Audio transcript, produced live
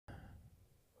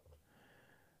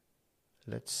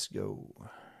Let's go.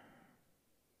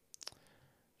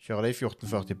 Kjører det i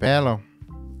 1440p, eller?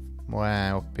 Må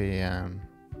jeg opp i...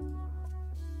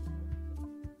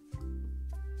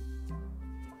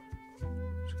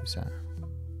 Skal vi se.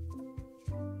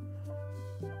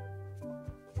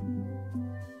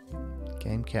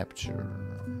 Game capture.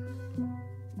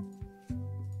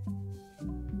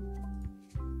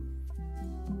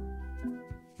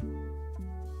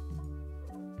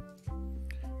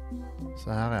 Så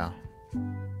her, ja.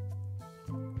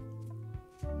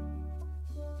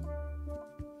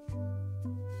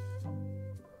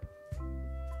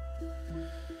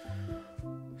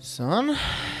 Sånn.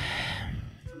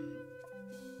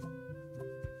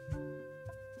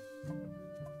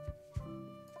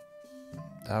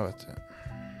 Der, vet du.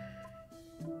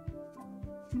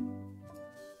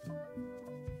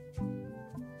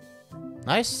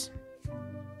 Nice.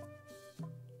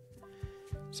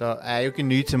 Så jeg er jo ikke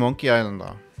ny til Monkey Island,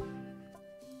 da.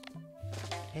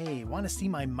 Hey, want to see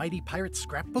my mighty pirate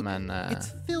scrapbook? Men,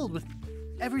 It's filled with...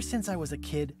 Ever since I was a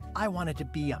kid, I wanted to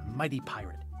be a mighty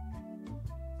pirate.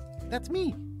 That's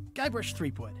me, Guybrush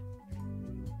Threepwood.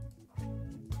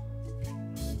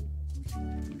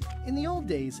 In the old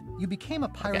days, you became a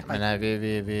pirate by... Men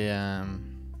vi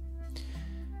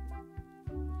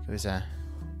skal vi se.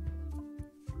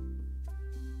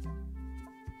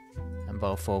 Jeg må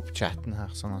bare få opp chatten her,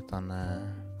 sånn at han...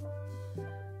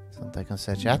 sånn at jeg kan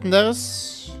se chatten deres.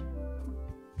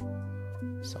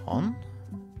 Sånn.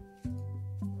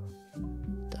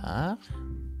 Der.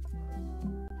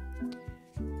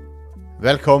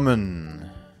 Velkommen.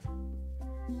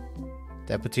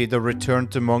 Det er på tide å return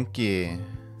to monkey.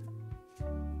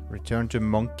 Return to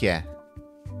monkey.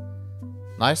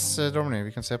 Nice, Dominic.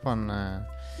 Vi kan se på en...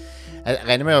 Jeg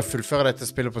regner med å fullføre dette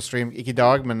spillet på stream. Ikke i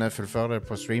dag, men jeg fullfører det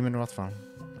på streamen i hvert fall.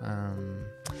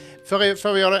 Før vi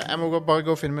gjør det, jeg må bare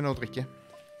gå og finne meg noe å drikke.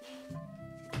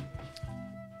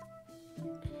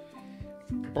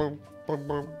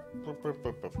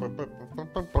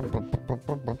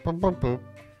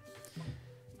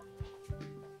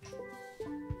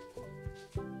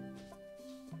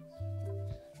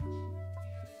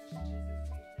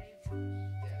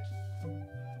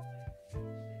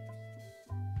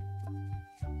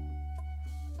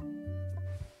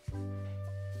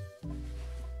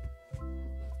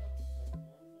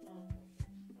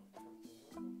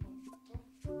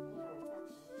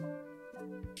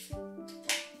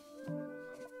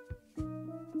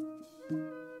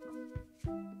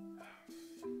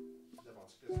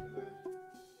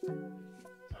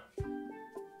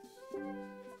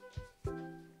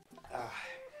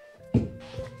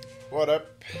 What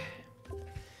up?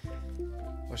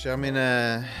 Hva skjer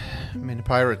mine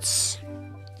pirates?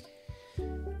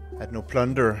 Er det noe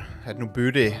plunder? Er det noe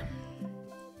booty?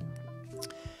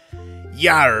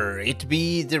 Yarr, it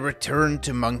be the return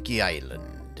to Monkey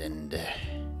Island, and...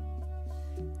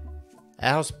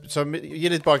 Jeg har... Så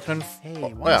gi litt bakgrunn...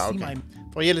 okay.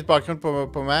 For å gi litt bakgrunn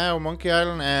på meg og Monkey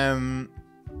Island...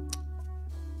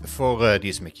 for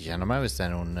de som ikke kjenner meg, hvis det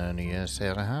er noen nye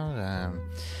seere her...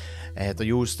 Jeg heter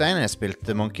Jostein, jeg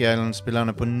spilte Monkey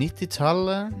Island-spillerne på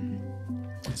 90-tallet.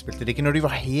 Jeg spilte det ikke når de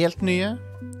var helt nye.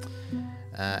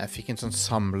 Jeg fikk en sånn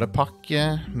samlepakke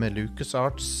med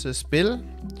LucasArts-spill,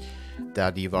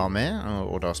 der de var med,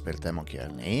 og da spilte jeg Monkey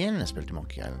Island 1, jeg spilte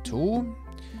Monkey Island 2,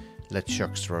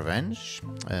 LeChuck's Revenge,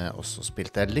 og så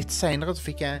spilte jeg litt senere, så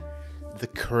fikk jeg The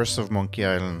Curse of Monkey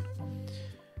Island,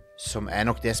 som er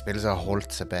nok det spillet som har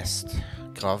holdt seg best,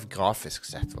 grafisk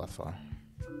sett i hvert fall.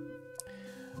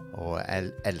 Og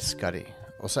jeg elsker de.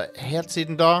 Og så helt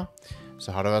siden da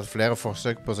så har det vært flere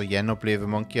forsøk på å gjenopplive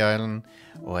Monkey Island,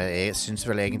 og jeg synes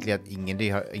vel egentlig at ingen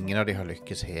av de har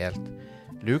lykkes helt.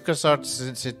 LucasArts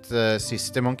sitt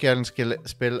siste Monkey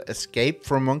Island-spill Escape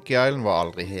from Monkey Island var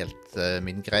aldri helt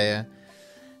min greie.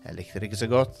 Jeg likte det ikke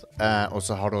så godt. Og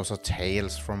så har du også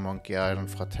Tales from Monkey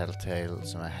Island fra Telltale,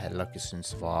 som jeg heller ikke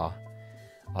synes var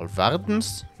all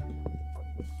verdens.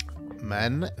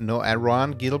 Men nå er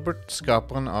Ron Gilbert,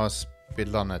 skaperen av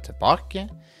spillene, tilbake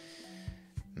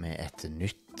med et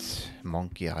nytt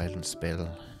Monkey Island-spill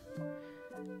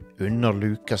under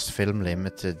Lucasfilm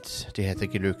Limited. De heter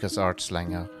ikke LucasArts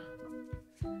lenger.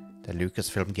 Det er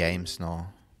Lucasfilm Games nå.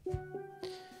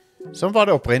 Som var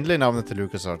det opprinnelige navnet til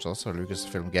LucasArts også,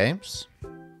 Lucasfilm Games.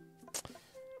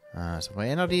 Som var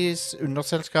en av de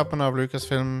underselskapene av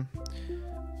Lucasfilm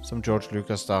som George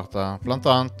Lucas startet. Blant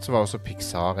annet var også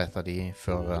Pixar et av de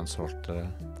før han solgte det.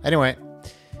 Anyway.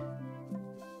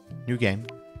 New game.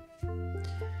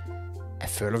 Jeg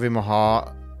føler vi må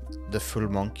ha The Full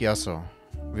Monkey, altså.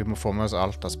 Vi må få med oss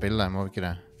alt av spillet, må vi ikke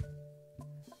det?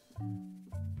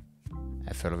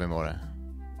 Jeg føler vi må det.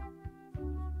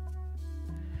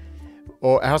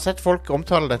 Og jeg har sett folk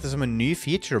omtale dette som en ny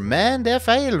feature, men det er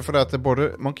feil, for at både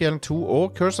Monkey Island 2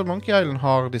 og Curse of Monkey Island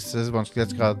har disse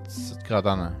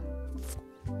vanskelighetsgradene.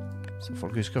 Så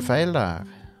folk husker feil der,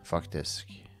 faktisk.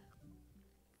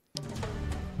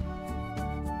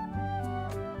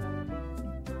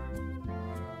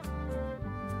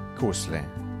 Koselig.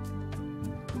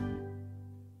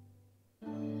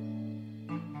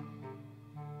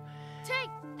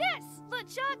 Take this,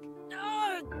 LeChuck!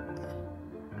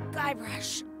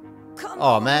 Guybrush, come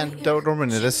Åh, on man, here. Doberman,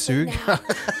 det suger.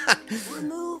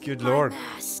 Remove Good my lord.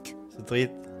 mask. Så drit.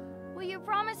 Will you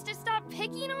promise to stop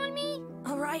picking on me?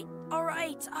 All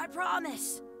right, I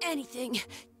promise. Anything.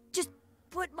 Just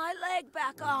put my leg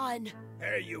back on.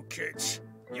 Hey, you kids.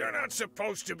 You're not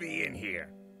supposed to be in here.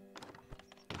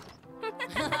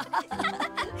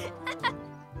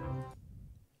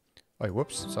 Oi,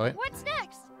 whoops, sorry. What's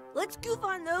next? Let's goof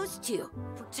on those two.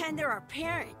 Pretend they're our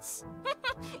parents.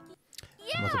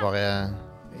 Jeg måtte bare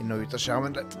inn og ut av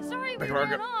skjermen litt. Sorry we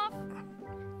Beklager. ran off.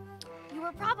 You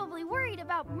were probably worried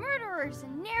about murderers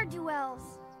and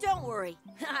ne'er-do-wells. Don't worry,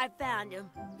 I found him.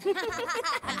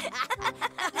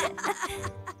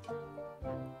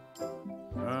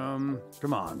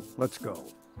 Come on, let's go.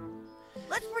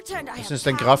 Let's pretend I Jeg have synes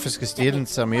den powers. grafiske stilen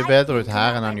ser mye bedre ut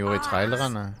her enn han gjorde i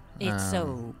trailerne. It's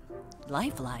so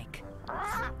lifelike.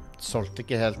 Solgte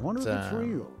ikke helt Wonder if it's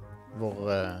real.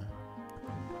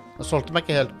 Han solgte meg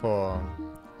ikke helt på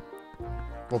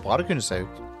hvor bra det kunne se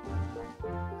ut.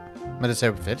 Men det ser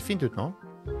jo veldig fint ut nå.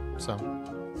 Så,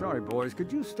 Sorry, boys,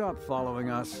 could you stop following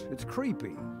us? It's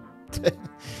creepy.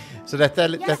 så dette er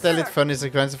litt funny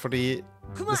sekvenser fordi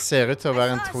det ser ut til å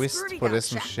være en twist på det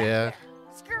som skjer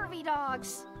Scurvy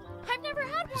dogs. I've never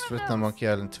had i one slutten of av those. Monkey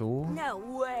Island 2. No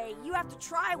way. You have to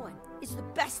try one. It's the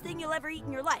best thing you'll ever eat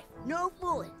in your life. No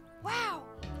fooling. Wow.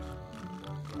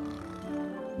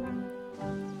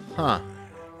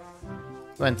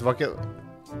 Vent, var ikke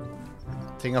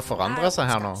ting har forandret seg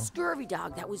her nå? A scurvy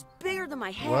dog that was bigger than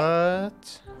my head.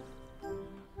 What?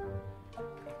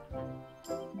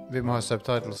 Vi må ha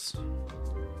subtitles.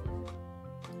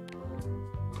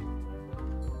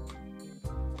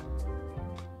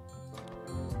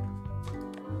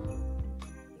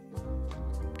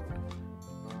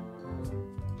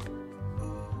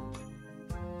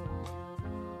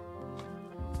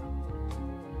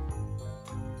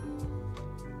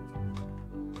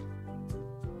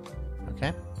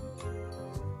 Okay.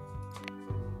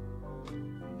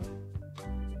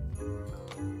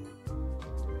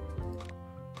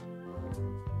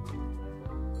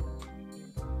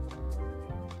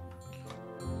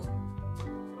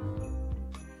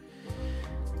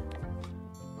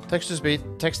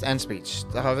 Text and speech.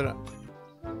 Der har vi det.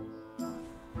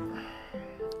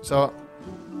 Så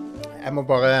jeg må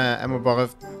bare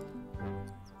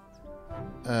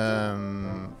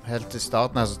helt til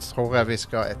starten her så tror jeg vi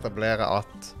skal etablere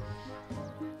at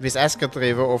hvis jeg skal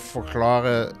drive og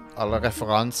forklare alle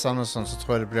referansene og sånn, så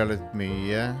tror jeg det blir litt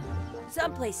mye.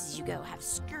 Some places you go have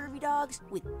scurvy dogs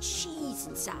with cheese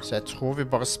inside. Så jeg tror vi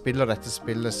bare spiller dette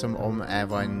spillet som om jeg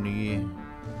var en ny...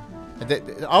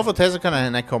 Av og til så kan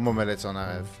jeg komme med litt sånn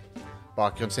her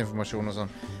bakgrunnsinformasjon og sånn.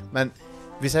 Men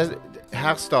hvis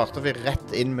her starter vi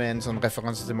rett inn med en sånn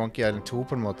referanse til Monkey Island 2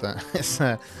 på en måte.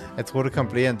 Så jeg tror det kan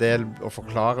bli en del å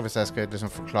forklare hvis jeg skal liksom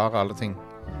forklare alle ting.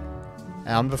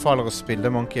 Jeg anbefaler å spille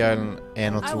Monkey Island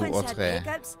 1 og 2 og 3.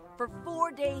 For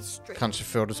 4 days straight. Kanskje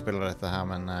før du spiller dette her,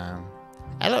 men...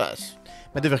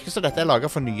 Men det virker som dette er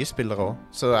laget for nye spillere også.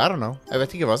 Så I don't know. Jeg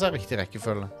vet ikke hva som er riktig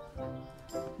rekkefølge.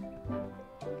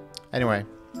 Anyway.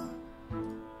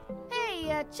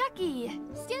 Hey, Chucky,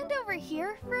 stand over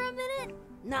here for a minute.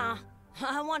 Nah,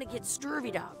 I want to get scurvy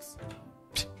dogs.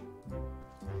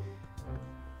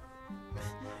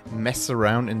 Mess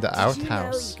around in the Did you know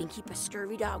outhouse. you can keep a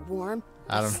scurvy dog warm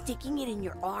I by don't- sticking it in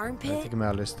your Jeg vet armpit? ikke om jeg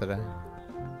har lyst til det.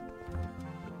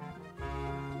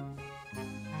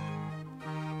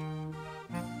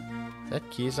 Set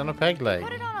keys on a peg leg.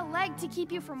 Put it on a leg to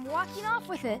keep you from walking off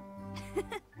with it.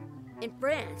 In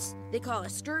France, they call a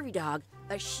scurvy dog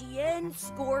a chien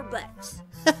scorbut.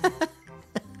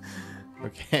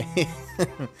 Ok.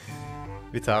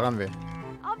 Vi tar den, vi.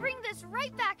 I'll bring this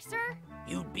right back, sir.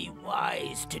 You'd be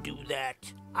wise to do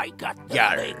that. I got the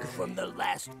Yarr. leg from the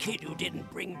last kid who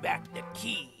didn't bring back the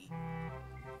key.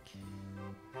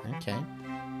 Ok.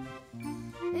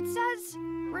 It says,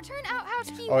 return outhouse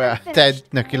key Åja, when det er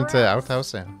finished, nøkkelen or til else.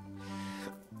 outhouse, ja.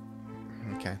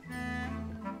 Ok.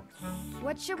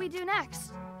 What should we do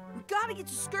next? We gotta get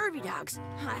to scurvy dogs.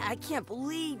 I can't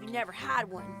believe you never had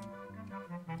one.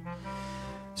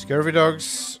 Scurvy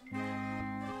dogs.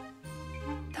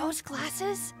 Those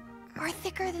glasses? are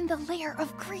thicker than the layer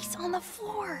of grease on the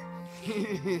floor.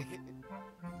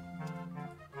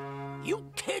 You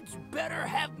kids better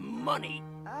have money.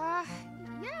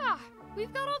 Yeah.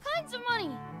 We've got all kinds of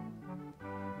money.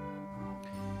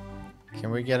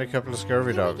 Can we get a couple of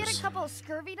scurvy dogs? Can we get a couple of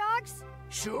scurvy dogs?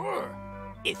 Sure.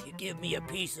 If you give me a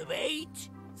piece of 8,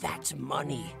 that's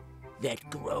money that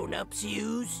grown-ups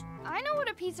use. I know what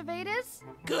a piece of 8 is.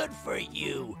 Good for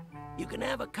you. You can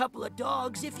have a couple of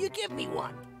dogs if you give me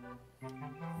one.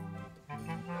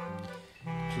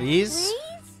 Please?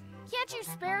 Please? Can't you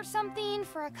spare something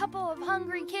for a couple of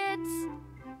hungry kids?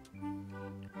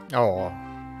 Oh.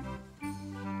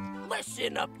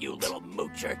 Listen up, you little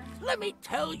moocher. Let me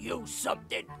tell you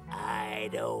something. I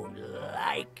don't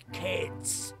like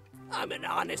kids. I'm an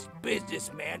honest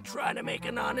businessman trying to make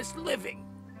an honest living.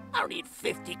 I don't need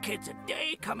 50 kids a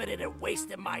day coming in and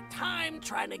wasting my time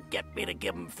trying to get me to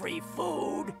give them free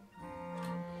food.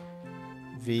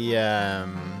 Vi vet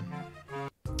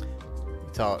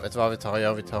du hva vi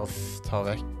gjør? Vi tar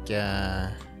vekk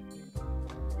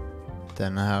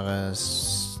denne her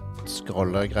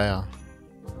scrollegreia.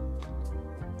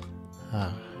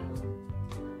 Her.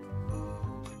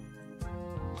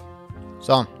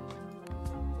 Sånn.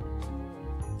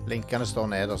 Linkene står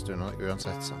nederst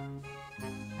uansett, så.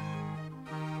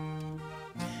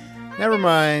 Never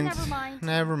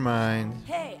mind.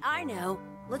 Hey, I know.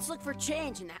 Let's look for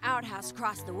change in the outhouse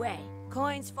across the way.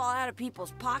 Coins fall out of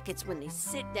people's pockets when they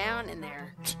sit down in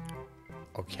there.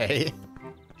 Okay.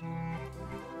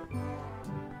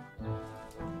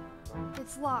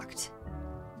 It's locked.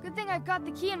 Good thing I've got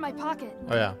the key in my pocket.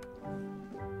 Oh, yeah.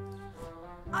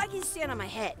 I can stand on my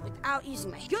head without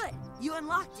using my... Good! You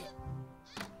unlocked it.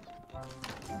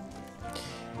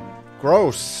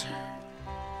 Gross.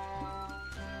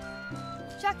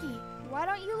 Chucky, why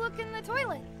don't you look in the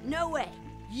toilet? No way.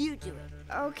 You do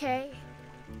it. Okay.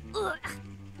 Ugh.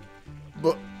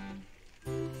 But,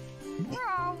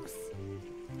 Gross.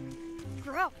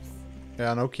 Gross.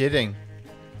 yeah, no kidding.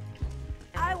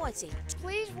 I want to.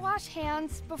 Please wash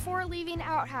hands before leaving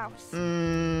outhouse.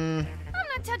 Mm, I'm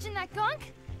not touching that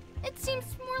gunk. It seems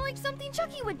more like something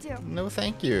Chucky would do. no,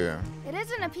 thank you. It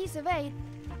isn't a piece of 8,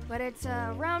 but it's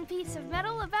a round piece of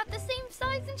metal about the same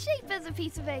size and shape as a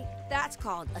piece of 8. That's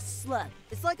called a slug.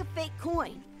 It's like a fake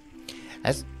coin.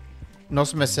 Nå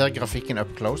som jeg ser grafikken up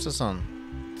close og sånn,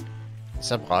 det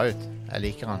ser bra ut. Jeg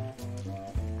liker den.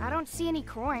 I don't see any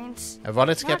coins. Jeg var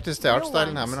litt skeptisk til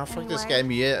artstylen her, men han faktisk er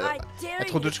mye... Jeg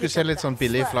trodde du skulle se litt sånn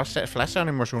billig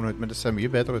flash-animasjon ut, men det ser mye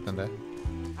bedre ut enn det.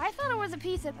 I thought it was a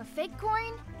piece of a fake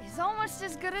coin is almost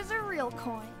as good as a real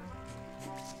coin.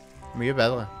 Mye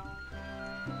bedre.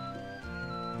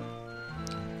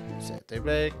 Se et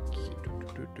øyeblikk.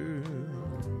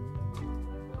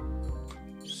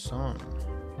 Sånn.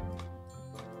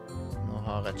 Nå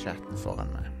har jeg chatten foran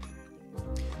meg.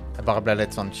 Jeg bare ble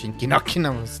litt sånn kink i nakken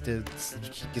av å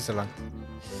kikke så langt.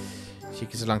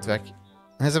 Kikke så langt vekk.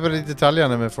 Jeg ser på de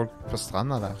detaljene med folk på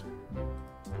stranda der.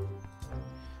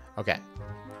 Ok.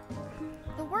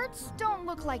 The words don't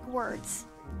look like words,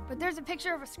 but there's a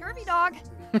picture of a scurvy dog.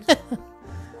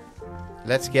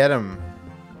 Let's get them.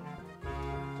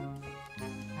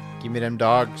 Give me them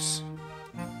dogs.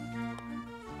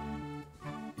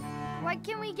 What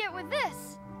can we get with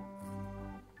this?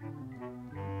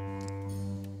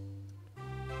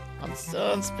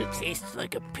 Tastes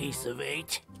like a piece of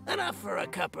 8. Enough for a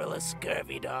couple of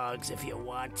scurvy dogs if you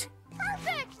want.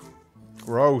 Perfect!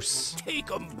 Gross.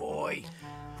 Take 'em, boy.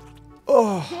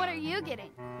 Oh. What are you getting?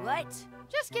 What?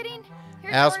 Just kidding.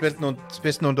 Here's Jeg har yours.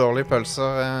 spist noen dårlige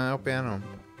pølser opp igjennom.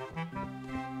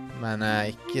 Men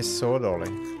ikke så dårlig.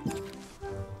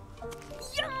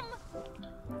 Yum!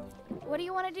 What do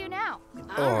you want to do now? I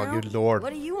don't Oh, know. good lord.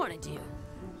 What do you want to do?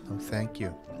 Oh, thank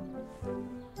you.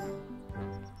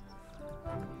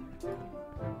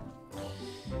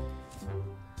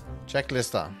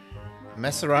 Checklista.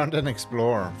 Mess around and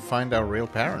explore. Find our real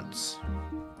parents.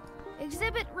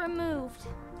 Exhibit removed.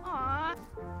 Aww.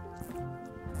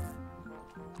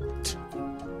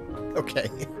 Okay.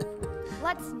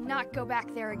 Let's not go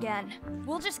back there again.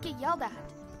 We'll just get yelled at.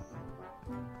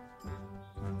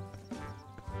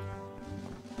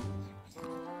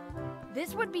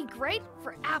 This would be great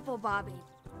for apple bobbing.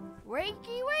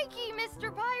 Wakey, wakey,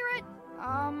 Mr. Pirate.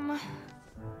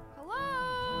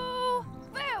 Hello?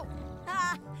 Boo!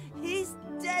 Ha! He's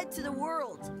dead to the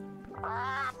world.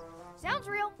 Sounds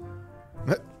real.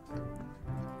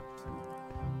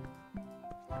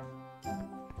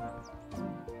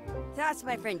 That's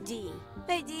my friend Dee.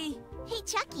 Hey, Dee. Hey,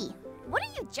 Chucky, what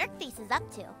are you jerk faces up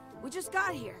to? We just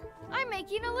got here. I'm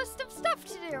making a list of stuff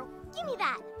to do. Give me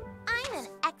that. I'm an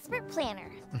expert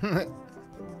planner.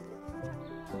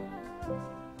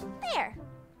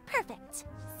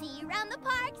 around the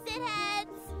park,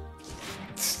 shitheads.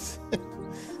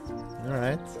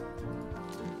 Alright.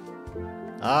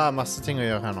 Masse ting å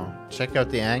gjøre her nå. Check out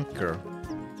the anchor.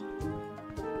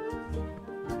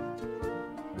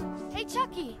 Hey,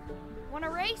 Chucky. Want a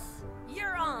race?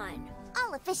 You're on.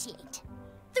 I'll officiate.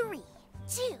 3,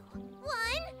 2,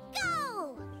 1,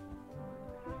 go!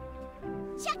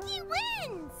 Chucky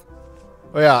wins!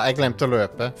 Jeg glemte å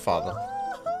løpe. Fader.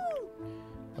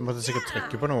 Jeg måtte sikkert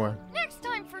trykke på noe. Next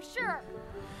time for sure.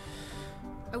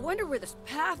 I wonder where this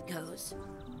path goes.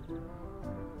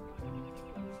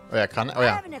 Jeg kan... I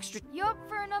have an extra... You up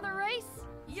for another race?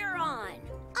 You're on.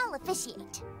 I'll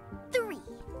officiate. 3.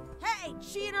 Hey,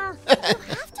 cheater!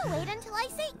 You have to wait until I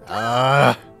say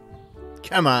go.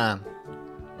 Come on.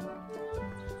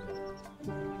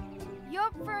 You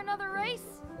up for another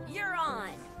race? You're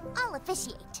on. I'll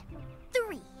officiate.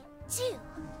 3, 2,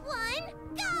 1,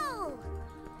 go!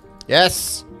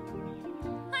 Yes!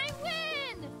 I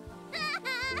win!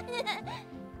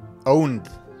 Owned.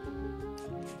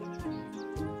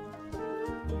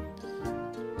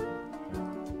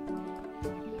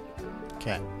 Ok.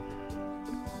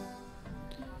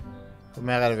 Hvor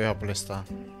mer det vi har på lista?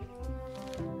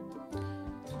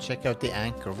 Check out the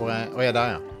anchor. Hvor ja,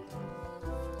 der, ja.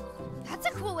 That's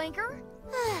a cool anchor.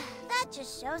 That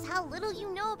just shows how little you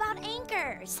know about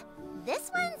anchors.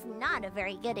 This one's not a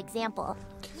very good example.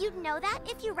 You'd know that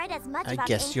if you read as much I about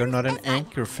guess you're not an anchors as I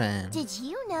anchor fan. Did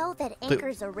you know that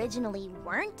anchors originally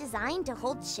weren't designed to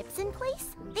hold ships in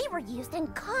place? They were used in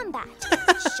combat.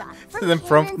 Shot from Den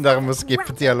prompten der må cannons skippe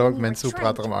rapid dialog when you mens were hun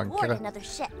trying prater to om board ankeret. another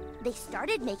ship. They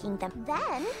started making them.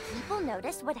 Then, people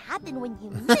noticed what happened when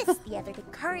you missed the other. The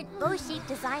current bow-shaped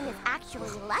design is actually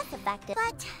less effective.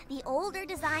 But the older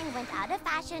design went out of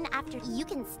fashion after. You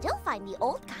can still find the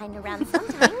old kind around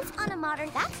sometimes on a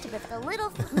modern. That's to be the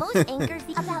little. Most anchors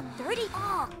about 30.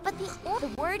 Oh, but the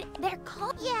word they're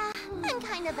called. Yeah, I'm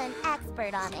kind of an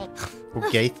expert on it.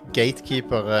 Hun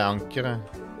gatekeeper ankeret.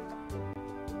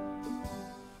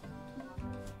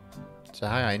 Så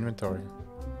her er inventory.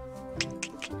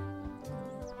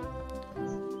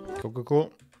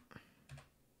 Cool.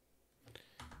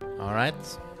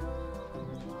 Alright.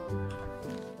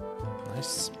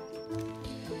 Nice.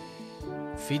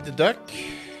 Feed the duck.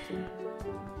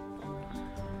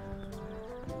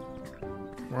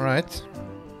 Alright.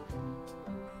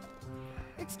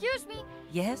 Excuse me.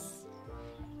 Yes?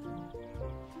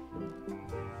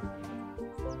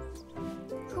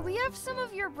 Could we have some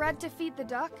of your bread to feed the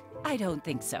duck? I don't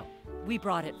think so. We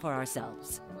brought it for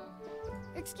ourselves.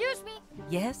 Excuse me.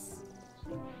 Yes?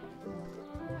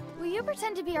 Will you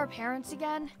pretend to be our parents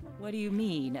again? What do you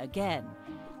mean, again?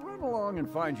 Run along and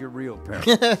find your real parents.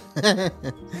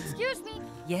 Excuse me.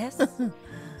 Yes?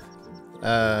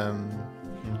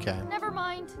 Okay. Never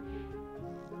mind.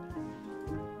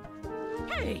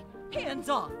 Hey! Hands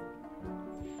off!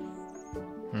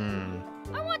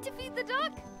 I want to feed the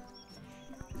duck.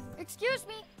 Excuse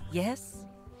me. Yes?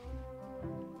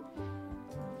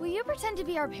 Will you pretend to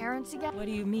be our parents again? What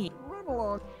do you mean? Run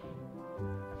along.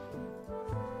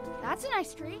 That's a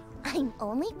nice tree. I'm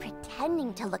only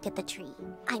pretending to look at the tree.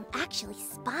 I'm actually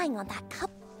spying on that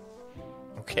couple.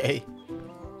 Okay.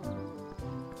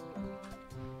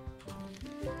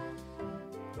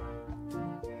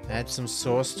 Add some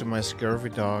sauce to my scurvy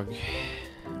dog.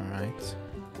 Alright.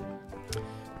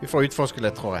 Vi får utforske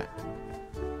litt, tror jeg.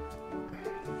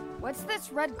 What's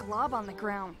this red glob on the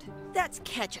ground? That's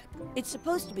ketchup. It's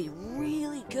supposed to be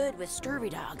really good with scurvy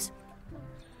dogs.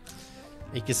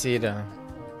 Ikke si det.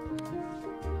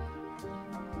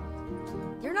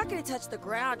 You're not gonna touch the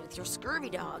ground with your scurvy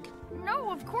dog.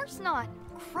 No, of course not.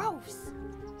 Gross.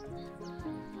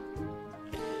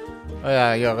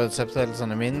 Gjøre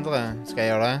reseptelsene mindre. Skal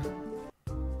jeg gjøre det?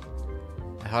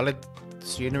 Jeg har litt...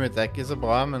 Synet mitt er ikke så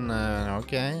bra, men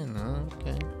ok.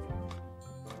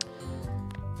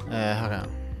 Her er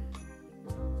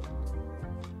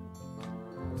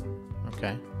ok.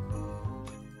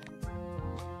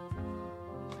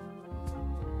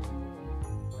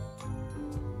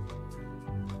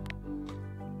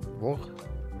 Hvor?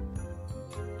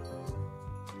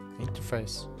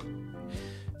 Interface.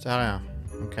 Så her er jeg.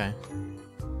 Ok.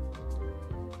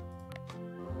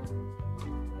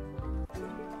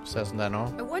 Se sånn det er nå.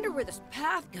 I wonder where this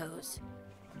path goes.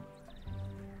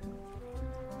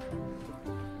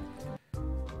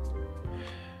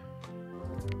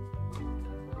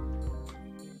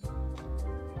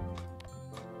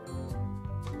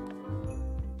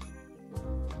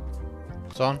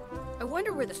 Sånn. I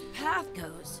wonder where this path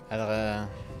goes. Er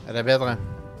det bedre?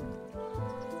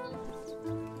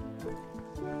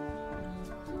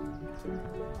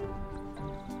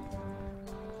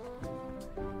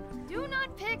 Do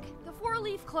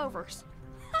 4-leaf clovers.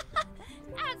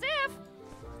 As if.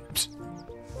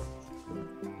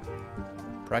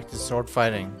 Practice sword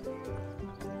fighting.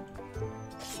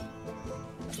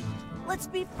 Let's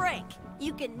be frank.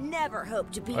 You can never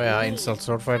hope to beat Oh yeah, me. insult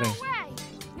sword fighting. No way!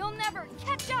 You'll never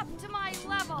catch up to my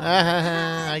level.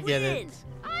 I get Win. it.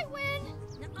 I win.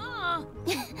 Nuh-uh.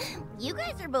 You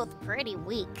guys are both pretty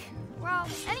weak. Well,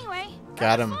 anyway.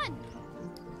 Got that was him. fun.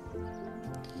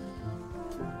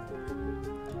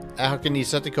 Jeg har ikke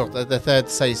 970-kort. Dette er et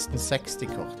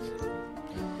 1660-kort.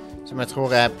 Som jeg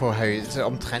tror er på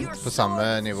omtrent på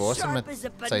samme nivå som et 970.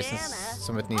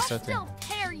 I'll still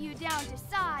tear you down to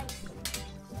size.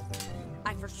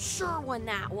 I for sure won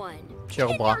that one. Kjører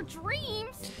In bra. your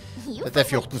dreams. You Dette er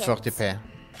feel like 1440p.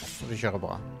 Så du kjører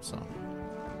bra. Så.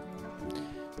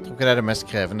 Jeg tror ikke det er det mest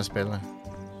krevende spillet.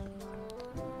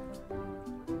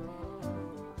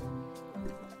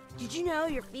 Did you know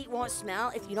your feet won't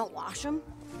smell if you don't wash them?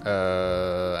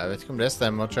 Jeg vet ikke om det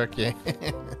stemmer, Chucky. Jeg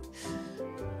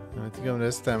vet ikke om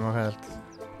det stemmer helt.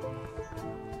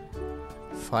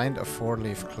 Find a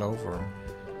 4-leaf clover.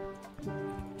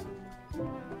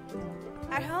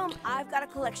 At home, I've got a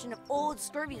collection of old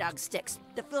scurvy dog sticks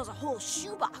that fills a whole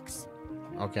shoebox.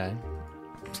 Okay.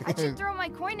 I should throw my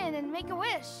coin in and make a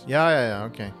wish. Ja,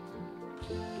 okay.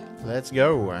 Let's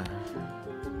go.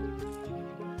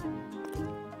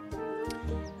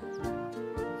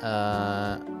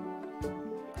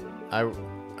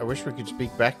 I wish we could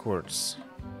speak backwards.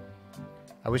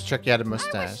 I wish Chucky had a I wish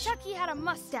mustache. Chucky had a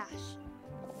mustache.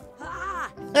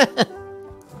 Ah!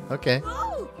 Okay.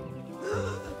 Oh!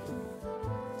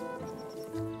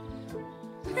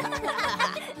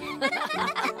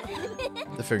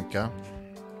 Det funka.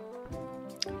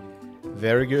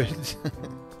 Very good.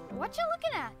 What you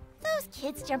looking at? those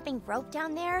kids jumping rope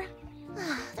down there?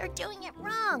 They're doing it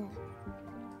wrong.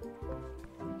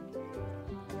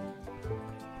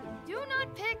 Do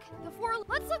not pick the four.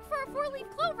 Let's look for a four-leaf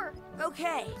clover.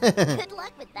 Okay. Good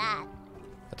luck with that.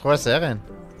 Jeg tror jeg ser en.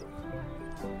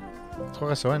 Jeg tror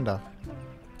jeg så en der.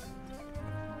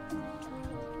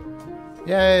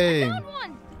 Yay! Found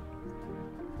one.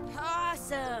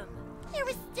 Awesome. There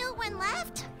was still one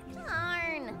left?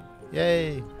 Darn.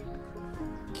 Yay!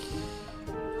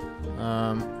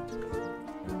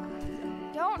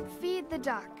 Don't feed the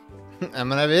duck. Ja,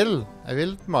 men jeg vil. Jeg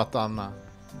vil mate Anna.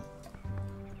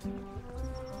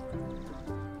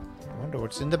 I wonder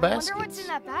what's in the I wonder basket. what's in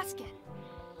that basket.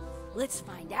 Let's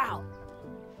find out.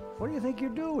 What do you think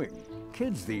you're doing?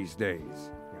 Kids these days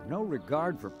have no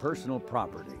regard for personal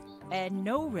property. And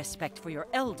no respect for your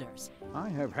elders. I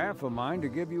have half a mind to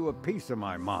give you a piece of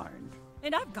my mind.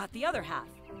 And I've got the other half.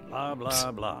 Blah,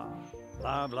 blah, blah.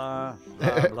 Blah, blah,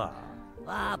 blah, blah.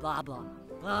 Blah, blah, blah.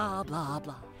 Blah, blah,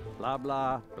 blah. Blah,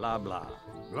 blah, blah, blah.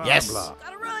 Blah, Yes. blah.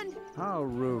 Gotta run. How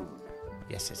rude.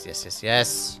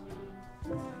 Yes.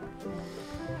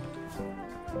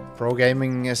 Pro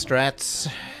gaming strats.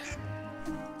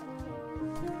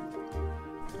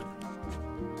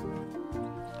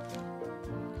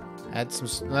 Add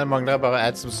some... Nei, det mangler bare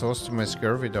add some sauce to my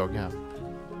scurvy dog her.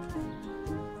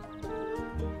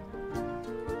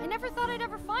 I never thought I'd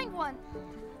ever find one.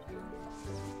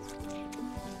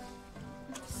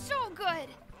 So good.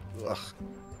 Ugh.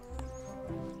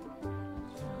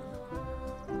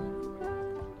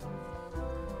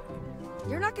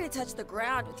 You're not gonna touch the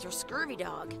ground with your scurvy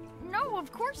dog. No,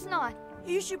 of course not.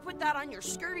 You should put that on your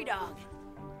scurvy dog.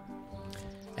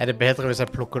 Er det bedre hvis jeg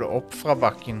plukker det opp fra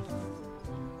bakken?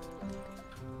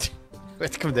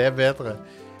 Vet ikke om det er bedre.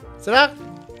 Se der!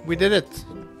 We did it.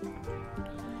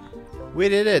 We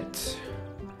did it.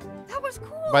 That was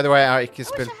cool. By the way, jeg har ikke I wish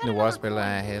I spilt had noe av another spillet.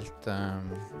 Jeg er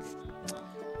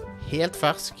helt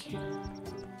fersk.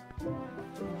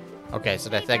 Ok, så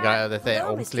dette er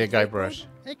ordentlige Guybrush.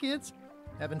 Hey, kids.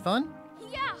 Having fun?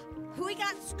 Yeah. We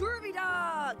got scurvy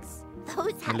dogs.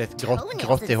 Those have Litt toenails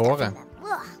grått and i stuff håret. in them.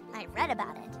 Ugh, I read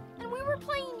about it. And we were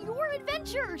playing your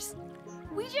adventures.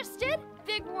 We just did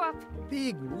Big Whoop.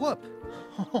 Big whoop.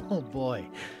 Oh, boy.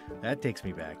 That takes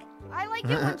me back. I like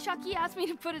it when Chucky asked me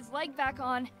to put his leg back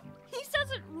on. He says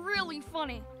it really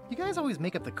funny. You guys always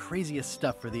make up the craziest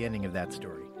stuff for the ending of that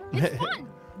story. It's fun.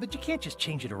 But you can't just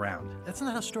change it around. That's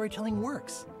not how storytelling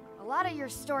works. A lot of your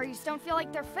stories don't feel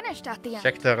like they're finished at the end.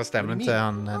 Kjekt å høre stemmen til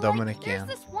han Well, Dominic like, there's igjen.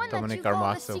 this one that Dominic you call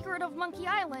The Armato. Secret of Monkey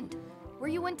Island, where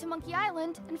you went to Monkey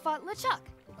Island and fought LeChuck.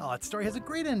 Oh, that story has a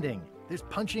great ending. There's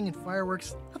punching and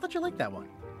fireworks. I thought you liked that one.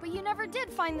 But you never did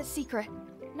find the secret.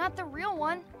 Not the real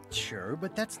one. Sure,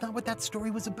 but that's not what that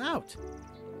story was about.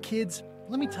 Kids,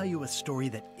 let me tell you a story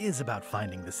that is about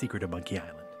finding the secret of Monkey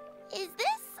Island. Is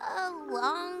this a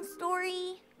long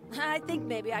story? I think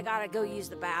maybe I gotta go use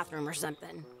the bathroom or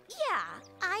something. Yeah,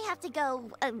 I have to go,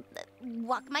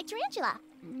 walk my tarantula.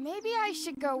 Maybe I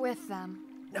should go with them.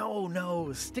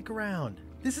 No, stick around.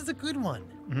 This is a good one.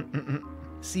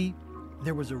 See,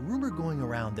 there was a rumor going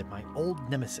around that my old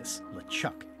nemesis,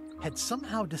 LeChuck, had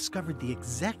somehow discovered the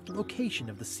exact location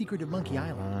of the secret of Monkey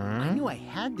Island. I knew I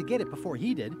had to get it before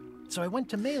he did, so I went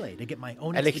to Melee to get my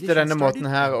own expedition started and beat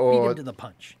him to the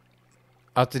punch.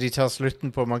 At de tar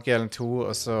slutten på Monkey Island 2,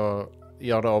 og så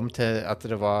gjør det om til at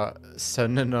det var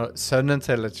sønnen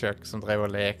til LeChuck som drev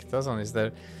og lekte og sånn i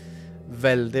stedet.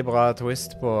 Veldig bra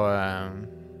twist på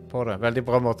det. Veldig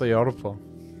bra måte å gjøre det på.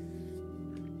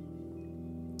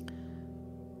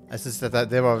 Jeg synes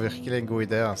det var virkelig en god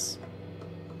idé, ass.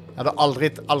 Jeg hadde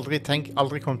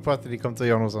aldri kommet på at de kom til å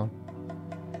gjøre noe sånn.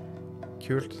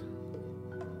 Kult.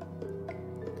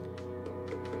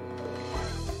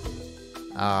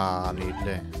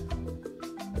 Nydelig.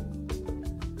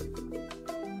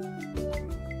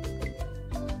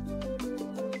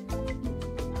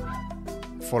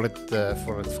 Får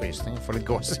litt frysning. Får litt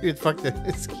gåsehud,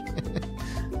 faktisk.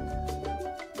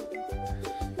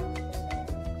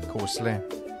 Koselig.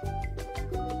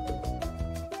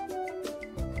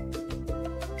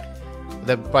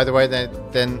 By the way, det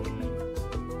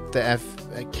er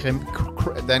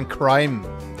en crime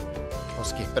å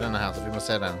skippe denne her, så vi må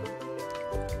se den.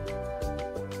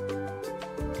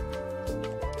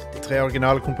 De 3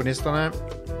 originale komponisterne.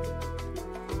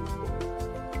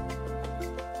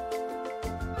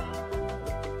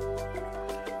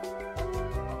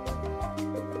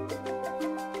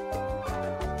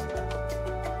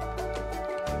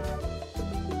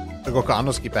 Det går ikke an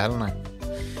å skippe heller, nei.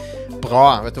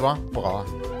 Bra, vet du hva? Bra.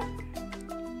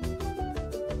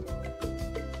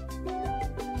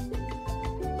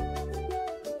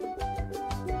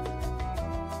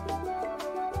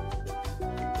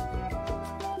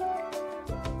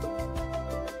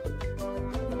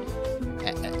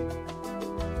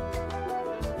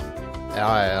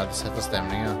 Ja, det setter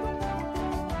stemningen.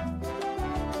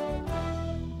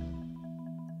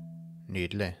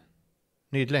 Nydelig.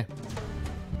 Nydelig.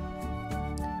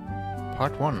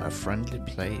 Part 1, A Friendly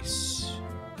Place.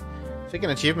 Fikk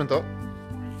en achievement da.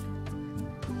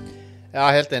 Ja,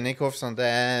 helt enig, Kofsan. Det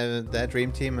er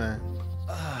Dream Teamet.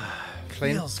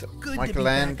 Clint, Michael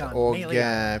Land og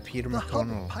Peter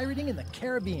McConnell.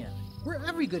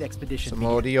 Så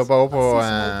må de jobbe også på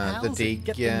The Dig,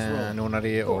 noen av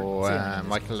de, og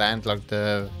Michael Land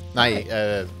lagde... Nei,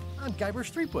 jeg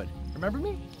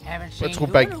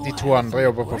tror begge de 2 andre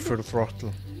jobber på Full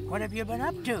Throttle. What have you been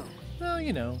up to? Well,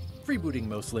 you know, freebooting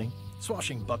mostly.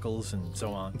 Swashing buckles and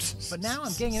so on. But now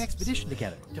I'm getting an expedition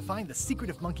together to find the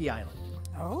secret of Monkey Island.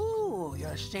 Oh,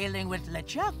 you're sailing with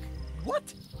LeChuck?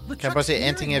 What? Kan jeg bare si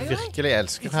en ting jeg virkelig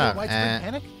elsker her,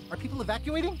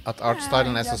 at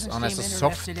artstylen er så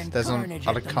soft. Det er sånn,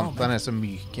 alle kantene er så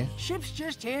myke. Ship's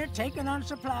just here taking on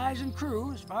supplies and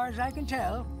crew, as far as I can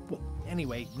tell. Well,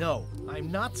 anyway, no,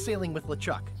 I'm not sailing with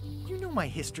LeChuck. You know my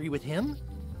history with him.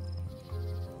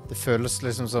 Det føles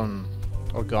liksom sånn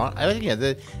organ... Jeg vet ikke,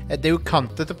 det er jo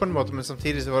kantete på en måte, men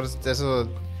samtidig så var det så...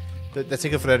 Det er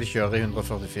sikkert fordi de kjører i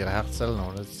 144 hertz eller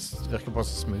noe. Det virker bare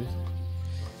så smooth.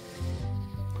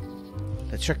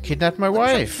 LeChuck kidnapped my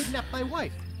wife. LeChuck kidnapped my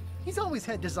wife. He's always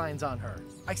had designs on her.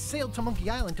 I sailed to Monkey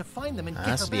Island to find them and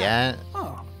get her back.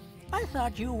 Oh, I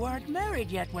thought you weren't married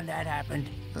yet when that happened.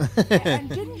 And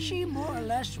didn't she more or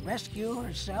less rescue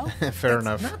herself? Fair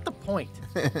enough. That's not the point.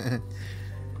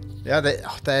 Ja, det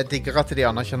er digger at de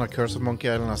anerkjenner Curse of Monkey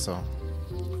Island, altså.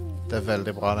 Det er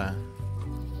veldig bra, det.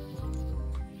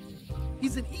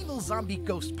 He's an evil zombie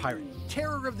ghost pirate,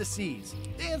 terror of the seas,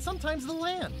 and sometimes the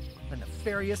land. A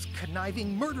nefarious,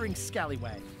 conniving, murdering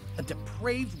scallywag. A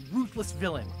depraved, ruthless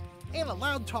villain. And a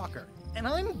loud talker. And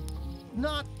I'm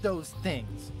not those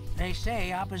things. They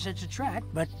say opposites attract,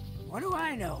 but what do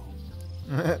I know?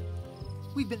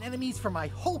 We've been enemies for my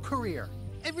whole career.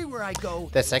 Everywhere I go,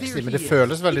 det er sexy, men det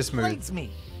føles veldig smooth. Me.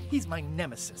 He's my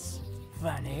nemesis.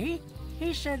 Funny.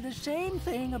 He said the same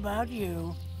thing about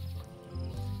you.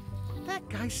 That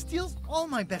guy steals all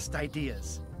my best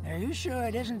ideas. Are you sure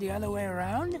it isn't the other way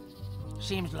around?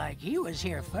 Seems like he was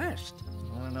here first.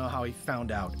 I don't know how he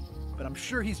found out, but I'm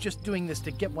sure he's just doing this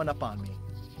to get one up on me.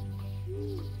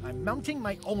 I'm mounting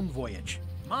my own voyage.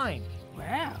 Mine.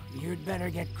 Well, you'd better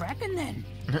get cracking then.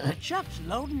 LeChuck's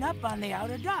loading up on the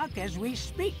outer dock as we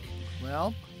speak.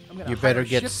 Well, I'm gonna you better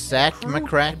get Zach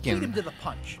McCracken. Beat him to the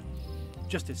punch.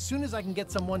 Just as soon as I can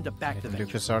get someone to back the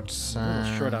venture. LucasArts. I'm a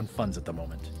little short on funds at the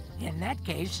moment. In that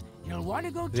case, you'll want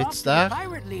to go talk to the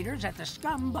pirate leaders at the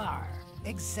Scum Bar.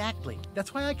 Exactly.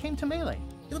 That's why I came to Melee.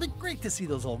 It'll be great to see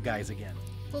those old guys again.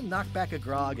 We'll knock back a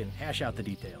grog and hash out the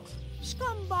details.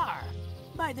 Scum Bar,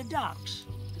 by the docks.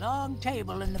 Long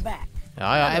table in the back.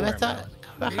 Ja, jeg vet det.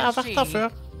 Jeg har vært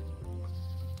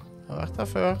der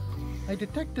før. I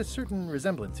detect a certain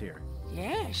resemblance here.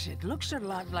 Yes, it looks a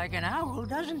lot like an owl,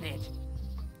 doesn't it?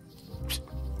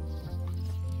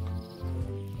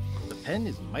 The pen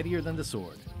is mightier than the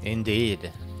sword.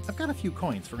 Indeed. I've got a few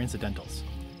coins for incidentals.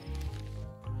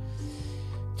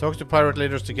 Talk to pirate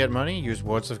leaders to get money, use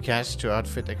wads of cash to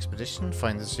outfit expedition,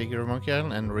 find the secret of Monkey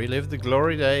Island, and relive the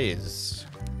glory days.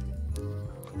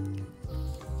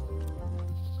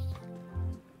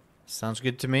 Sounds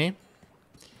good to me.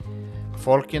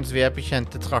 Folkens, vi er på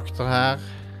kjente trakter her.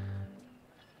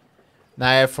 Nei,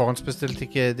 jeg forhåndsbestilte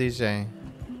ikke DJ.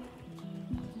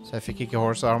 Så jeg fikk ikke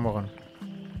horse armoren.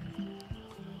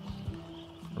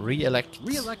 Re-elect.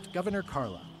 Re-elect Governor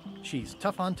Carla. She's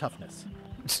tough on toughness.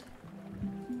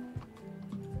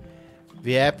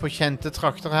 Vi er på kjente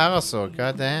trakter her, altså.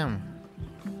 God damn.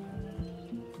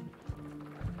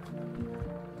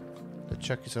 The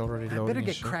chuck is already I loading. better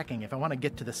get cracking if I want to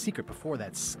get to the secret before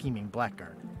that scheming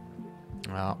blackguard.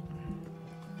 Ja.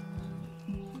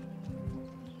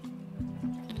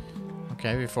 Ok,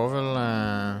 vi får vel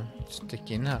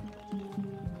stikke inn her.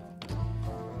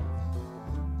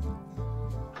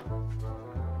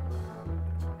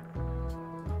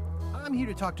 I'm here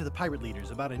to talk to the pirate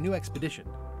leaders about a new expedition.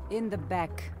 In the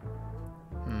back.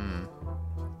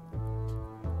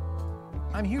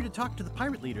 I'm here to talk to the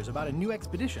pirate leaders about a new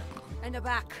expedition. In the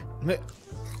back.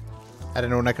 Er det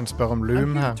noen jeg kan spørre om I'm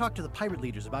Loom here her? to talk to the pirate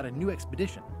leaders about a new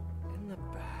expedition.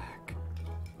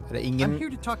 Er det I'm ingen... here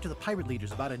to talk to the pirate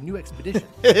leaders about a new expedition.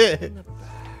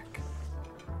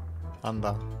 Han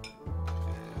da.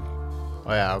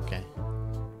 Ja, ok.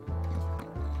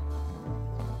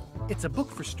 It's a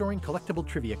book for storing collectible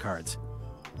trivia cards.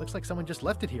 Looks like someone just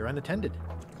left it here unattended.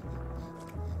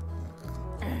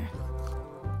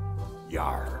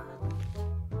 Yar.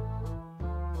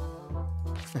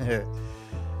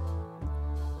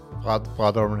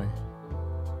 Bra, Dominic.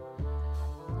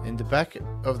 In the back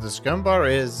of the scum bar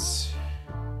is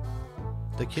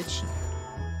the kitchen.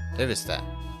 Det visste jeg.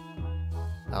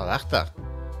 Jeg har vært der.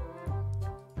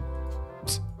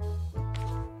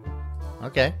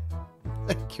 Ok.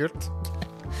 Kult.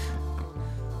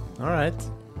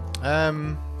 Alright.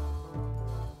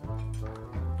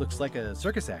 Looks like a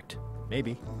circus act.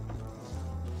 Maybe.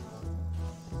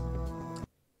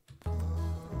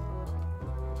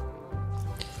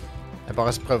 Jeg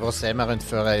bare prøver å se meg rundt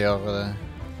før jeg gjør det.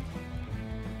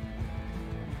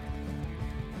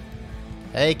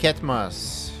 Hei,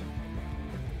 Ketmas.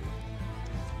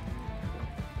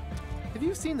 Have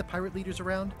you seen the pirate leaders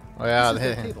around? Oh, yeah, This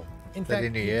is their table. In fact,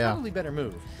 you probably better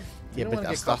move. You don't want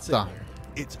to get caught sitting here.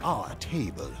 It's our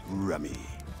table, Rummy.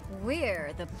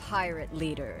 We're the pirate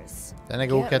leaders. Den er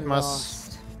god, Get Ketmas.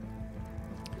 lost.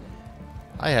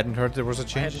 I hadn't heard there was a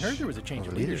change. I hadn't heard there was a change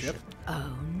of leadership.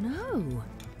 Oh no.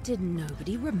 Did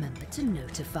nobody remember to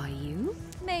notify you?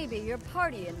 Maybe your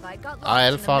party invite got lost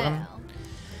in the Elfaren. mail.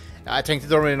 Ja, jeg tenkte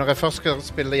Dormy, når jeg først skal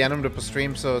spille gjennom det på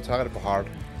stream, så tar jeg det på hard.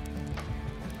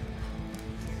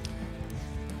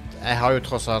 Jeg har jo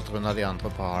tross alt rundet de andre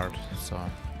på hard, så...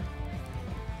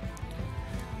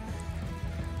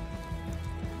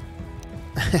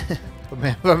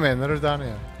 Hva mener du,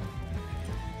 Daniel?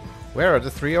 Where are the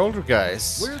three older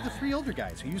guys? Where are the three older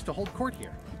guys who used to hold court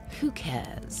here? Who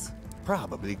cares?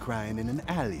 Probably crying in an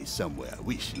alley somewhere,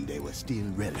 wishing they were still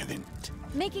relevant.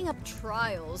 Making up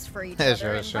trials for each Yeah, other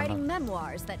sure, and sure. writing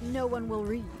memoirs that no one will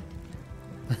read.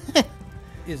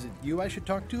 Is it you I should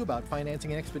talk to about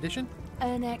financing an expedition?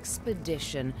 An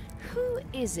expedition? Who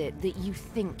is it that you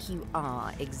think you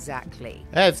are exactly?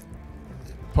 Jeg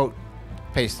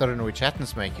pastet det noe i chatten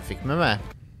som jeg ikke fikk med meg.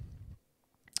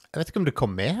 Jeg vet ikke om det kom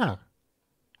med her.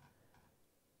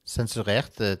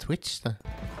 Sensurerte Twitch det.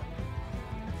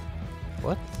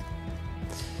 What?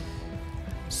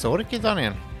 Så det ikke,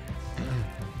 Daniel?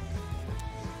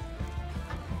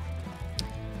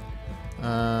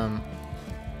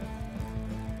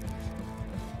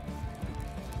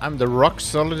 I'm the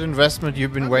rock-solid investment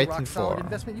you've been waiting for.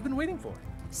 Investment you've been waiting for.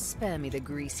 Spare me the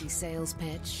greasy sales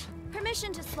pitch.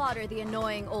 Permission to slaughter the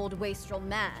annoying old wastrel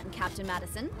man, Captain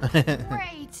Madison.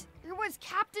 Wait, it was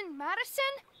Captain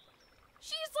Madison?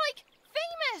 She's like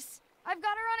famous. I've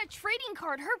got her on a trading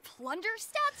card. Her plunder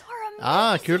stats are amazing.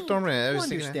 Ah, kult, Dormy. Jeg visste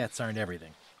Wonder ikke det. stats aren't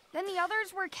everything. Then the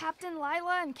others were Captain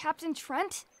Lila and Captain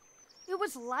Trent. It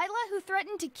was Lila who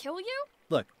threatened to kill you?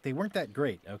 Look, they weren't that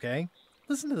great, okay?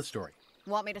 Listen to the story.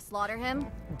 Want me to slaughter him?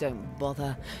 Don't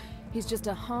bother. He's just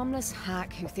a harmless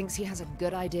hack who thinks he has a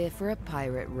good idea for a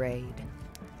pirate raid.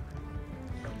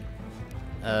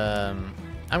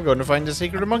 I'm going to find the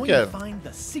secret of Monkey Island. Find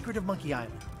the secret of Monkey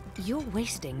Island. You're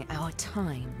wasting our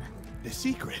time. The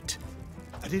secret?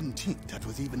 I didn't think that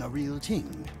was even a real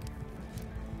thing.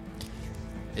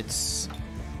 It's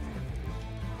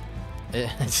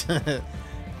It's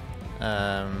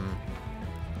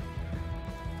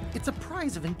a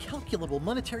prize of incalculable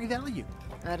monetary value.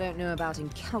 I don't know about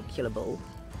incalculable.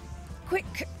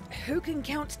 Quick, who can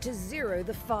count to 0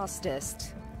 the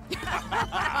fastest?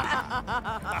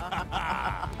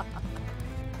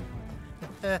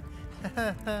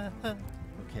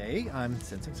 Okay, I'm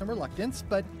sensing some reluctance,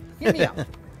 but hear me out.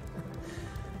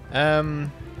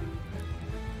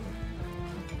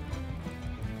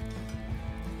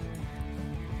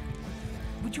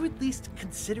 Would you at least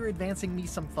consider advancing me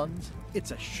some funds?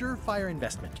 It's a surefire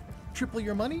investment. Triple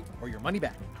your money or your money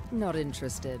back. Not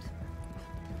interested.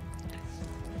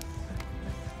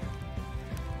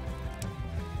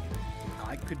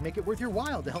 I could make it worth your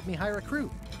while to help me hire a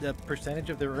crew. A percentage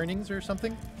of their earnings or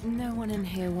something? No one in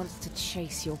here wants to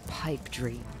chase your pipe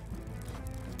dream.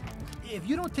 If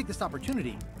you don't take this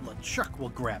opportunity, LeChuck will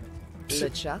grab it.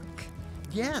 LeChuck?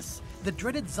 Yes, the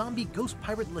dreaded zombie ghost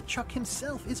pirate LeChuck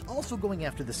himself is also going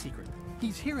after the secret.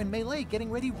 He's here in Melee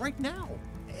getting ready right now.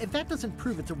 If that doesn't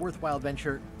prove it's a worthwhile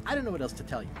venture, I don't know what else to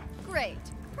tell you. Great.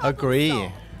 Agree.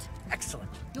 Solved. Excellent.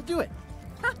 You'll do it.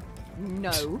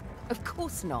 No, of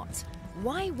course not.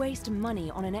 Why waste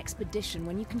money on an expedition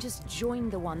when you can just join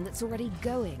the one that's already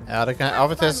going? Ja, det kan,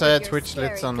 av og til så er Twitch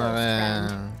litt sånn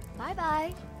Bye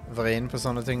bye. vrien på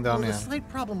sånne ting, Well, the Daniel. slight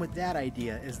problem with that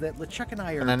idea is that LeChuck and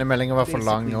I are Men denne meldingen var for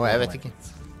lang, basically og jeg vet ikke.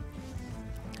 one-lengths.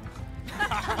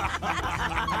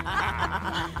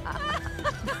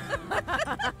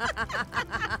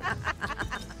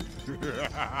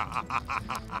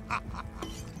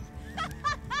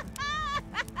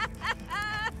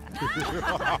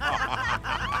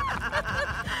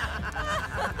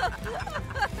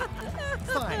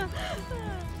 Fine.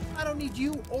 I don't need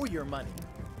you or your money.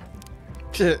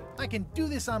 I can do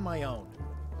this on my own.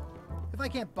 If I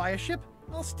can't buy a ship,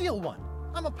 I'll steal one.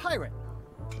 I'm a pirate.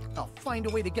 I'll find a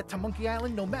way to get to Monkey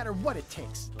Island no matter what it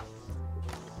takes.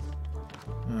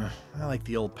 I like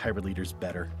the old pirate leaders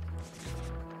better.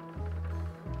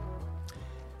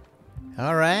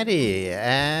 Alrighty.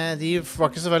 De var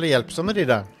ikke så veldig hjelpsomme, de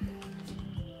da.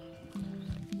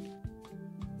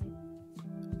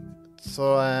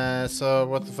 Så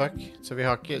what the fuck?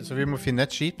 Så vi må finne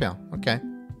et skip, ja. Ok.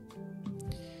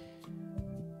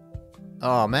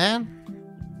 Man.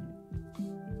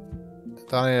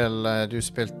 Daniel, du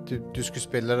skulle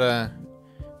spille det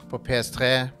på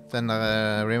PS3, den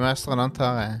der remasteren,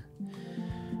 antar jeg.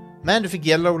 Men du fikk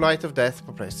Yellow Light of Death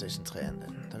på PlayStation 3-en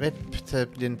din. RIP til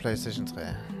din PlayStation 3.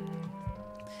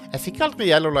 Jeg fikk aldri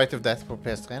Yellow Light of Death på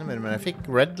PS3-en min, men jeg fikk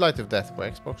Red Light of Death på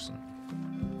Xboxen.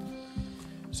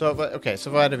 Så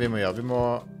hva er det vi må gjøre? Vi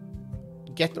må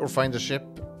get or find a ship.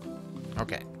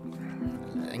 Ok.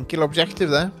 Enkel objektiv,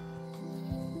 det.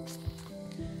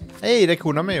 Hei, det er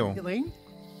kona mi, jo. Elaine?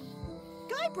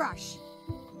 Guybrush!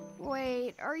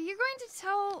 Wait, are you going to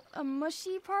tell a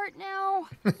mushy part now?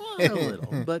 A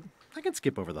little, but I can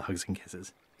skip over the hugs and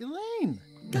kisses. Elaine!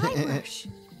 Guybrush!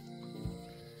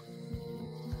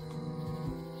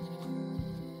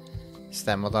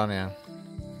 Stemmer, Daniel.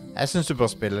 Jeg synes du bør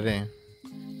spille de.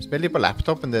 Spill de på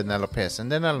laptopen din, eller PC-en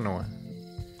din, eller noe.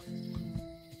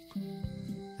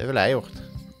 Det ville jeg gjort.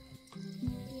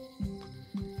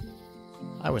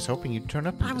 I was hoping you'd turn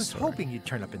up in this story. I was hoping you'd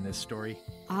turn up in this story.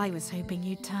 I was hoping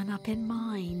you'd turn up in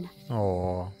mine.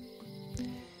 Åh.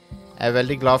 Jeg er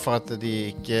veldig glad for at de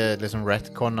ikke liksom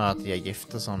retconner at de er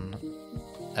gift og sånn.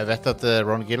 Jeg vet at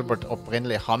Ron Gilbert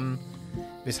opprinnelig,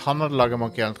 hvis han hadde laget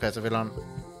Monkey Island 3, så ville han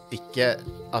ikke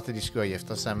at de skulle ha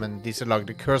giftet seg, men de som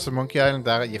lagde Curse of Monkey Island,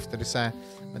 der gifter de seg,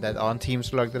 men det er et annet team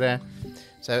som lagde det.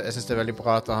 Så jeg synes det er veldig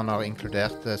bra at han har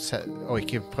inkludert det, og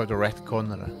ikke prøvd å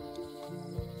retconne det.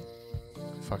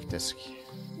 Faktisk.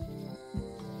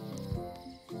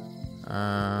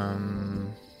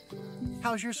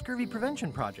 How's your scurvy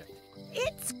prevention project?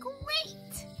 It's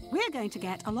great! We're going to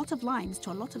get a lot of lines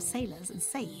to a lot of sailors and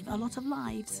save a lot of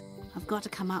lives. I've got to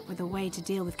come up with a way to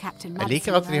deal with Captain Madison. Jeg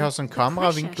liker at de har sånn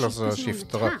kameravinkler som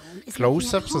skifter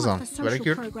close-ups og sånn. Veldig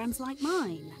kult. Programs like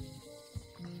mine.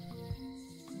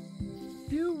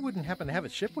 You wouldn't happen to have a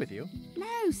ship with you?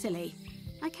 No, silly.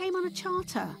 I came on a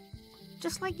charter.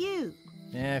 Just like you.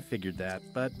 Yeah, I figured that,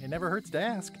 but it never hurts to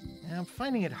ask. I'm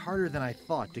finding it harder than I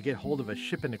thought to get hold of a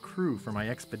ship and a crew for my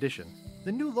expedition.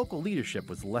 The new local leadership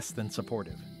was less than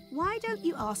supportive. Why don't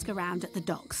you ask around at the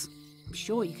docks? I'm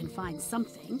sure you can find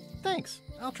something. Thanks.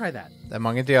 I'll try that. Det er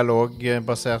mange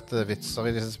dialogbaserte vitser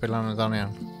i disse spillene, Daniel.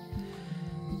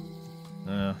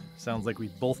 Sounds like we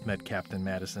both met Captain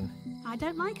Madison. I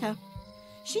don't like her.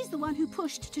 She's the one who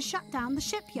pushed to shut down the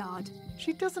shipyard.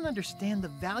 She doesn't understand the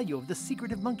value of the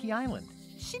secret of Monkey Island.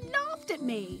 She laughed at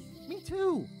me. Me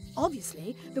too.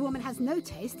 Obviously, the woman has no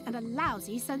taste and a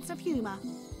lousy sense of humor.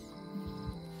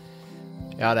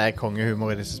 Ja, det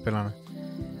kongehumor I disse spillene.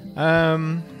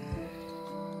 I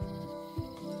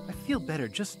feel better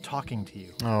just talking to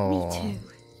you. Oh. Me too.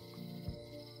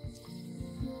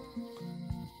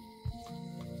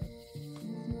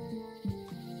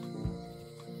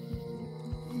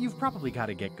 You've probably got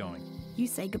to get going. You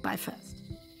say goodbye first.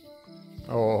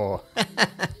 Åh.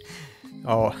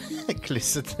 Åh,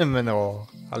 klissete, men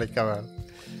allikevel.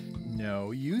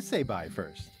 No, you say bye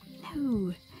first.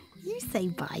 No, you say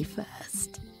bye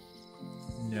first.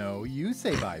 No, you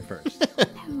say bye first.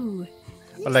 No.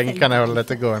 Hvor lenge kan jeg holde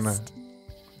dette gående?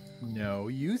 No,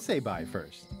 you say bye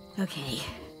first. Okay.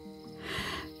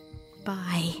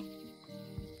 Bye.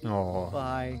 Åh,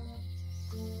 Bye.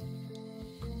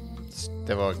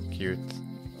 det var cute.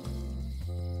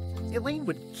 Elaine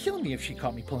would kill me if she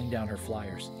caught me pulling down her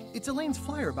flyers. It's Elaine's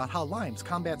flyer about how limes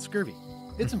combat scurvy.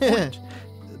 It's important,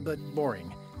 but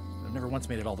boring. I've never once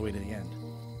made it all the way to the end.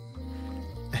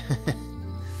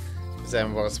 Så jeg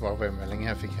må bare svare på en melding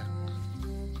jeg fikk her.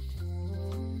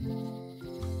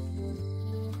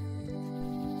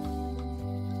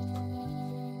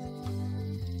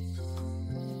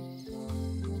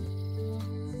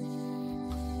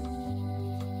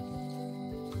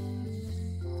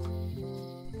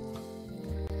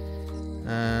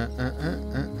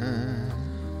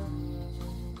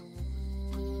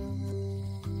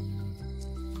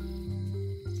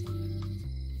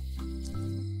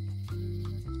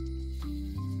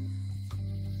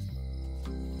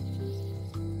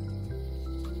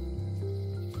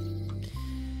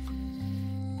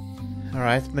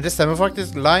 Alright, men det stemmer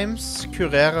faktisk. Limes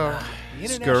kurerer The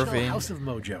International scurvy. House of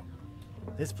Mojo.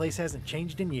 This place hasn't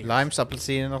changed in years. Limes,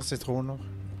 appelsiner, sitroner.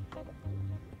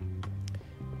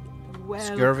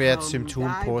 Scurvy et symptom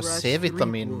på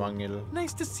C-vitaminmangel.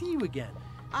 Nice to see you again.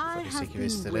 I Hvis have ikke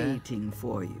visste been det. waiting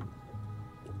for you.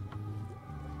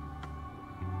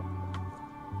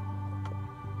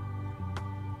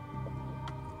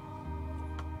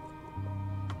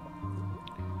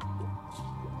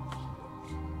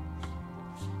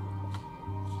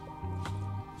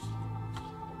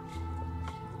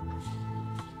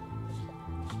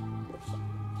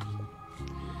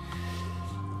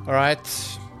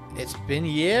 Alright. It's been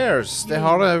years. Det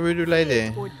har det, Voodoo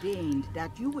Lady. Ordained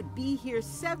that you would be here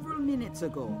several minutes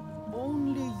ago.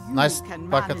 Only you Nice can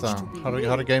bucket, manage da. to be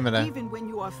Har det gøy med det. even when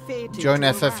you are fated Join to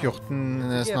arrive.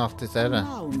 FF14 snart I stedet.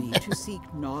 Allow me to seek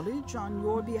knowledge on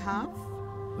your behalf.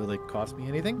 Will it cost me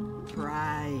anything?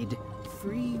 Pride,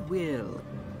 free will.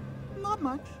 Not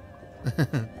much.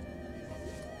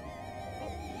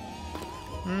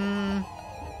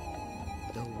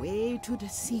 The way to the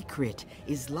secret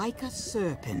is like a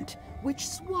serpent which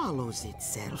swallows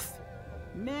itself.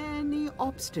 Many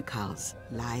obstacles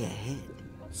lie ahead.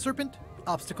 Serpent,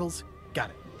 obstacles, got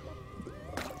it.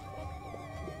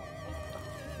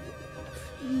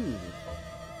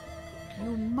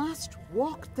 You must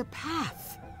walk the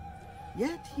path.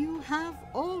 Yet you have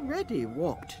already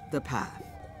walked the path.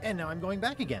 And now I'm going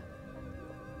back again.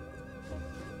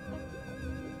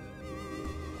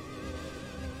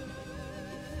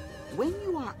 When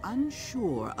you are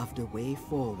unsure of the way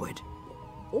forward,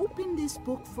 open this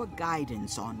book for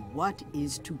guidance on what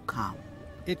is to come.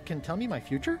 It can tell me my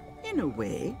future? In a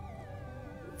way,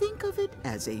 think of it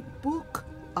as a book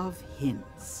of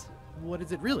hints. What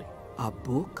is it really? A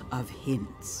book of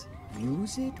hints.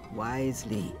 Use it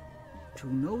wisely. To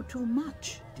know too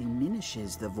much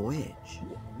diminishes the voyage.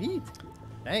 Neat.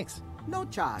 Thanks. No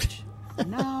charge.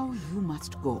 Now you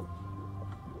must go.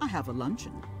 I have a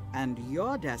luncheon, and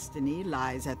your destiny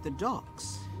lies at the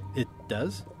docks. It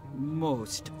does?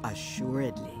 Most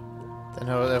assuredly. Den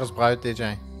høres bra ut,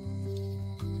 DJ.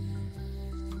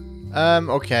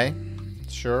 Okay.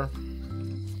 Sure.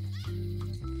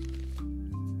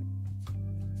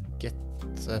 Get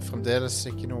fremdeles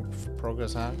ikke noe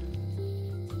progress her.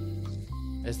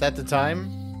 Is that the time?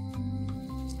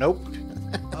 Nope.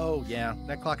 Oh, yeah.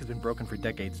 That clock has been broken for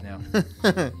decades now.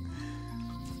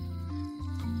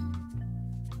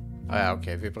 Ja, ok.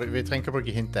 Vi trenger ikke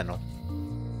bruke hint ennå.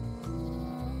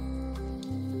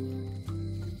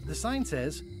 The sign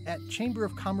says, at Chamber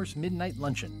of Commerce Midnight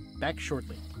Luncheon. Back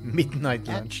shortly. Midnight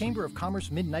At lunch. Chamber of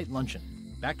Commerce Midnight Luncheon.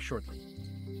 Back shortly.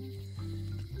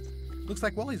 Looks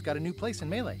like Wally's got a new place in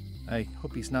Melee. I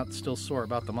hope he's not still sore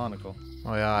about the monocle.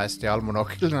 Å ja, jeg stjal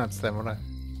monokkelen et sted, var det?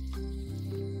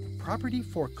 Property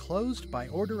foreclosed by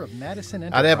order of Madison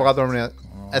Ja, det er bra,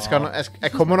 Enterprises. Dominic.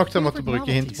 Jeg kommer nok til å måtte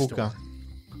bruke hintboka.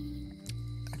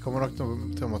 Jeg kommer nok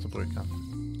til å måtte bruke den.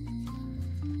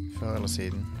 Før eller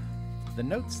siden. The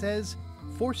note says,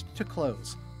 forced to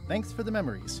close. Thanks for the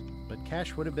memories, but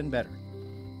cash would have been better.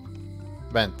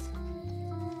 Vent.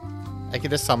 Er ikke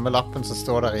det samme lappen som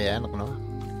står der i eneren nå?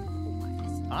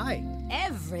 Aye.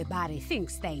 Everybody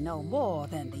thinks they know more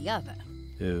than the other.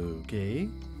 Okay.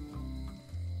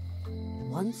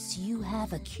 Once you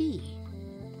have a key,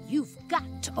 you've got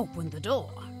to open the door.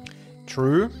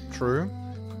 True.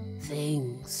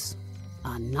 Things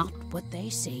are not what they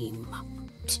seem.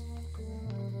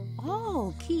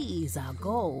 All keys are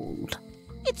gold.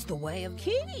 It's the way of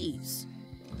keys.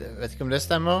 Vet ikke om det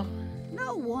stemmer.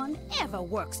 No one ever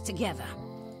works together.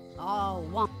 All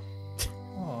one.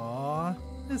 Aww,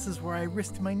 this is where I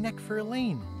risked my neck for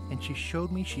Elaine, and she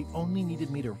showed me she only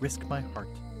needed me to risk my heart.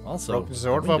 Also, Broken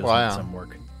sword the for windows need Brian. some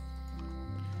work.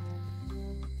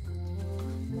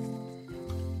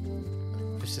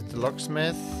 Visit the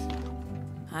locksmith.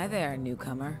 Hi there,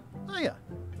 newcomer. Hiya.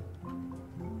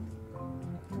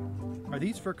 Are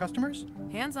these for customers?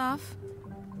 Hands off.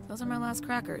 Those are my last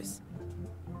crackers.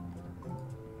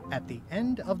 At the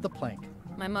end of the plank.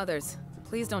 My mother's.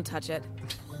 Please don't touch it.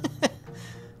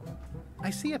 I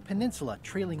see a peninsula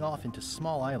trailing off into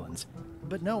small islands,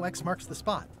 but no X marks the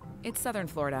spot. It's southern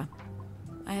Florida.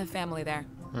 I have family there.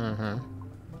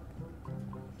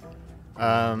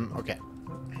 Okay.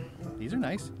 These are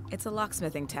nice. It's a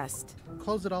locksmithing test.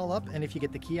 Close it all up, and if you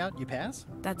get the key out, you pass?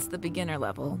 That's the beginner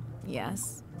level,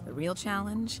 yes. The real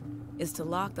challenge is to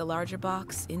lock the larger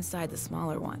box inside the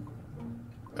smaller one.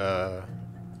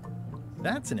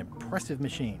 That's an impressive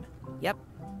machine. Yep.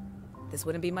 This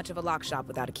wouldn't be much of a lock shop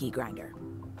without a key grinder.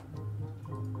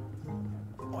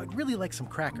 Oh, I'd really like some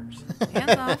crackers.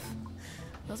 Hands off.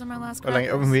 Those are my last crackers.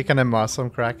 Hvor mye kan jeg mase om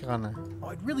crackerne? Oh,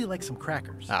 I'd really like some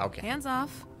crackers. Okay. Hands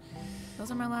off.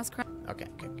 Those are my last crackers. Okay.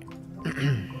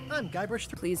 I'm Guybrush.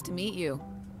 Pleased to meet you.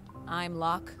 I'm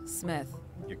Locke Smith.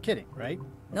 You're kidding, right?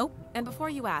 Nope. And before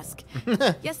you ask,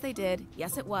 yes, they did.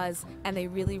 Yes, it was. And they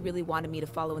really, really wanted me to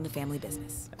follow in the family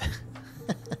business.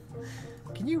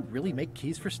 Can you really make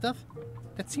keys for stuff?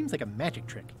 That seems like a magic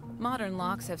trick. Modern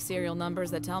locks have serial numbers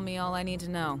that tell me all I need to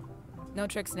know. No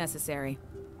tricks necessary.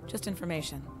 Just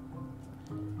information.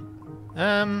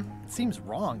 It seems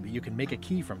wrong that you can make a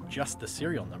key from just the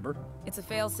serial number. It's a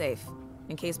failsafe,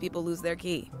 in case people lose their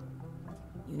key.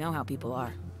 You know how people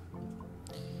are.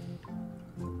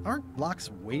 Aren't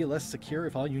locks way less secure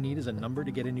if all you need is a number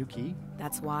to get a new key?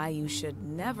 That's why you should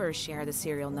never share the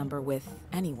serial number with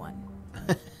anyone.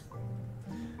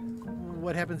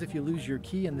 What happens if you lose your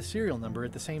key and the serial number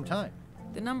at the same time?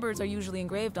 The numbers are usually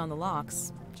engraved on the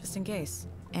locks, just in case.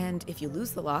 And if you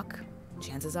lose the lock,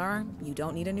 chances are you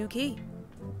don't need a new key.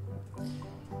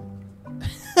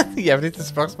 Jævlig til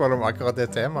spørsmål om akkurat det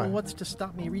temaet. Well, what's to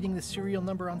stop me reading the serial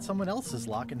number on someone else's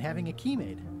lock and having a key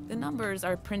made? The numbers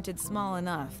are printed small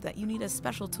enough that you need a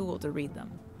special tool to read them.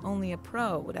 Only a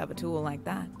pro would have a tool like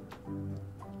that.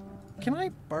 Can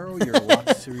I borrow your lock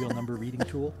serial number reading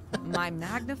tool? My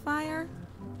magnifier?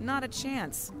 Not a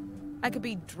chance. I could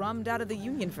be drummed out of the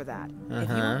union for that. If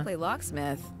you want to play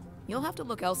locksmith, you'll have to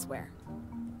look elsewhere.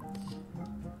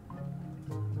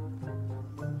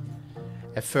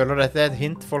 Jeg føler dette er et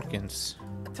hint, folkens.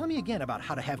 Tell me again about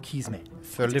how to have keys made. Jeg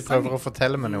føler de prøver å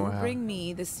fortelle meg noe her. Bring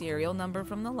me the serial number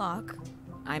from the lock.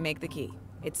 I make the key.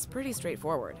 It's pretty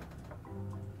straightforward.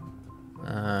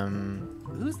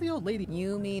 Who's the old lady?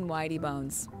 You mean Whitey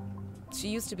Bones. She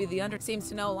used to be the seems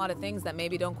to know a lot of things that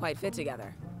maybe don't quite fit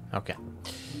together. Okay.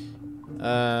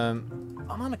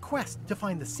 I'm on a quest to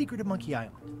find the secret of Monkey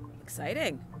Island.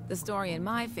 Exciting. The story in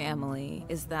my family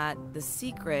is that the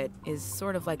secret is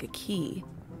sort of like a key.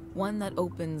 One that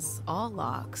opens all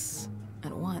locks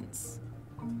at once.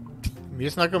 Mye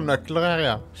snakk om nøkler her,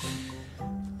 ja.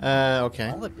 Okay.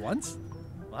 All at once?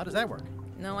 Well, how does that work?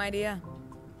 No idea.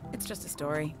 It's just a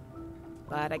story.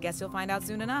 But I guess you'll find out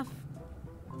soon enough.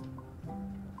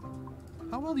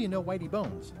 How well do you know Whitey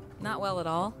Bones? Not well at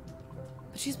all.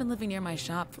 But she's been living near my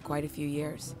shop for quite a few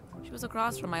years. She was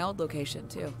across from my old location,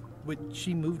 too. But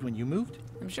she moved when you moved?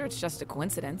 I'm sure it's just a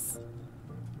coincidence.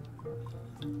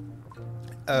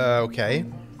 Okay.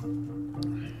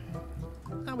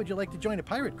 How would you like to join a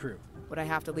pirate crew? Would I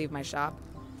have to leave my shop?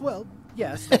 Well,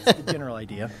 yes, that's the general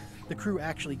idea. The crew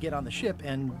actually get on the ship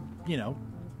and, you know,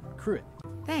 crew it.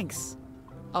 Thanks.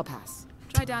 I'll pass.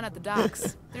 Try down at the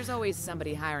docks. There's always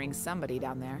somebody hiring somebody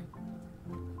down there.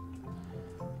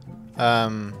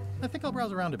 I think I'll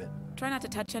browse around a bit. Try not to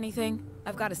touch anything.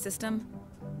 I've got a system,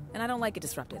 and I don't like it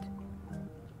disrupted.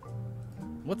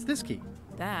 What's this key?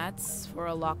 That's for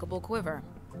a lockable quiver.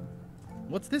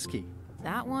 What's this key?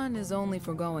 That one is only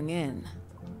for going in,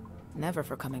 never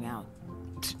for coming out.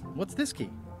 What's this key?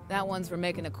 That one's for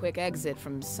making a quick exit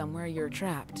from somewhere you're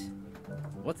trapped.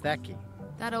 What's that key?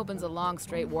 That opens a long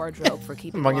straight wardrobe for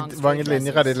keeping Mange long straight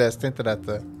linjer har de dresses. lest inte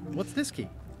dette. What's this key?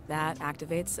 That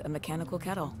activates a mechanical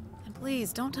kettle. And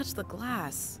please, don't touch the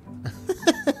glass.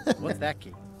 What's that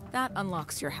key? That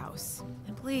unlocks your house.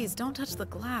 And please, don't touch the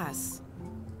glass.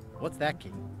 What's that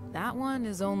key? That one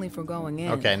is only for going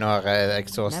in. Ok, nå har jeg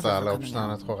exhausta alle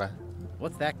optionene, tror jeg.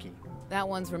 What's that key? That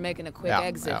one's for making a quick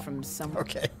exit from somewhere.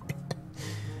 Ok.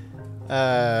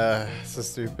 Så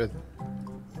stupid.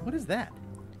 What is that?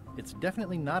 It's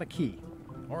definitely not a key.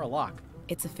 Or a lock.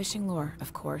 It's a fishing lure,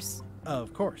 of course.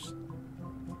 Of course.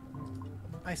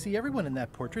 I see everyone in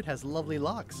that portrait has lovely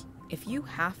locks. If you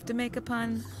have to make a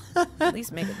pun, at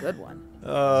least make a good one.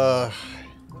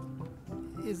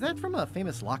 Is that from a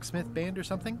famous locksmith band or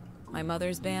something? My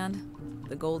mother's band,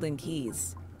 the Golden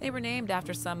Keys. They were named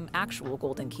after some actual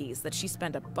golden keys that she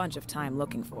spent a bunch of time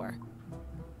looking for.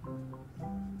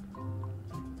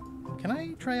 Can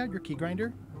I try out your key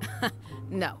grinder?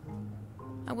 No.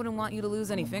 I wouldn't want you to lose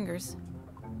any fingers.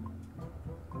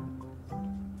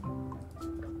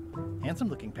 Handsome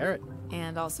looking parrot.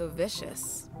 And also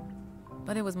vicious.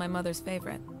 But it was my mother's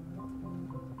favorite.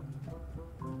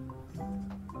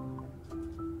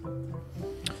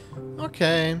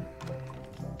 Okay.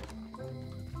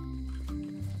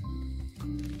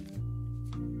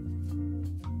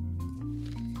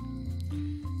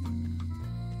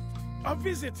 A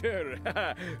visitor!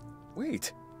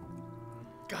 Wait.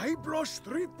 Guybrush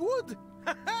Threepwood?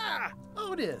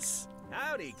 Otis!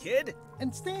 Howdy, kid.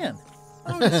 And Stan.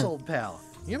 Otis, old pal.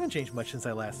 You haven't changed much since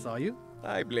I last saw you.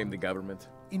 I blame the government.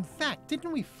 In fact,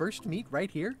 didn't we first meet right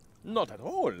here? Not at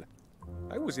all.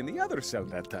 I was in the other cell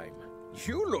that time.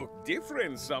 You look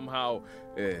different somehow.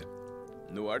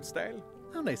 New art style?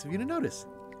 How nice of you to notice.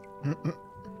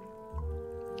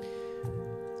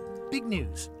 Big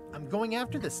news. I'm going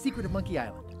after the secret of Monkey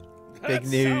Island. Big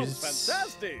news. Sounds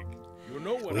fantastic. You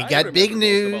know what We I got big remember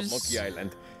news. most about Monkey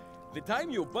Island? The time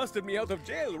you busted me out of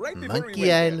jail right before we Monkey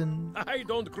went there. Island. I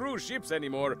don't cruise ships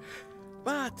anymore.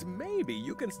 But maybe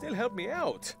you can still help me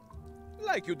out.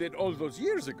 Like you did all those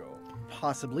years ago.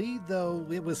 Possibly, though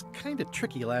it was kind of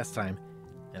tricky last time,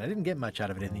 and I didn't get much out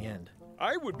of it in the end.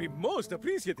 I would be most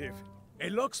appreciative. A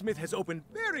locksmith has opened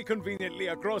very conveniently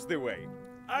across the way.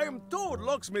 I am told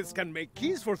locksmiths can make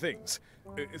keys for things.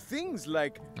 Things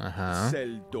like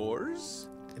cell doors.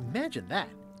 Imagine that.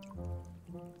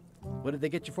 What did they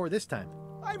get you for this time?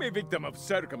 I'm a victim of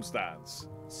circumstance.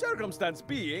 Circumstance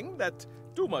being that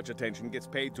too much attention gets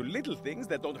paid to little things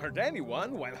that don't hurt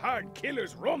anyone, while hard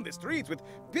killers roam the streets with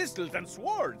pistols and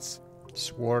swords.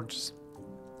 Swords.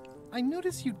 I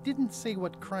noticed you didn't say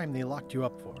what crime they locked you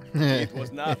up for. It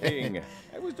was nothing.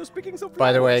 I was just picking some flowers.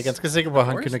 By the way, jeg er ganske sikker på at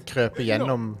han kunne krøpe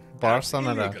gjennom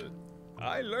barsene der.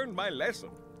 I learned my lesson.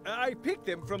 I picked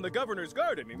them from the governor's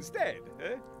garden instead.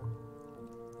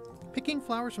 Picking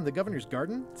flowers from the governor's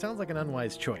garden sounds like an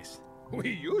unwise choice. We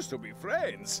used to be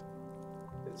friends.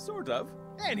 Sort of.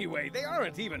 Anyway, they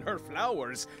aren't even her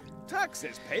flowers.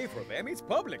 Taxes pay for them. It's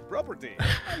public property.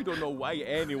 I don't know why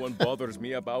anyone bothers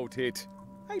me about it.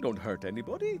 I don't hurt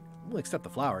anybody. We'll accept the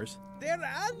flowers. They're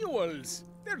annuals.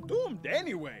 They're doomed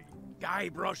anyway.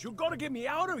 Guybrush, you gotta get me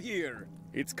out of here.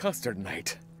 It's custard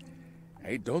night.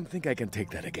 I don't think I can take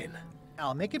that again.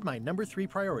 I'll make it my number 3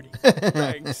 priority.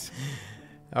 Thanks.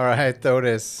 Alright,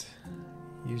 Otis.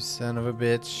 You son of a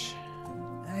bitch.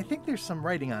 I think there's some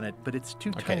writing on it, but it's too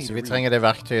Ok, tiny så to vi read. trenger det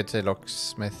verktøyet til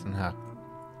locksmithen her.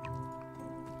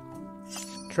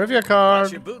 Trivia card!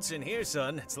 Watch your boots in here,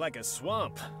 son. It's like a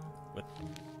swamp.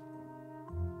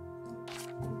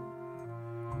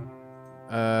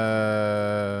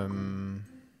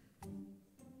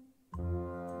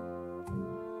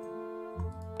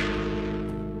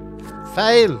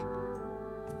 Feil!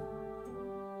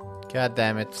 God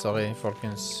damn it, sorry,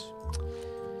 folkens.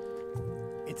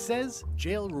 It says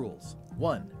jail rules.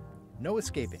 1. No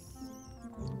escaping.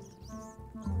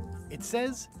 It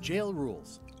says jail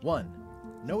rules. 1.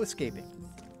 No escaping.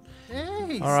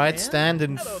 Hey, Alright, stand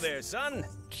in Hello there, son.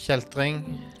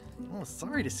 kjeltring. Oh,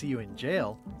 sorry to see you in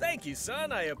jail. Thank you,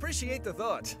 son. I appreciate the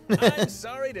thought. I'm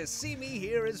sorry to see me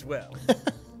here as well.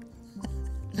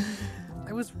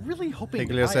 I was really hoping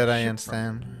Hyggelig å to se buy a deg ship igjen, from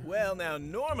Stan. Well, now,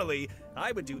 normally,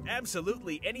 I would do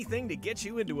absolutely anything to get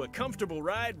you into a comfortable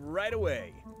ride right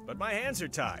away. But my hands are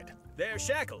tied. They're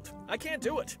shackled. I can't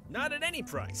do it. Not at any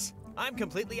price. I'm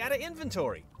completely out of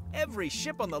inventory. Every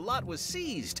ship on the lot was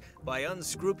seized by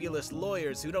unscrupulous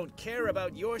lawyers who don't care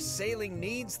about your sailing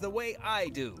needs the way I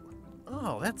do.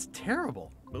 Oh, that's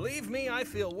terrible. Believe me, I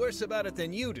feel worse about it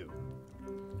than you do.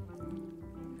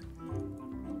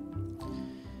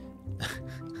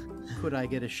 Could I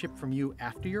get a ship from you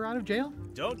after you're out of jail?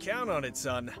 Don't count on it,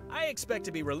 son. I expect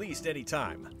to be released any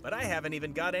time, but I haven't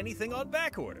even got anything on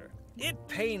back order. It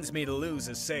pains me to lose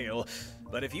a sale,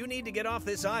 but if you need to get off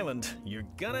this island, you're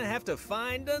gonna have to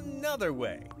find another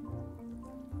way.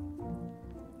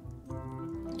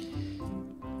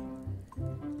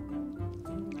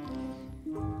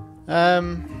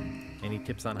 Any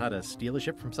tips on how to steal a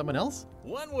ship from someone else?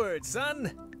 One word,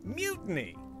 son.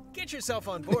 Mutiny. Get yourself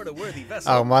on board a worthy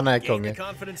vessel. Armene konge.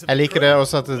 Jeg liker det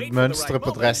også at mønstret på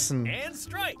dressen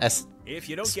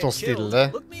står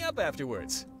stille. Look me up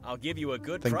afterwards. I'll give you a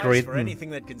good Den price for griden.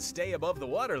 anything that can stay above the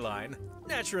waterline.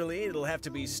 Naturally, it'll have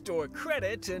to be store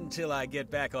credit until I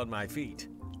get back on my feet.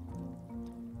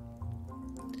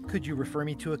 Could you refer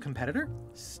me to a competitor?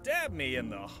 Stab me in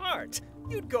the heart.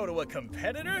 You'd go to a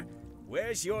competitor?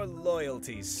 Where's your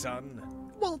loyalty, son?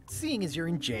 Well, seeing as you're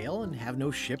in jail and have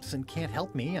no ships and can't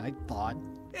help me, I thought...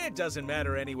 It doesn't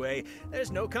matter anyway.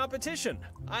 There's no competition.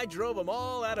 I drove them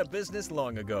all out of business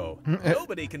long ago.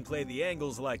 Nobody can play the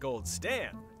angles like old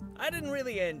Stan. I didn't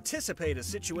really anticipate a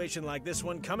situation like this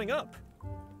one coming up.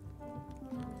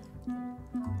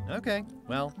 Okay,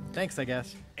 well, thanks, I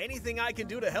guess. Anything I can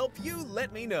do to help you,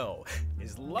 let me know.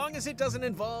 As long as it doesn't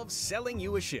involve selling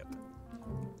you a ship.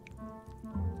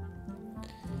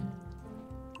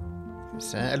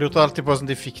 Jeg lurte alltid på hvordan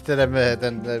de fikk til det med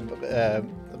den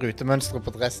rutemønstret på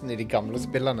dressen i de gamle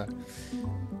spillene.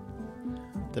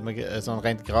 Det med sånn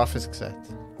rent grafisk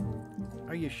sett.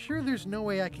 Are you sure there's no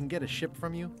way I can get a ship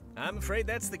from you? I'm afraid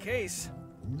that's the case.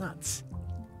 Nuts.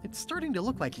 It's starting to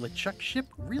look like LeChuck's ship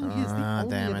really is the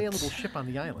only available ship on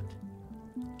the island.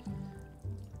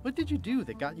 What did you do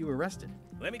that got you arrested?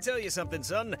 Let me tell you something,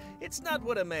 son. It's not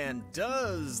what a man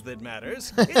does that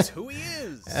matters. It's who he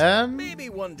is. Maybe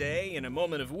one day, in a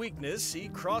moment of weakness, he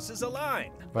crosses a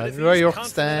line. But if he's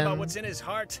confident about what's in his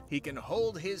heart, he can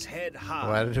hold his head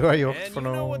high. And you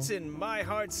know what's in my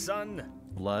heart, son?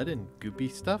 Blood and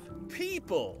goopy stuff?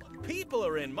 People. People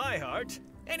are in my heart.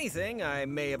 Anything I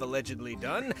may have allegedly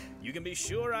done, you can be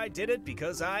sure I did it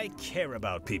because I care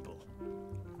about people.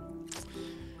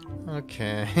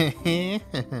 Okay.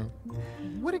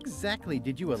 What exactly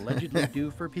did you allegedly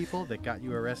do for people that got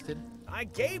you arrested? I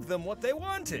gave them what they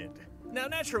wanted. Now,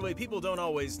 naturally, people don't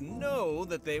always know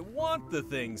that they want the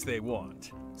things they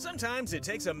want. Sometimes it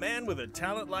takes a man with a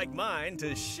talent like mine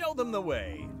to show them the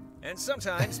way. And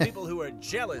sometimes people who are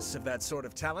jealous of that sort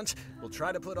of talent will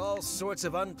try to put all sorts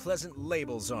of unpleasant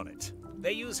labels on it.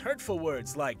 They use hurtful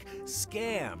words like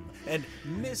scam and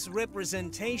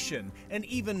misrepresentation and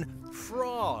even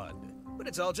fraud. But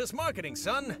it's all just marketing,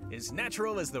 son. As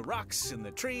natural as the rocks and the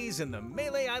trees and the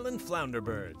Malay Island flounder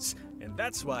birds. And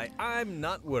that's why I'm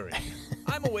not worried.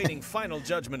 I'm awaiting final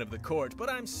judgment of the court, but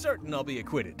I'm certain I'll be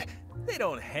acquitted. They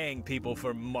don't hang people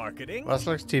for marketing. Hva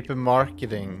slags type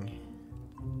marketing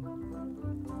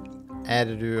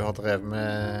det du har drevet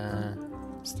med,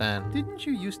 Stan? Didn't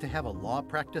you used to have a law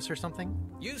practice or something?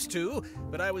 Used to,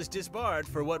 but I was disbarred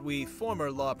for what we former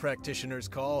law practitioners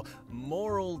call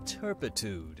moral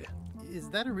turpitude. Is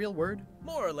that a real word?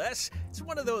 More or less. It's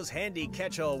one of those handy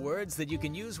catch-all words that you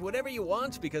can use whatever you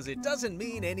want because it doesn't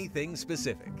mean anything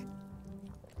specific.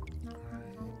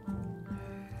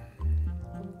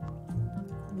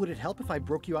 Would it help if I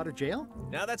broke you out of jail?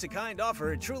 Now that's a kind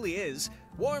offer, it truly is.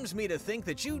 Warms me to think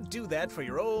that you'd do that for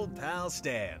your old pal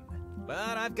Stan.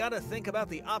 But I've got to think about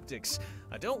the optics.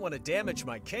 I don't want to damage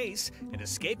my case, and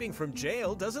escaping from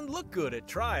jail doesn't look good at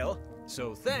trial.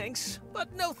 So thanks, but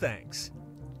no thanks.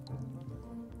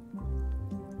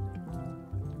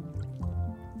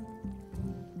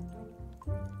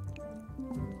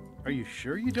 Are you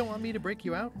sure you don't want me to break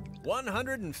you out?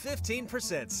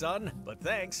 115%, son, but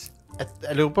thanks.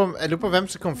 Jeg lurer på hvem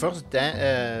som kom først,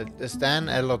 Stan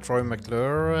eller Troy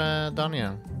McClure,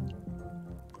 Daniel.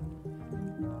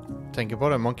 Tenker på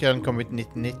det, Monkey Island kom ut i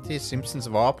 1990,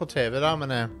 Simpsons var på TV da,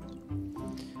 men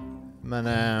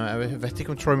jeg vet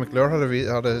ikke om Troy McClure hadde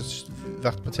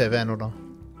vært på TV ennå da.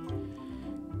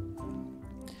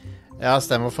 Ja,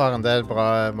 stemmerfaren, det er et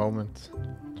bra moment.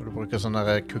 Når du bruker sånn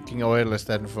der cooking oil i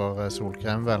stedet for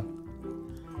solkrem, vel.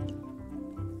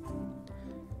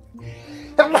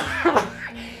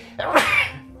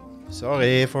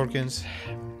 Sorry, folkens.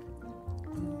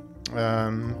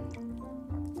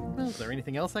 Well, is there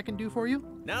anything else I can do for you?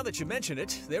 Now that you mention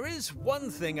it, there is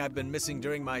one thing I've been missing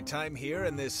during my time here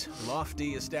in this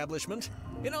lofty establishment.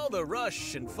 In all the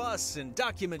rush and fuss and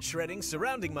document shredding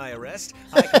surrounding my arrest,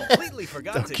 I completely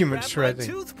forgot to grab my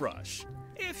toothbrush.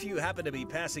 If you happen to be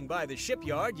passing by the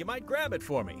shipyard, you might grab it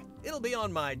for me. It'll be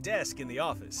on my desk in the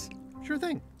office. Sure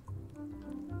thing.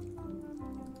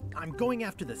 I'm going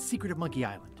after the secret of Monkey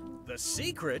Island. The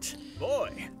secret?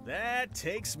 Boy, that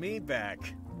takes me back.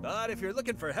 But if you're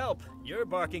looking for help, you're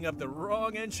barking up the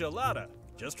wrong enchilada.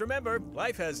 Just remember,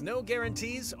 life has no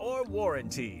guarantees or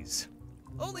warranties.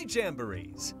 Only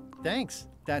jamborees. Thanks.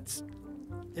 That's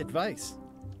advice.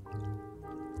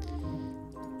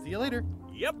 See you later.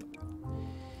 Yep.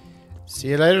 See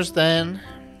you later, Stan.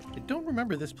 I don't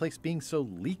remember this place being so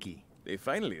leaky. They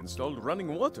finally installed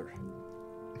running water.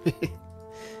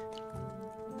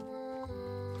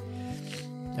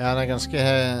 Ja, det ganske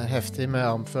heftig med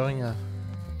armføringa.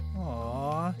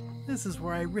 Aww, this is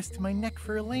where I risked my neck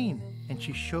for Elaine, and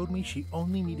she showed me she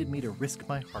only needed me to risk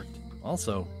my heart.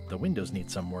 Also, the windows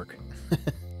need some work.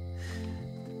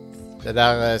 Det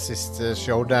der siste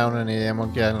showdownen I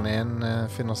Monkey Island 1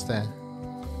 finner sted.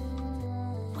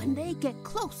 When they get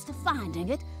close to finding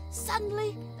it,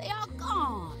 suddenly they are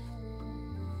gone.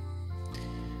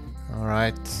 All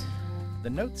right. The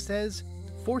note says,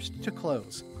 forced to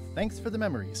close. Thanks for the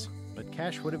memories, but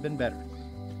cash would have been better.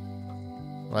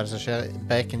 Hva det som skjer?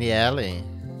 Back in the alley.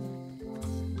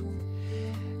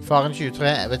 Faren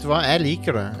 23, vet du hva? Jeg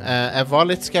liker det. Jeg var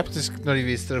litt skeptisk når de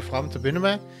viste det frem til å begynne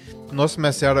med. Nå som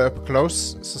jeg ser det up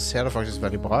close, så ser det faktisk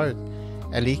veldig bra ut.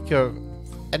 Jeg liker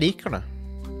det.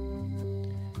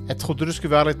 Jeg trodde det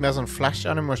skulle være litt mer sånn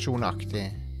flash-animasjon-aktig,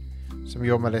 som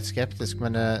gjorde meg litt skeptisk,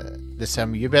 men det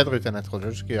ser mye bedre ut enn jeg trodde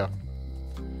det skulle gjøre.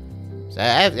 Så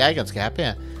jeg er ganske happy.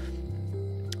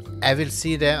 Jeg vil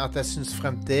si det at jeg synes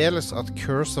fremdeles at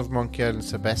Curse of Monkey Island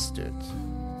ser best ut.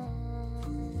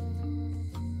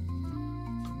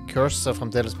 Curse ser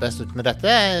fremdeles best ut, men dette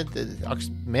er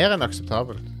mer enn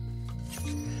akseptabelt.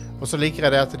 Og så liker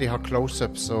jeg det at de har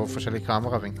close-ups og forskjellige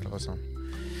kameravinkler og sånn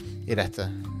I dette.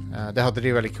 Det hadde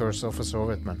de vel I Curse of for så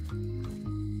vidt, men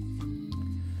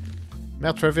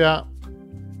mer trivia.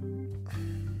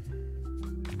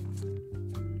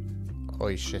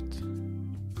 Oi, shit.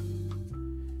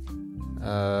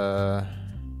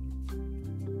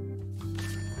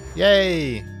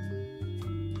 Yay!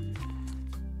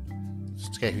 Så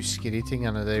skal jeg huske de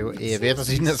tingene. Det jo evigheter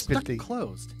siden jeg spilte I.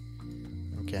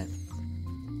 Ok. Det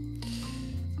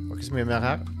var ikke så mye mer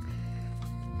her.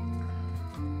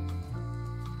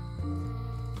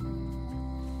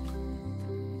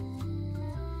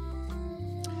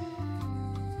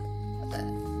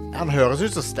 Han høres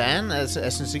ut som Stan.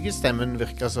 Jeg synes ikke stemmen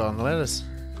virker så annerledes.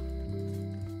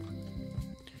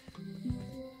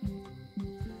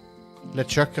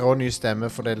 LeChuck har også ny stemme,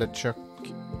 fordi LeChuck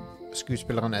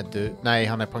skuespilleren død. Nei,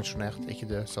 han pensjonert, ikke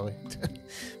død, sorry.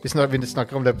 Vi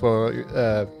snakker om det på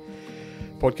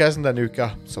podcasten denne uka,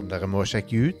 som dere må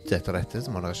sjekke ut etter dette.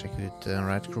 Så må dere sjekke ut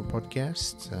Rad Crew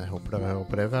Podcast. Jeg håper dere hører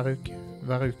på det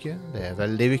hver uke. Det er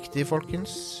veldig viktig,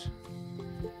 folkens.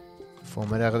 Få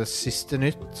med dere det siste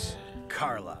nytt.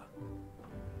 Carla.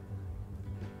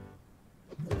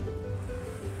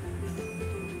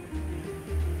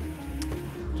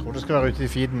 Jeg tror det skal være ute I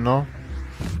feeden nå.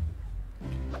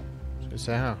 Skal vi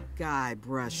se her.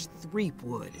 Guybrush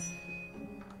Threepwood.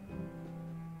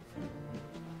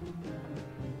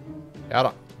 Ja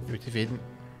da, ute I feeden.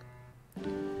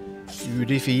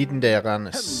 Ute I feeden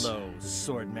deres. Hello,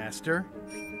 Swordmaster.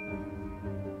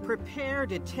 Prepare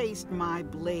to taste my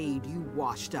blade, you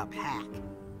washed up hack.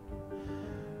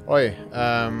 Oi,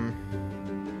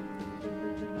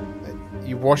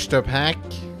 you washed up hack?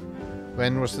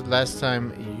 When was the last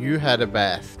time you had a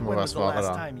bath? When was the last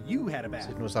time you had a bath?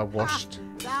 Siden was I washed?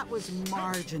 That was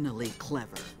marginally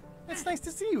clever. It's nice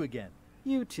to see you again.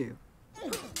 You too.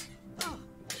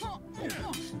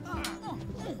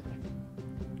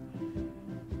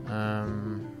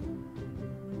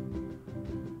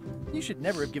 You should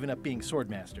never have given up being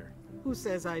Swordmaster. Who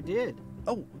says I did?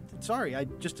 Oh, sorry, I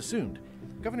just assumed.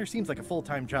 Governor seems like a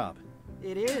full-time job.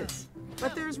 It is.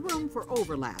 But there's room for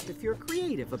overlap if you're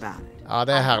creative about it. Ja,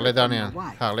 det herlig, Daniel.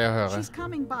 Herlig å høre. She's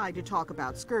coming by to talk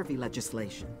about scurvy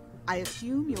legislation. I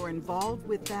assume you're involved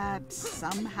with that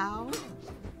somehow?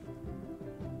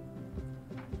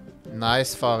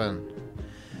 Nice, faren.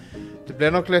 Det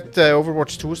blir nok litt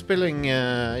Overwatch 2-spilling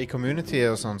I community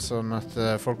og sånn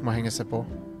at folk må henge seg på.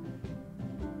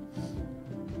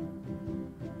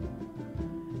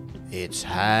 It's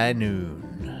high noon.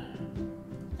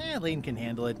 Elaine can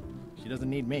handle it. She doesn't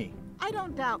need me. I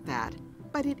don't doubt that.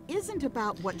 But it isn't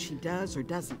about what she does or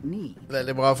doesn't need.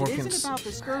 Veldig bra, It folkens. isn't about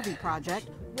the scurvy project.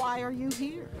 Why are you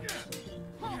here?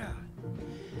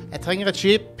 Jeg trenger et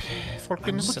skip,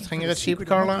 folkens. Jeg trenger et skip,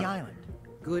 Carla.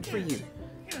 Good for you.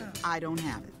 I don't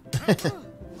have it.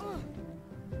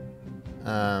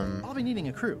 I'll be needing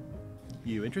a crew.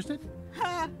 You interested?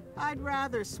 Ha! I'd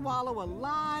rather swallow a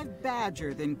live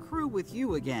badger than crew with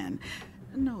you again.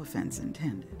 No offense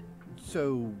intended.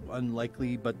 So,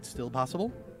 unlikely but still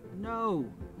possible? No.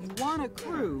 You want a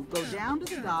crew, go down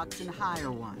to the docks and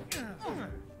hire one.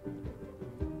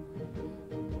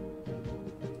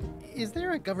 Is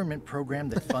there a government program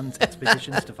that funds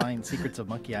expeditions to find secrets of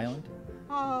Monkey Island?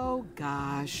 Oh,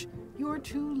 gosh. You're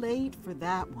too late for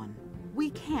that one.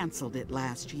 We canceled it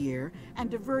last year and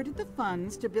diverted the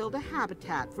funds to build a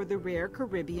habitat for the rare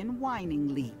Caribbean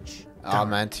whining leech. Ja,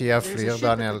 men tida flyr,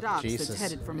 Daniel. Jesus.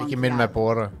 Ikke minn meg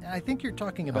på det. I think you're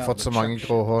talking about Jeg har fått så mange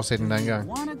grå hår siden den gang.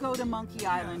 Wanna go to Monkey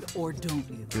Island or don't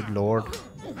you? Good lord.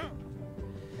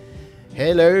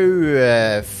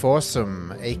 Hello,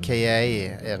 Fossum,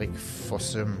 a.k.a. Erik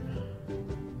Fossum,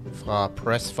 fra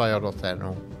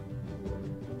pressfire.no.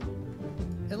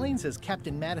 Elaine says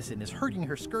Captain Madison is hurting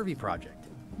her scurvy project.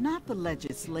 Not the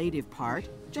legislative part,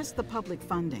 just the public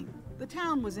funding. The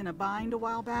town was in a bind a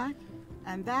while back,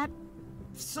 and that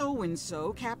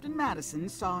so-and-so, Captain Madison,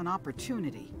 saw an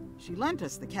opportunity. She lent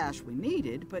us the cash we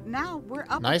needed, but now we're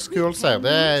up Nice cool, sir.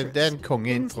 Det er en kongeintro.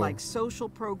 Things like social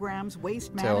programs,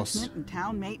 waste management, and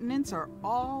town maintenance are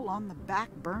all on the back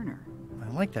burner. I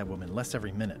like that woman less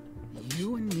every minute.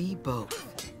 You and me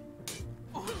both.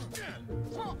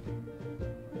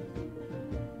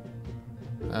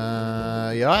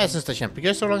 Ja, jeg synes det er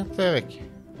kjempegøy så langt, Erik.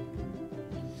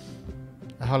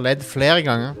 Jeg har ledd flere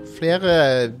ganger.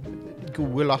 Flere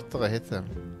gode lattere hittil.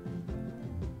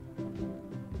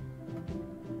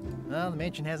 Well, the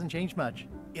mansion hasn't changed much.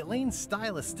 Elaine's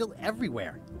style is still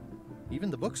everywhere.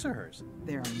 Even the books are hers.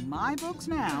 They're my books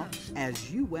now,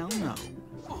 as you well know.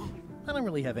 I don't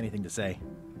really have anything to say.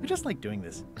 I just like doing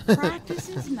this. Practice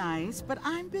is nice, but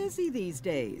I'm busy these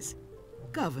days.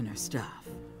 Governor stuff.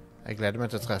 Jeg gleder meg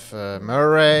til å treffe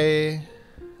Murray.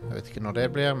 Jeg vet ikke når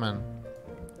det blir, men...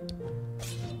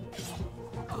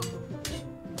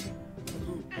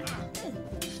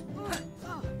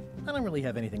 I don't really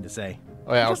have anything to say.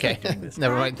 Oh ja, ok.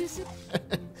 Never mind.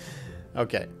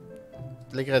 Ok.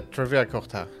 Det ligger et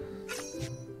trivia-kort her.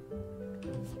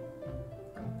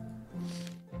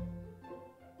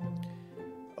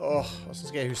 Hvordan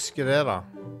skal jeg huske det da?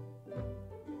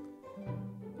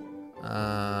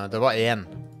 Det var en.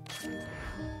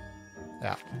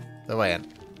 Ja, det var en.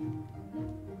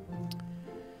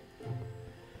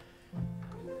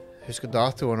 Husker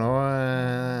datoen nå,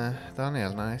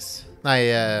 Daniel, nice.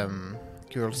 Nei,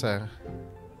 kul serie.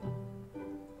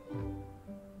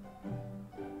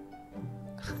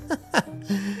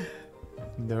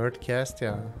 Nerdcast,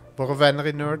 ja. Våre venner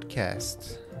i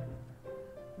Nerdcast.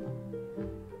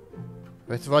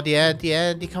 Vet du hva,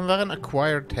 de kan være en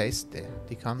acquired taste,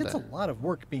 de kan det. It's a lot of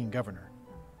work being governor.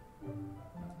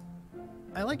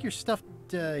 I like your stuffed,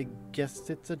 guess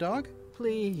it's a dog?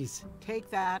 Please, take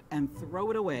that and throw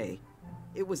it away.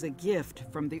 It was a gift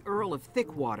from the Earl of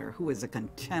Thickwater, who is a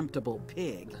contemptible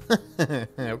pig.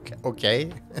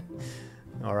 Okay.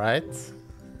 All right.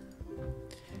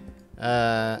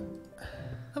 I've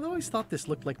always thought this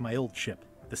looked like my old ship,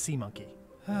 the Sea Monkey.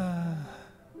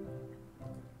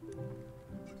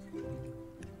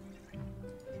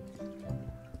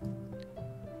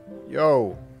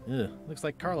 Yo. Ugh, looks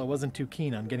like Carla wasn't too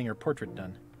keen on getting her portrait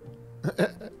done.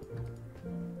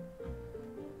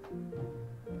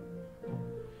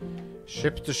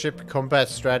 Ship-to-ship combat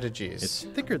strategies. It's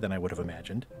thicker than I would have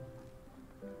imagined.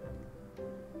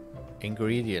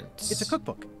 Ingredients. It's a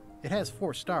cookbook. It has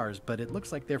 4 stars, but it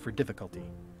looks like they're for difficulty.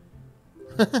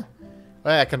 Can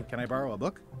I borrow a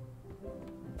book?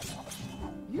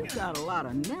 You've got a lot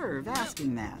of nerve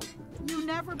asking that. You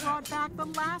never brought back the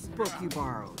last book you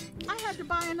borrowed. I had to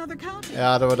buy another copy.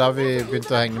 Ja, det var da vi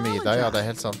begynte å henge med Ida. Ja, det er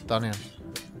helt sant, Daniel.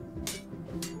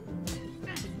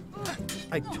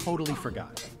 I totally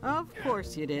forgot. Of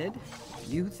course you did.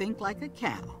 You think like a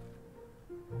cow.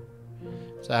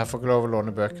 Så jeg får ikke lov å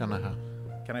låne bøkene her.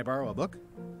 Can I borrow a book?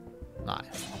 Nei.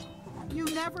 You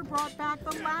never brought back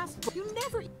the last book. You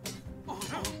never...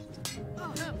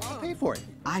 I'll pay for it.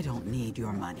 I don't need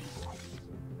your money.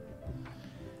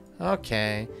 Ok.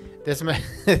 Det som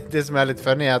er litt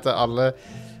funny er at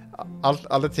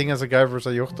alle tingene som Guybrush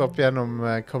har gjort opp igjennom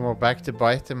kommer back to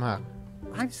bite him her.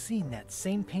 I've seen that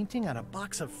same painting on a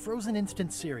box of frozen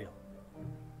instant cereal.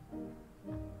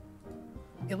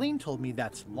 Elaine told me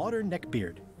that's Lauder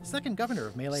Neckbeard, second governor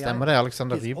of Melee Stemmer det,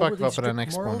 Alexander Rybak var på den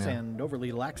expoen, ja. And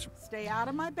overly lax. Stay out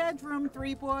of my bedroom,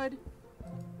 Threepwood.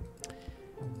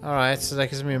 Alright, så det er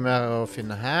ikke så mye mer å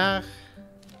finne her.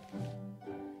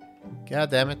 God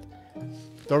damn it.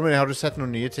 Dormin, har du sett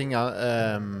noen nye ting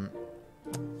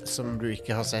som du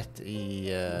ikke har sett i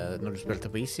når du spilte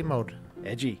på easy mode.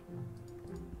 Edgy.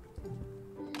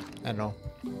 Ennå.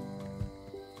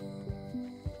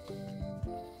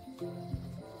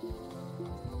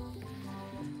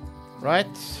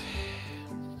 Right.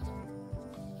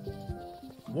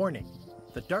 Warning.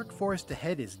 The dark forest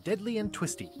ahead is deadly and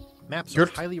twisty. Maps are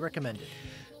highly recommended.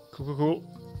 Cool.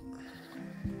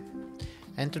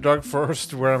 Enter dark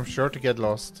forest where I'm sure to get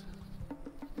lost.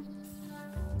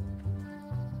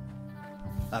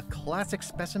 A classic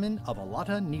specimen of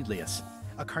Alata needleus,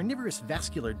 a carnivorous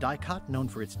vascular dicot known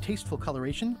for its tasteful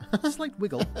coloration, slight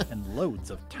wiggle, and loads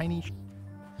of tiny...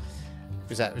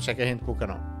 Vi sjekker hintboka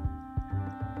nå.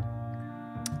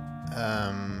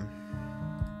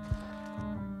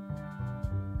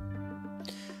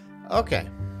 Okay.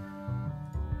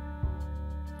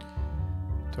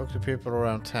 Talk to people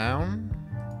around town.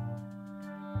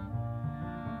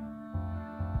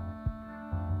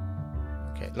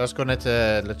 Okay, let's go ned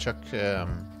til LeChuck.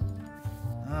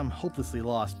 I'm hopelessly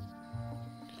lost.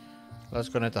 Let's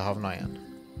gå ned til havna igjen.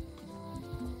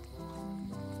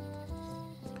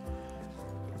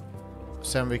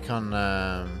 Se om vi kan...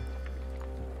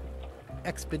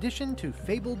 Expedition to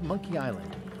fabled Monkey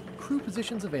Island. Crew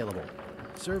positions available.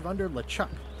 Serve under LeChuck,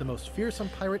 the most fearsome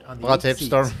pirate on the Bra eight tips, seas.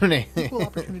 Stormy. Equal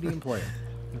opportunity employer.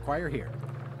 Inquire here.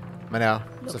 Men ja,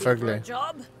 Looking for a selvfølgelig.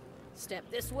 job? Step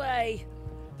this way.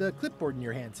 The clipboard in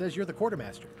your hand says you're the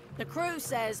quartermaster. The crew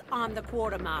says I'm the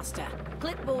quartermaster.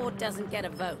 Clipboard doesn't get a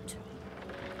vote.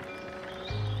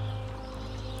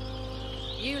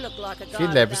 You look like a guy Fin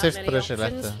without leppestift many på det options.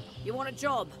 skjelettet. You want a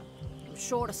job? I'm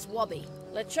short of swabby.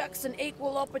 LeChuck's an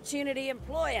equal opportunity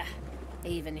employer.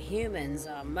 Even humans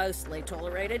are mostly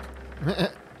tolerated.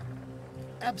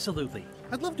 Absolutely.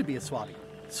 I'd love to be a swabby.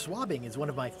 Swabbing is one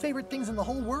of my favorite things in the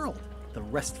whole world. The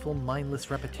restful, mindless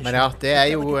repetition. Men ja, det er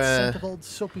jo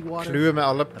clouet med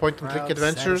alle point-and-click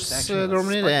adventures,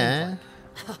 Dormany, det er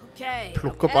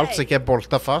plukke opp alt som ikke er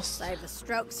boltet fast. Save the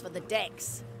strokes for the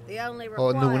decks. The only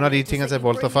Og noen av de tingene som er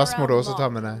boltet fast må du også ta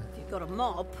med deg. If you've got a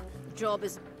mob, the job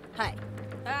is... Hey,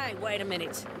 wait a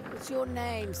minute. What's your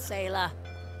name, sailor?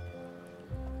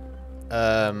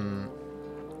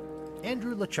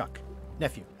 Andrew LeChuck,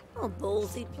 nephew. Oh,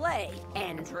 ballsy play,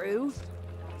 Andrew.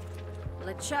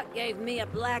 LeChuck gave me a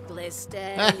blacklist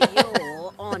and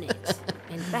you're on it.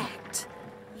 In fact,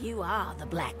 you are the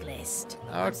blacklist.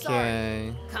 I'm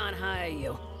sorry, can't hire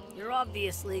you. You're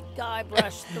obviously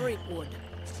Guybrush Threepwood.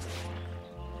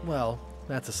 Well,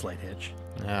 that's a slight hitch.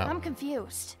 Yeah. I'm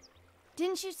confused.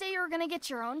 Didn't you say you were gonna get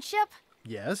your own ship?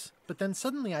 Yes, but then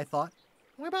suddenly I thought,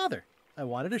 why bother? I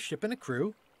wanted a ship and a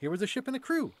crew. Here was a ship and a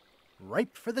crew.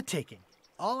 Ripe for the taking.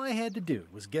 All I had to do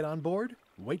was get on board,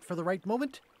 wait for the right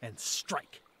moment, and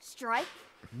strike. Strike?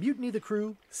 Mutiny the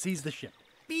crew, seize the ship.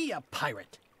 Be a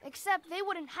pirate. Except they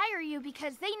wouldn't hire you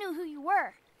because they knew who you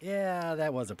were. Yeah,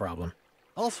 that was a problem.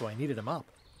 Also, I needed a mop.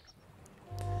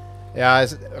 Ja, at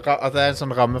det er en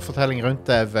sånn rammefortelling rundt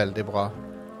det er veldig bra.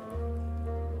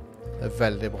 Det er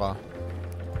veldig bra.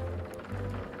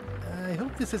 I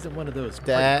hope this isn't one of those Det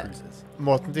party er cruises.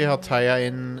 måten de har teiet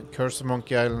inn Curse of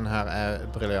Monkey Island her er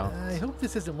briljant. I hope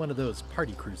this isn't one of those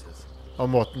party cruises. Og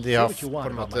måten de Say har what you på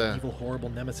want en about my måte evil, horrible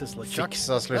nemesis LeChuck,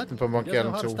 fiksa slutten på but Monkey he doesn't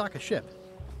know Island how to 2. stock a ship.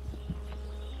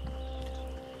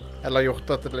 Eller gjort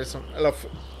at det liksom... Eller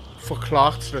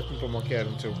forklart slutten på Monkey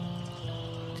Island 2.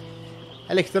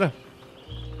 Jeg likte det.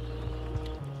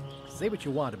 Say what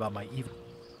you want about my evil.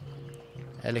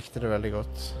 Jeg likte det veldig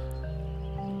godt.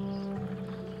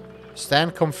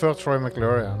 Stan kom før Troy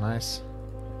McClure, nice.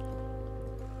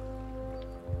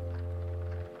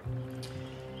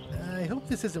 I hope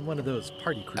this isn't one of those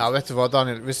party cruises. Ja, vet du hva,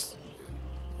 Daniel?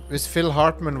 Hvis Phil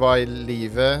Hartman var i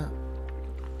live...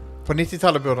 På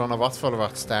 90-tallet burde han ha hvert fall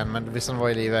vært Stan, men hvis han var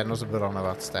i live ennå, så burde han ha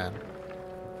vært Stan.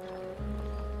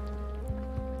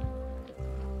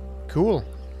 Cool.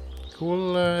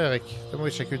 Cool, Erik. Det må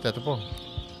vi sjekke ut etterpå.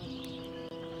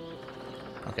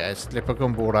 Ok, jeg slipper ikke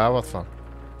ombord der i hvert fall.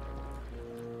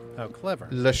 How clever.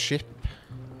 Le Ship.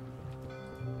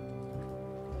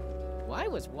 Why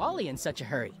was Wally in such a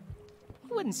hurry?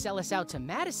 He wouldn't sell us out to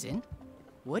Madison,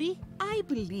 would he? I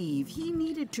believe he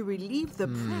needed to relieve the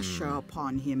pressure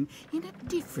upon him in a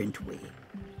different way.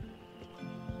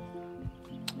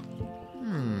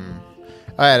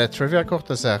 Er det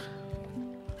trivia-kortet ser?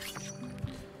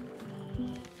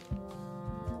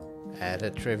 Er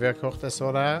det trivia-kortet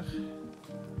så der?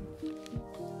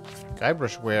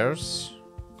 Guybrush Wares.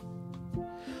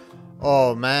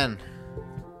 Oh, man.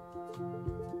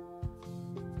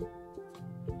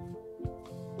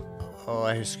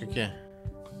 Jeg husker ikke.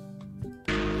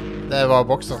 Det var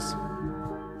boksers.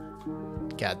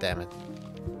 God damn it.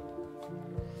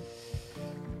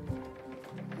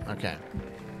 Okay.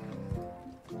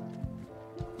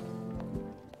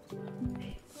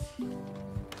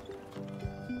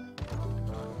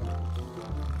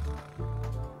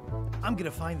 I'm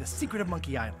gonna find the secret of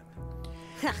Monkey Island.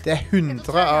 Det er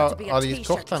 100 av de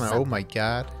kortene. Oh my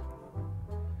god.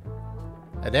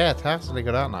 Er det et her som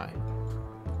ligger der? Nei.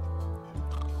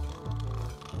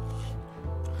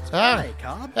 Se her. Hi,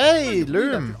 Cobb. Hei,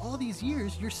 Loom. After all these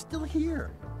years, you're still here.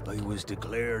 I was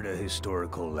declared a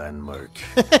historical landmark.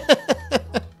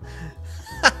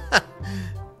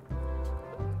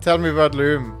 Tell me about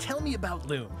Loom. Tell me about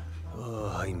Loom.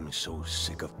 Oh, I'm so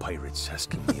sick of pirates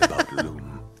asking me about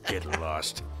Loom. Get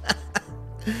lost.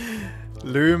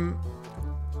 Loom.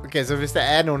 Ok, så hvis det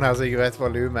er noen her som ikke vet hva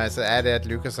Loom er, så er det et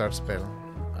LucasArts-spill.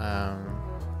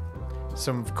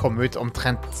 Som kom ut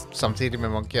omtrent samtidig med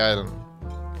Monkey Island.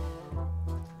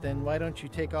 Then why don't you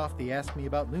take off the Ask Me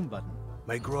About Loom button?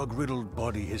 My grog-riddled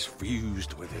body has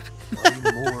fused with it. I'm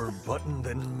more button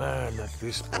than man at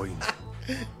this point.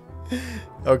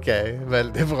 Ok,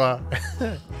 veldig bra.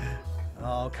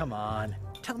 Oh, come on.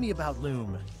 Tell me about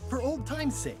Loom. For old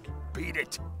time's sake. Beat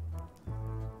it.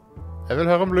 Jeg vil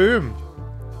høre om Loom.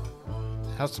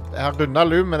 Jeg har rundet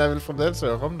Loom, men jeg vil fremdeles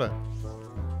høre om det.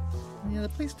 Yeah, the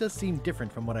place does seem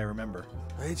different from what I remember.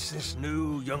 It's this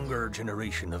new, younger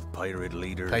generation of pirate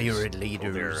leaders. Pirate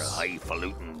leaders. Oh, they're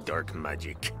highfalutin dark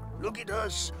magic. Look at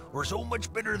us. We're so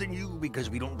much better than you because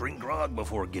we don't drink grog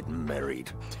before getting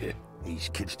married. These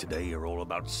kids today are all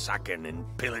about sacking and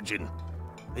pillaging.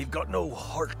 They've got no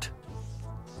heart.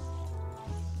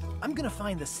 I'm gonna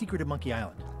find the secret of Monkey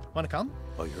Island. Wanna come?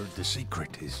 I heard the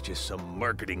secret is just some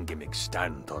marketing gimmick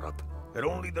Stan thought up. That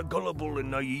only the gullible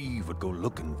and naive would go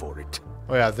looking for it.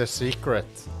 Oh yeah, the secret.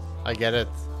 I get it.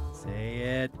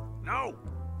 Say it. No!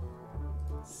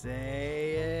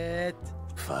 Say it.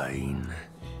 Fine.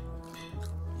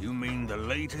 You mean the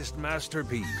latest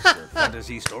masterpiece of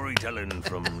fantasy storytelling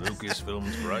from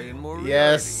Lucasfilm's Brian Moriarty?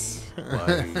 Yes.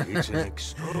 Why, it's an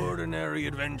extraordinary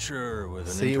adventure with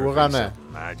an interface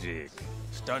of magic,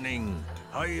 stunning,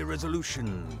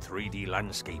 high-resolution 3D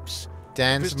landscapes,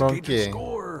 Dance sophisticated Monkey.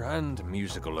 score, and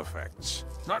musical effects.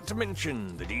 Not to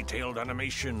mention the detailed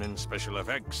animation and special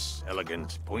effects,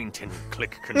 elegant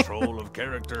point-and-click control of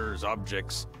characters,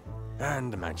 objects,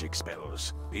 and magic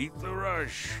spells. Beat the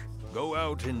rush. Go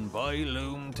out and buy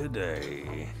Loom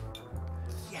today.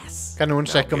 Yes. Kan noen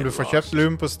sjekke om du får kjøpt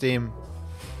Loom på Steam?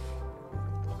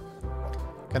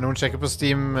 Kan noen sjekke på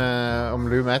Steam om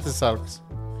Loom er til salgs?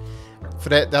 For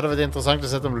det hadde vært interessant å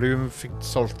se om Loom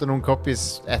solgte noen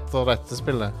copies etter dette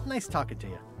spillet. Nice talking to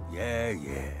you. Yeah,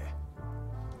 yeah.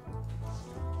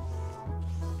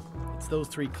 It's those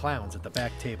three clowns at the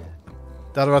back table.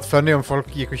 Det hadde vært funny om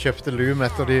folk gikk og kjøpte Loom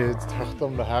etter de hørte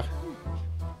om det her.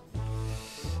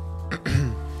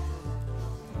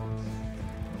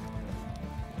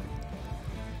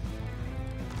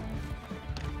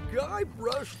 Guy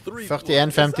Brush 3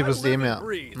 41,50 på Steam, ja.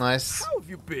 Nice. How have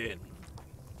you been?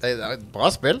 Det er et bra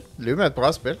spill. Loom er et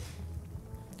bra spill.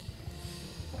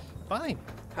 Fine.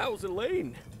 How's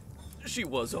Elaine? She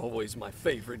was always my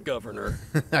favorite governor.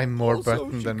 I'm more also,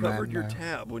 button than she man covered your now.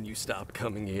 tab when you stopped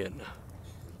coming in.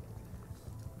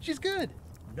 She's good.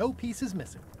 No pieces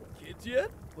missing. Kids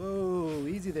yet? Whoa,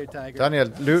 easy there, Tiger.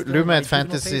 Daniel, Loom er et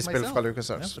fantasy-spill fra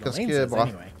LucasArts. Ganske bra.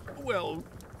 Well,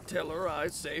 tell her I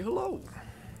say hello.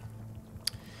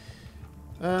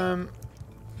 Do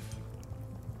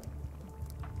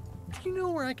you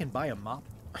know where I can buy a mop?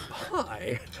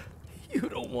 Buy? You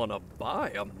don't want to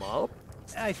buy a mop.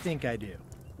 I think I do.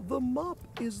 The mop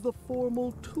is the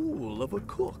formal tool of a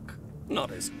cook.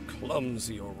 Not as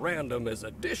clumsy or random as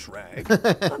a dish rag.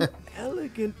 An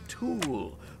elegant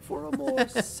tool for a more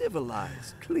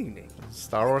civilized cleaning.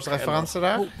 Star Wars-referanse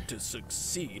der. Hope to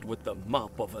succeed with the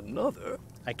mop of another.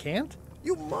 I can't?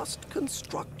 You must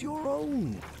construct your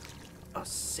own. A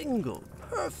single,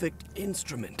 perfect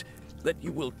instrument that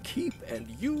you will keep and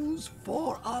use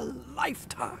for a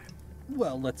lifetime.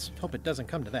 Well, let's hope it doesn't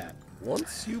come to that.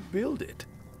 Once you build it,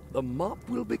 the mop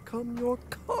will become your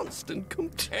constant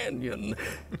companion,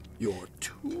 your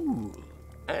tool,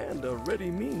 and a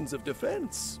ready means of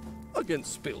defense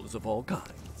against spills of all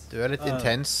kinds. Du er litt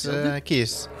intens,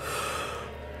 Keys.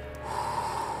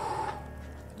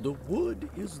 The wood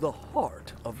is the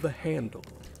heart of the handle.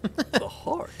 The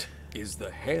heart is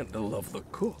the handle of the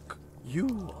cook.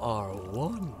 You are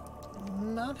one.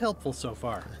 Not helpful so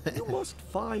far. You must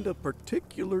find a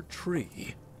particular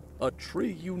tree. A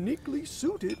tree uniquely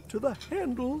suited to the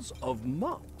handles of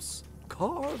mops.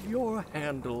 Carve your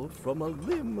handle from a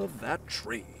limb of that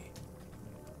tree.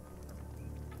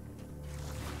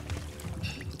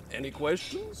 Any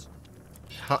questions?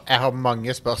 Jeg har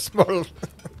mange spørsmål.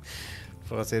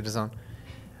 for å si det sånn.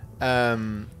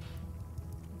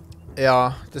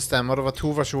 Ja, det stemmer. Det var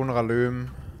 2 versjoner av Loom.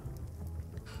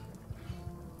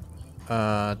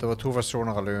 Det var 2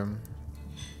 versjoner av Loom.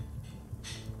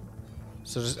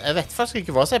 Så jeg vet faktisk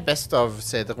ikke hva som er best av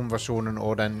CD-ROM-versjonen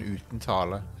og den uten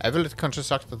tale. Jeg ville kanskje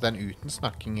sagt at den uten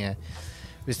snakking er...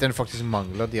 Hvis den faktisk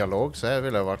mangler dialog, så jeg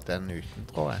ville valgt den uten,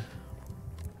 tror jeg.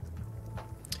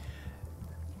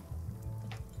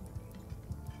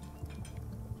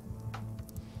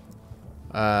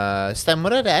 Stemmer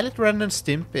det? Det er litt Ren and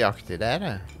Stimpy-aktig, det er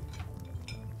det.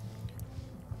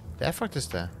 Det er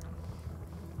faktisk det.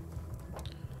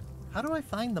 How do I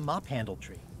find the mop handle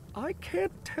tree? I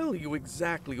can't tell you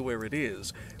exactly where it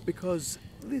is, because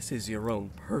this is your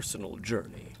own personal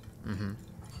journey.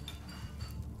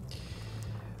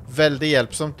 Veldig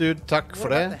hjelpsomt, dude. Takk for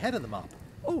det. What about the head of the mop?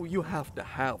 Oh, you have to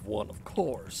have one, of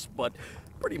course, but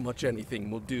pretty much anything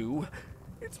will do.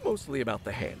 It's mostly about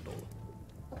the handle.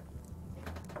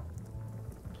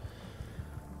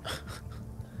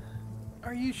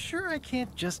 Are you sure I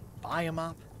can't just buy a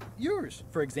mop? Yours,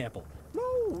 for example.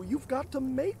 No, you've got to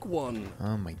make one.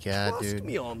 Oh my god, Trust dude.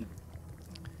 me on...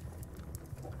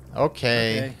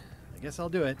 Okay, I guess I'll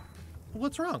do it.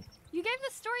 What's wrong? You gave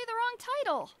the story the wrong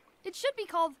title. It should be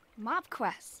called Mop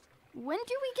Quest. When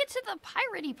do we get to the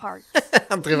piratey part?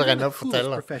 Han driver Even ennå the og coolest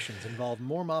forteller. professions involve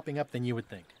more mopping up than you would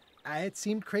think. It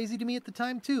seemed crazy to me at the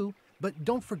time, too. But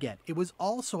don't forget, it was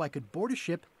all so I could board a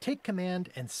ship, take command,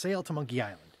 and sail to Monkey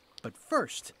Island. But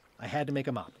first, I had to make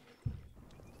a mop.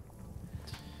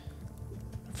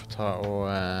 Får ta og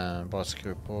bare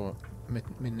skru på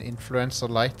min influencer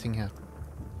lighting her.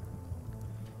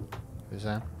 Skal vi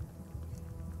se.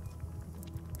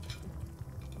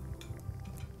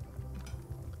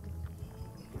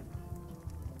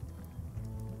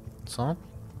 Sånn.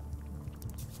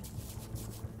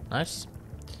 Nice.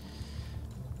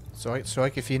 Så jeg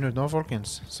ikke fin ut nå,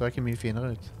 folkens. Så jeg ikke mye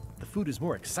finere ut. The food is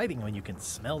more exciting when you can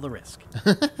smell the risk.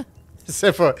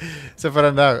 se på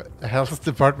den der Health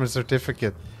Department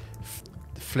Certificate.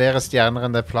 Flere stjerner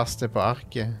enn det er plass til på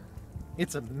arket.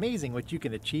 It's amazing what you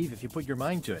can achieve if you put your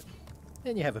mind to it.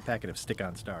 And you have a packet of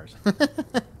stick-on stars.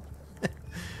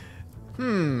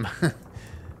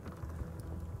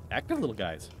 Active little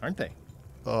guys, aren't they?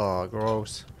 Oh,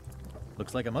 gross.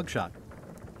 Looks like a mugshot.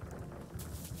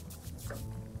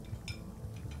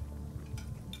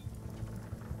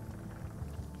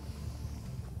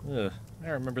 Ugh, I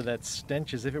remember that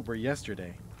stench as if it were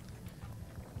yesterday.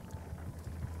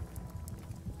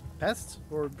 Pests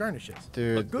or garnishes?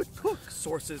 Dude. A good cook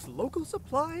sources local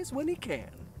supplies when he can.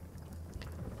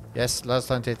 Yes, la oss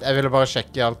ta en titt. Jeg ville bare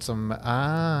sjekke alt som...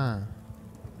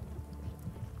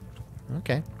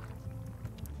 Ok.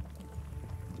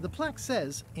 The plaque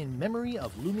says, in memory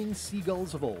of looming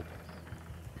seagulls of old.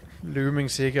 Looming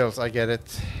seagulls, I get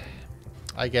it.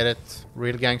 I get it.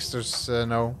 Real gangsters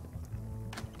know.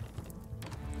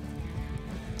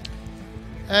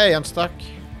 Hei, han stakk.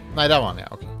 Nei, der var han, ja.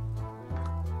 Ok.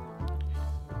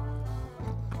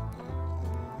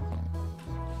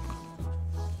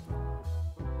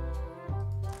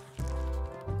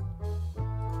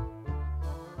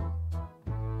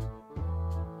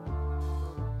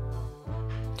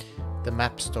 The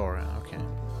Map Store, ok.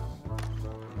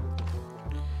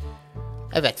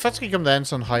 Jeg vet faktisk ikke om det er en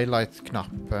sånn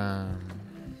highlight-knapp.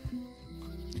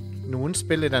 Noen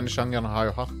spill i denne sjangeren har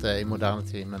jo hatt det i moderne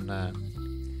tid, men...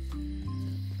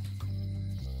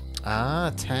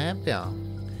 tab, ja.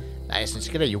 Nei, jeg synes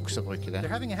ikke det er juks å bruke det.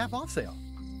 They're having a half-off sale.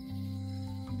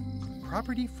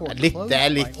 Property Det foreclosed er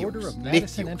by litt order juks. of Litt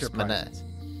Madison juks, men... Enterprises.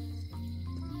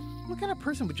 What kind of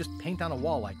person would just paint on a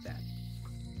wall like that?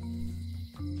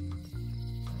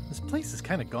 This place has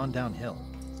kind of gone downhill.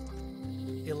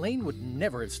 Elaine would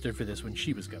never have stood for this when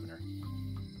she was governor.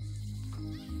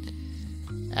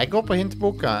 Jeg går på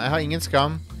hintboka. Jeg har ingen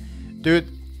skam. Dude,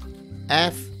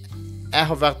 jeg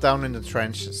har vært down in the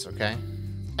trenches, ok?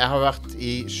 Jeg har vært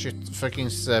i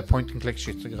fuckings point-and-click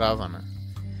skyttergravene.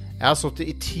 Jeg har suttet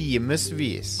i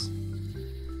timesvis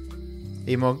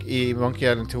i Monkey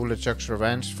Island 2 LeChuck's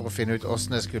Revenge for å finne ut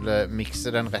hvordan jeg skulle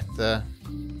mikse den rette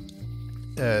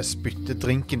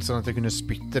spyttedrinken sånn at jeg kunne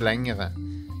spytte lengre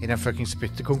i den fucking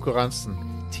spyttekonkurransen.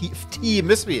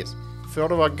 Timesvis! Før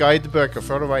det var guidebøker,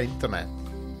 før det var internett.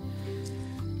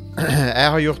 Jeg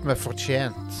har gjort meg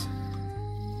fortjent.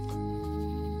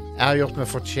 Jeg har gjort meg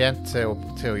fortjent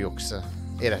til å jukse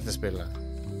i dette spillet.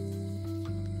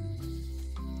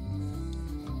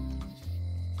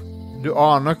 Du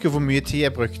aner ikke hvor mye tid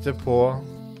jeg brukte på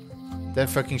den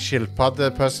fucking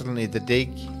skilpadde-puzzlen i The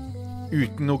Dig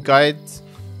uten noe guide.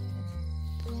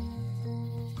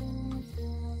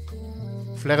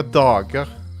 Flere dager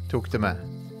tok det med.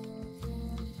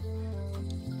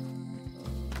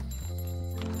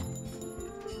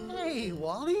 Hey,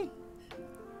 Wally.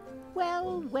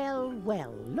 Well, well,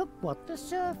 well. Look what the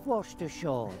surf washed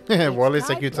ashore. Wally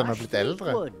ser ikke ut som han har blitt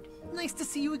eldre. Nice to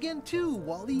see you again too,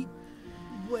 Wally.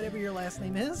 Whatever your last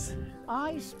name is.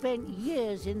 I spent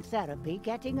years in therapy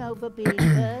getting over being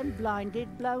burned, blinded,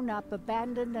 blown up,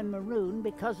 abandoned and marooned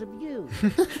because of you.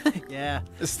 Yeah,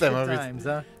 Stemmer. good times,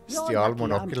 huh? Stjal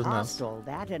monokkelen I'm hans. past all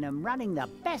that and am running the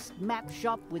best map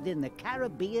shop within the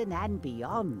Caribbean and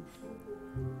beyond.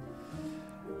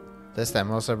 Det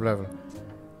stemmer også, Bløvel.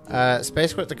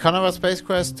 Space Quest, det kan ha vært Space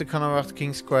Quest, det kan ha vært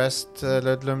King's Quest,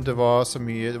 Ludlum, det var så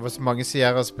mye, det var så mange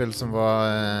Sierra-spill som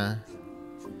var...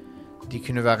 de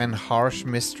kunne være en harsh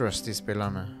mistress, de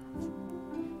spillene.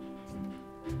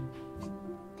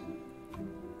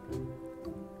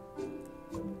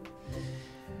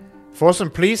 Forsen,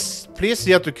 please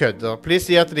si at du kødder. Please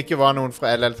si at det ikke var noen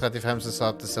fra LL35 som sa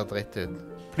at det ser dritt ut.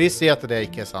 Please si at det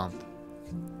ikke er sant.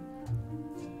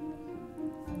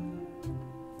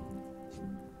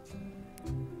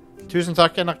 Tusen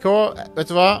takk, NRK. Vet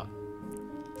du hva?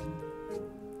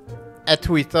 Jeg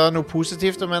tweetet noe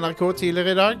positivt om NRK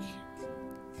tidligere i dag.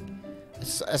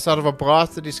 Jeg sa det var bra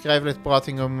at de skrev litt bra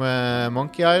ting om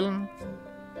Monkey Island.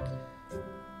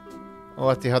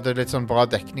 Og at de hadde litt sånn bra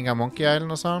dekning av Monkey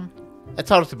Island og sånn. Jeg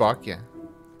tar det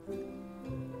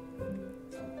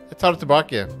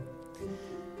tilbake.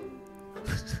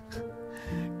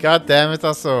 God damn it,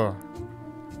 altså.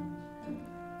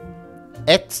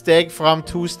 Ett steg fram,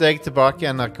 2 steg tilbake,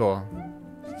 NRK.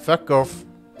 Fuck off.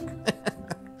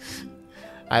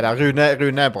 Neida,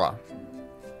 Rune er bra.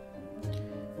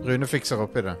 Rune fikser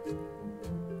opp i det.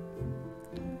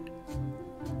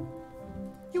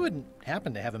 You wouldn't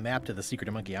happen to have a map to the secret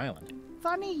of Monkey Island.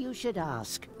 Funny you should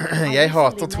ask. Jeg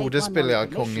hater 2D-spill, jeg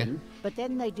er konge. But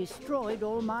then they destroyed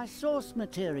all my source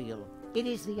material. It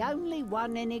is the only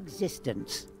one in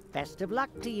existence. Best of luck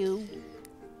to you.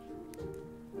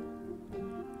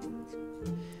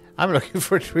 I'm looking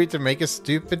for a tree to make a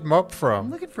stupid mop from.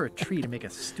 I'm looking for a tree to make a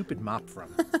stupid mop from.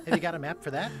 Have you got a map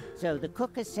for that? So the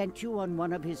cook has sent you on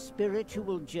one of his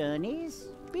spiritual journeys?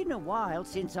 Been a while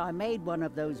since I made one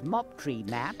of those mop tree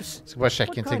maps. Skal bare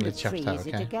sjekke en What ting kind litt of kjapt tree her, is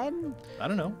it ok? again? I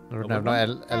don't know. Når du nevner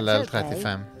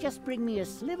LL35. Just bring me a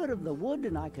sliver of the wood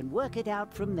and I can work it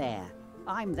out from there.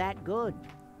 I'm that good.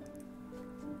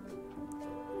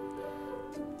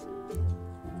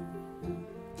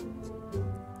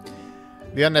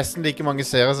 Vi har nesten like mange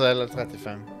seere som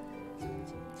LL35.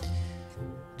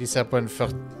 De ser på en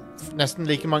 40... Nesten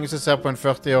like mange som ser på en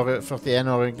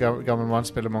 41-årig gammel mann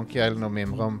spille Monkey Island og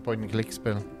mimre om point and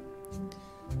click-spill.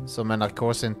 Som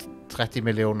NRK sin 30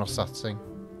 millioner satsing.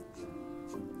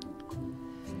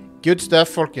 Good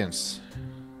stuff, folkens.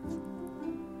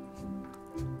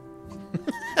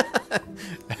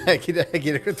 Jeg gidder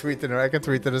ikke å tweete nå. Jeg kan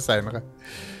tweete det senere.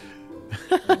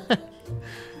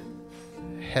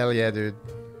 Hell yeah, dude.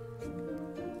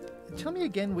 Tell me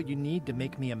again what you need to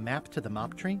make me a map to the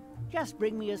mop tree. Just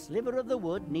bring me a sliver of the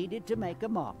wood needed to make a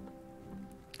mop.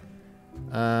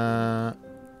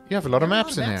 You have a lot of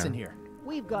maps in here.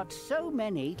 We've got so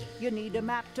many, you need a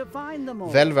map to find them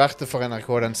all. Vel verdt det for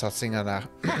NRK, den satsingen der.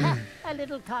 A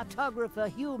little cartographer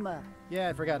humor. Yeah,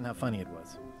 I'd forgotten how funny it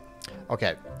was.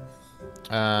 Okay.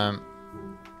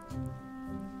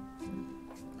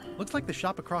 Looks like the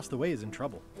shop across the way is in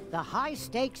trouble. The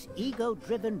high-stakes,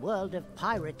 ego-driven world of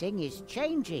pirating is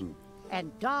changing,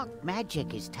 and dark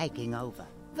magic is taking over.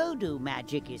 Voodoo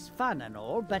magic is fun and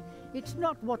all, but it's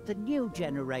not what the new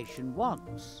generation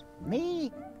wants.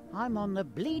 Me? I'm on the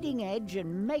bleeding edge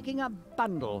and making a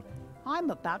bundle. I'm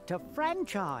about to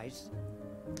franchise.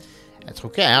 Jeg tror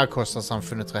ikke jeg har kostet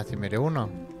samfunnet 30 millioner.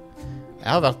 Jeg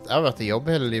har vært i jobb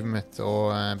hele livet mitt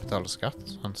og betaler skatt,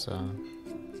 sånn, så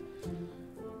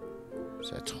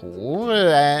jeg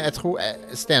tror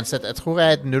Stenseth, jeg tror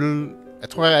jeg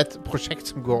er et prosjekt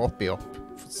som går opp i opp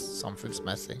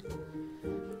samfunnsmessig.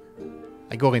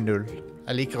 Jeg går i null.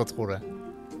 Jeg liker å tro det.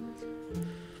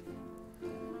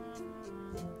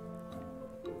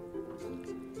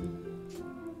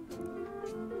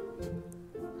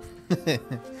 Jeg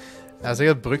har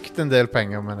sikkert brukt en del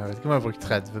penger, men jeg vet ikke om jeg har brukt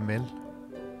 30 mil.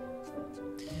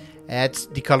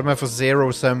 De kaller meg for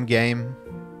Zero Sum Game.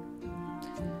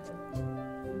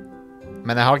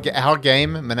 Men jeg har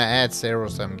game, men jeg er et Zero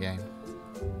Sum Game.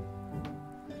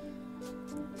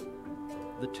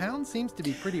 The town seems to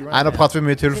be pretty Nei, nå prater vi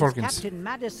mye tull, folkens. Captain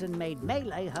Madison made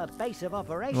Melee her base of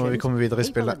operations. Nå må vi komme videre i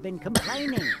People spillet. have been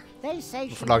complaining. They say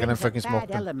she Hvorfor lager den brings a fuckings bad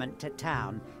moppen? element to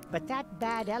town, but that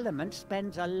bad element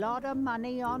spends a lot of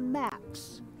money on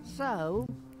maps. So,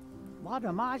 What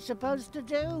am I supposed to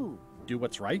do? Do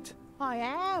what's right? I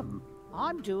am.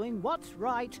 I'm doing what's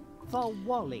right for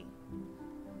Wally.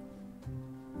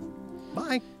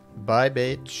 Bye. Bye,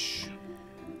 bitch.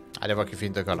 Nei, det var ikke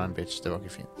fint å kalle han bitch. Det var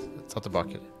ikke fint. Jeg tar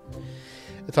tilbake det.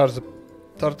 Jeg tar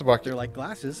det tilbake. They're like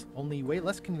glasses, only way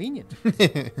less convenient.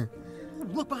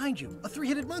 Look behind you, a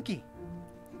three-headed monkey.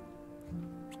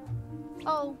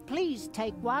 Oh, please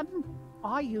take one.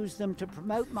 I use them to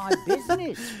promote my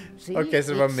business. See, Ok,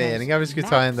 så det var meningen vi skulle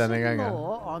ta inn denne gangen.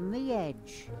 On the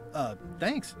edge.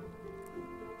 Thanks.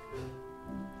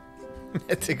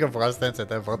 Jeg tenker bra, Stenseth.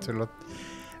 Det er bare tull.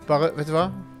 Bare, vet du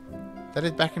hva? Det er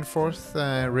litt back and forth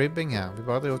ribbing her. Vi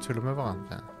bare driver og tuller med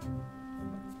hverandre.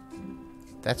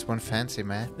 That's one fancy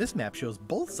map. This map shows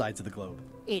both sides of the globe.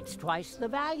 It's twice the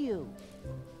value.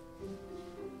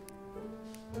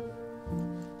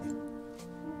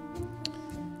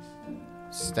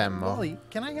 Stemmer. Wally,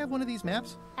 can I have one of these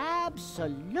maps?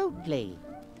 Absolutely.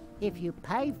 If you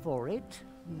pay for it.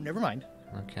 Never mind.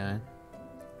 Okay.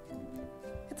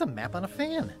 It's a map on a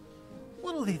fan.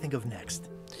 What'll they think of next?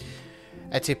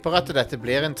 Jeg tipper at dette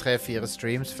blir en 3-4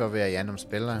 streams før vi er gjennom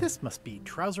spillet. This must be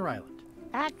Trouser Island.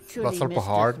 Actually,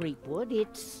 Mr. Threepwood,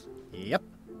 it's... Yep,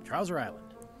 Trouser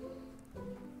Island.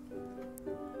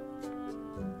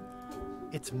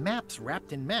 It's maps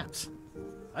wrapped in maps.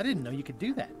 I didn't know you could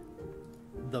do that.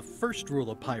 The first rule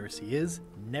of piracy is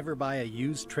never buy a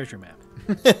used treasure map.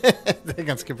 Det er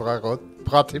ganske bra råd.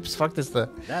 Bra tips, faktisk. Det.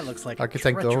 That looks like a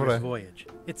treacherous voyage.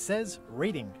 It says,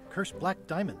 rating, cursed black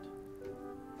diamond.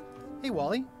 Hey,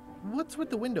 Wally, what's with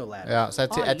the window ladder? Ja, så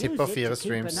jeg tipper 4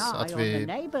 streams. At vi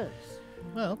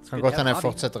kan godt hende jeg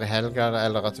fortsetter i helga,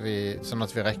 eller at vi, sånn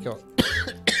at vi rekker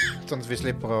sånn at vi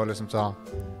slipper å liksom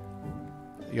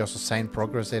gjøre så sen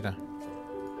progress i det.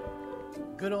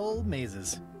 Good old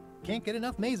mazes. Can't get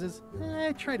enough mazes.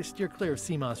 I try to steer clear of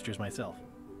sea monsters myself.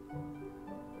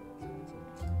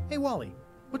 Hey, Wally,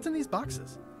 what's in these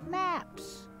boxes?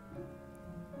 Maps.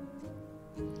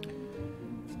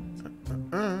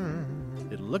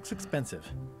 It looks expensive.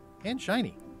 And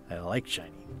shiny. I like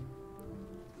shiny.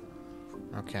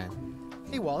 Okay.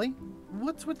 Hey, Wally,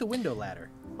 what's with the window ladder?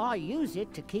 I use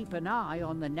it to keep an eye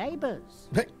on the neighbors.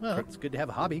 Well, it's good to have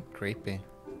a hobby. Creepy.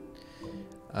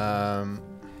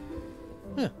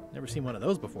 Never seen one of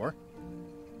those before.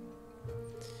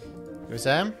 Skal vi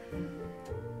se.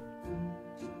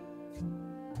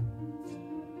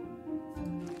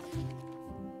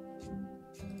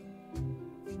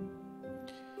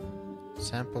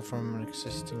 Sample from an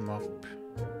existing map.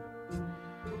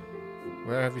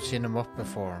 Where have you seen a map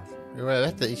before? Jo, jeg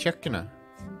vet det. I kjøkkenet.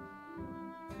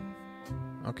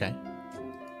 Ok.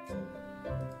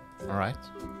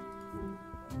 Alright.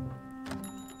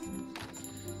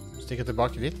 Stikker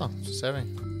tilbake dit da, så ser vi.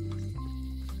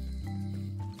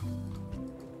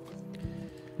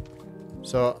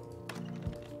 Så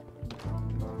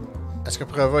jeg skal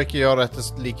prøve å ikke gjøre dette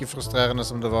like frustrerende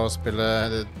som det var å spille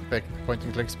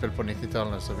point-and-click-spill på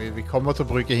 90-tallet, så vi kommer til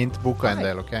å bruke hintboka en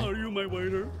del, ok? Are you my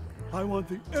waiter? I want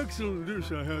the excellent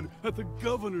dish I had at the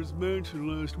governor's mansion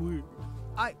last week.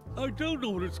 I don't know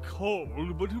what it's called,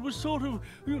 but it was sort of,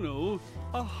 you know,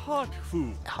 a hot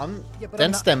food.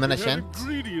 Den stemmen er kjent.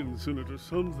 Ingredients in it or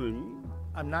something.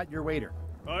 I'm not your waiter.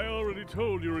 I already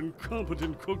told your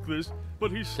incompetent cook this,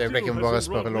 but he still Det bare hasn't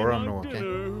spørre brought me Laura my nå, ok?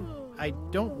 dinner. I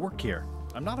don't work here.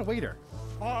 I'm not a waiter.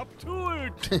 Hop to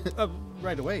it!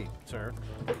 Right away, sir.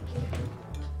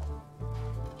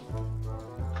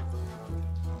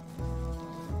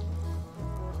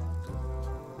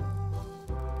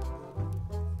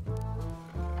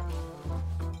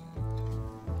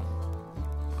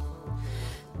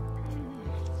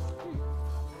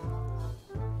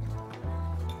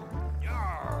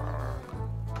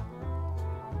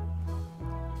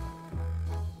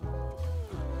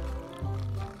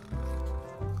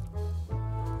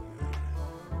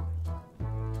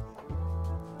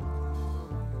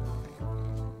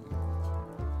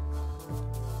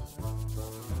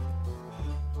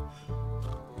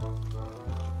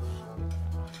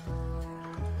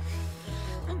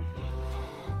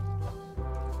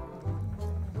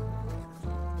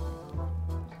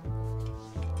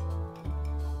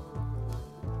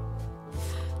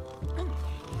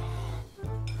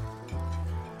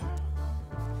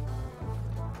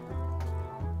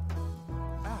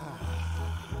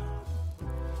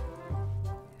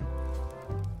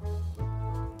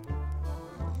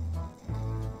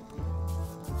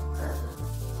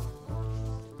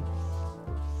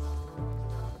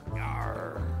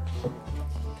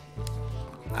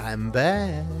 I'm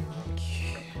back.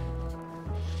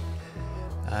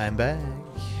 I'm back.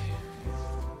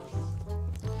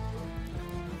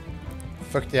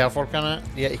 Fuck de her folkene.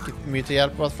 De er ikke mye til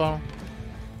hjelp, I hvert fall.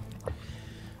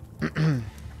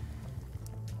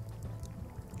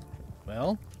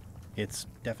 Well, it's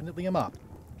definitely a mop.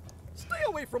 Stay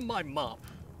away from my mop.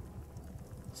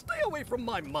 Stay away from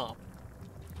my mop.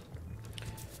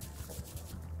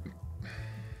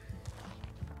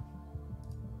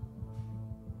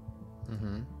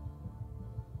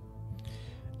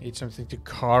 Need something to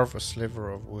carve a sliver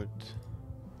of wood.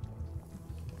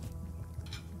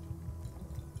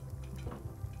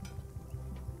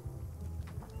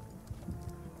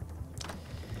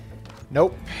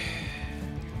 Nope.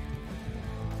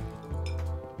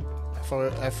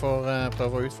 Jeg får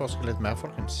prøve å utforske litt mer,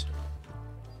 folkens.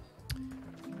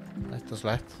 Rett og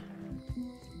slett.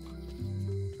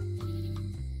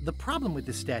 The problem with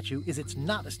this statue is it's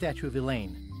not a statue of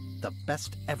Elaine, the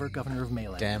best ever governor of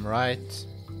Melee. Damn right.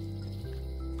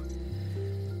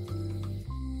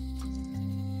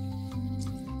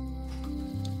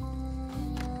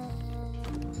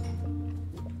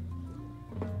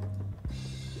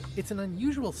 It's an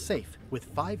unusual safe with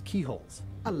 5 keyholes.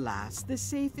 Alas, the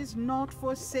safe is not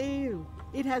for sale.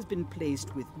 It has been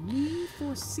placed with me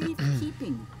for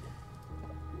safekeeping.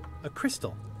 A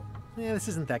crystal. Yeah, this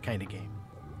isn't that kind of game.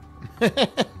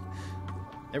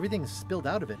 Everything's spilled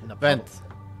out of it in a puddle. Vent.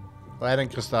 Hva den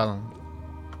krystallen?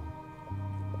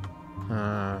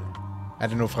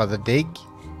 Det noe fra The Dig?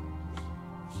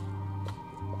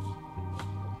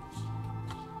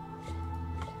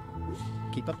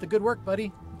 Keep up the good work,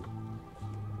 buddy.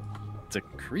 It's a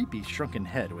creepy shrunken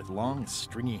head with long,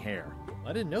 stringy hair.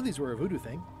 I didn't know these were a voodoo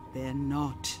thing. They're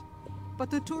not. But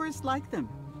the tourists like them.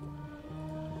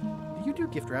 Do you do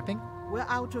gift wrapping? We're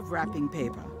out of wrapping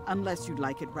paper, unless you'd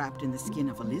like it wrapped in the skin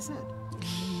of a lizard.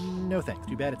 No thanks.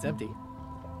 Too bad it's empty.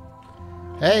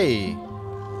 Hey!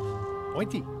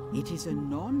 Pointy. It is a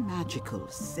non-magical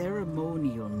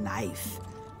ceremonial knife.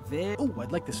 Oh,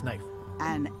 I'd like this knife.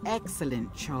 An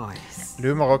excellent choice.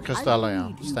 Lumer og krystaller,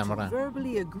 ja. Stemmer det.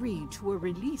 Verbally agree to a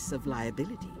release of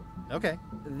liability. Okay.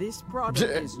 This product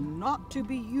is not to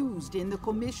be used in the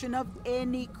commission of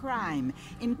any crime,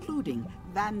 including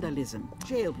vandalism,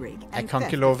 jailbreak, and Jeg kan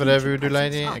ikke love det, Voodoo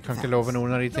Lady. Jeg kan ikke love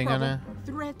noen av de tingene.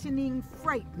 Threatening,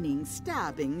 frightening,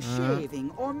 stabbing,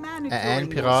 shaving, or manicuring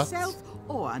pirat. yourself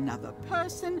or another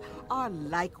person are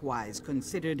likewise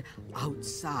considered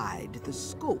outside the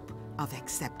scope of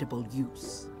acceptable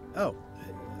use. Oh,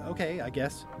 okay, I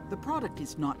guess. The product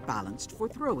is not balanced for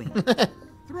throwing.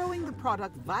 Throwing the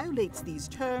product violates these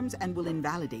terms and will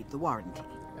invalidate the warranty.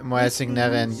 Må jeg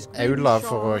signere en aula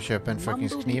for å kjøpe en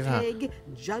fuckings kniv her?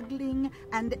 Juggling,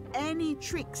 and any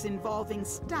tricks involving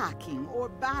stacking or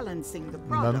balancing the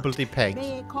product Mumbledy-peg.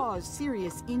 may cause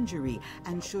serious injury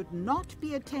and should not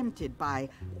be attempted by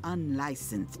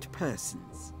unlicensed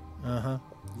persons. Uh-huh.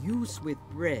 Use with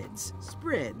breads,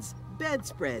 spreads,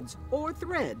 bedspreads, or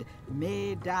thread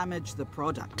may damage the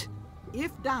product.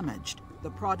 If damaged,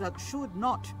 the product should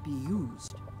not be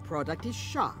used. Product is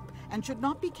sharp and should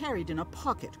not be carried in a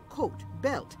pocket, coat,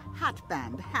 belt,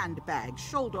 hatband, handbag,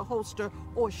 shoulder holster,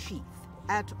 or sheath.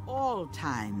 At all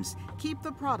times, keep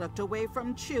the product away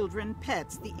from children,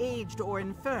 pets, the aged or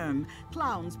infirm,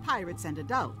 clowns, pirates, and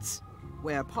adults.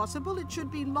 Where possible, it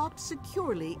should be locked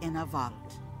securely in a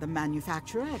vault. The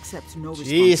manufacturer accepts no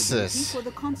responsibility for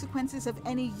the consequences of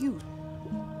any use.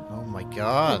 Oh my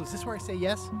god. Oh, is this where I say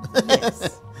yes?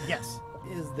 Yes. Yes.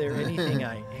 Is there anything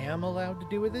I am allowed to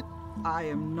do with it? I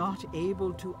am not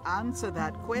able to answer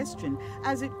that question,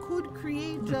 as it could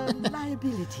create a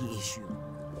liability issue.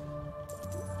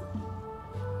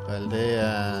 Veldig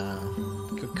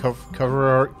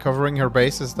covering her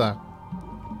bases there.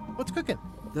 What's cooking?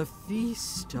 The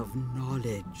feast of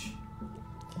knowledge.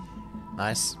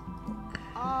 Nice.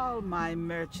 All my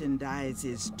merchandise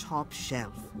is top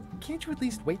shelf. Can't you at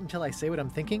least wait until I say what I'm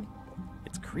thinking?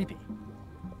 It's creepy.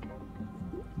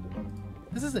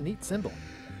 This is a neat symbol.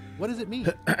 What does it mean?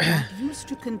 It used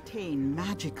to contain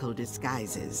magical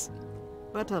disguises,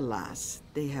 but alas,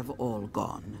 they have all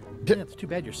gone. Yeah, it's too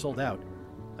bad you're sold out.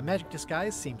 A magic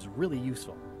disguise seems really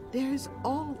useful. There's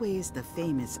always the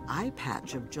famous eye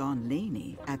patch of John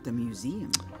Laney at the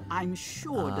museum. I'm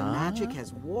sure the magic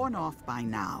has worn off by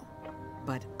now,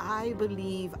 but I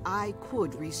believe I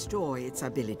could restore its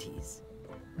abilities.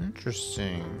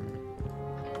 Interesting.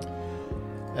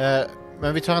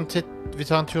 Men vi tar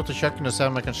en tur til kjøkkenet og ser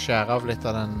om jeg kan skjære av litt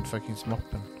av den fuckings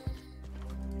moppen.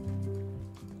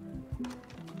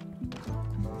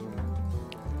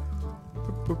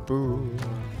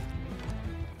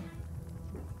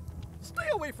 Stay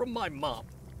away from my mop.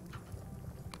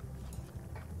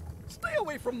 Stay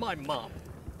away from my mop.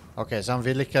 Ok, så han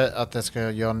vil ikke at jeg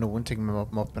skal gjøre noen ting med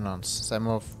moppen hans. Så jeg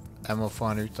må Jeg må få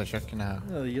han ut av kjøkkenet her.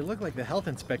 Oh, you look like the health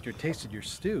inspector tasted your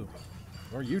stew.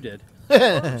 Or you did.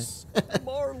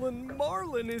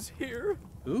 Marlin is here.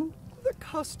 Who? The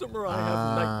customer I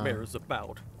have nightmares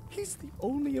about. He's the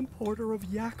only importer of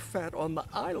yak fat on the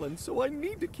island, so I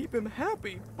need to keep him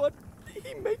happy, but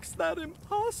he makes that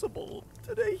impossible.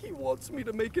 Today he wants me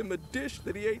to make him a dish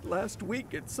that he ate last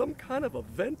week at some kind of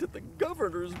event at the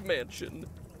governor's mansion.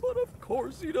 But of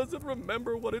course he doesn't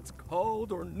remember what it's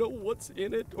called or know what's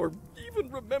in it or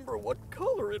even remember what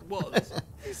color it was.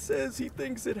 He says he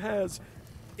thinks it has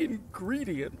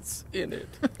ingredients in it.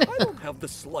 I don't have the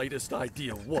slightest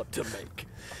idea what to make.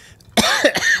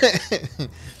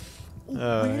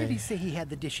 Where did he say he had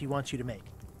the dish he wants you to make?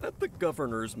 At the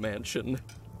governor's mansion.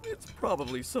 It's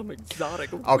probably some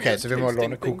exotic Okay, så vi må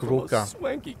låne thing from a kokeboka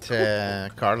swanky til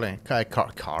Carly. Hva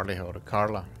er Carly, hører du?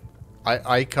 Carla.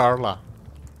 I Carla.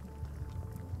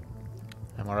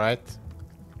 Am I right?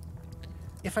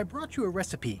 If I brought you a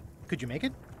recipe, could you make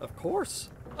it? Of course.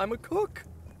 I'm a cook.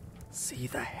 See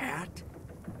the hat?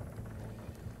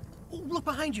 Oh, look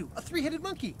behind you, a three-headed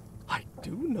monkey. I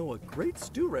do know a great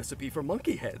stew recipe for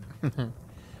monkey head.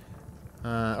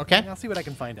 Okay. I'll see what I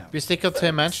can find out. Vi stikker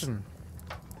til mansion.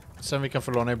 Se om vi kan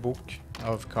få låne en bok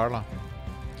av Carla.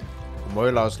 Vi må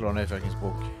jo la oss låne en fuckings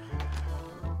bok.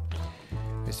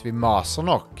 Hvis vi maser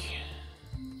nok.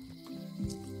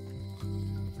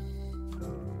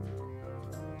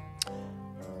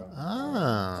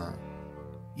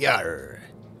 Yarr.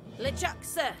 LeChuck,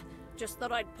 sir. Just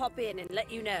thought I'd pop in and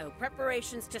let you know.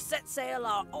 Preparations to set sail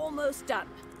are almost done.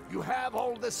 You have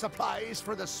all the supplies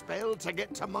for the spell to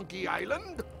get to Monkey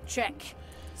Island? Check.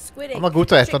 Squid Han var god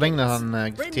til å etterligne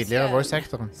han tidligere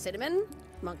voice-actoren. Cinnamon,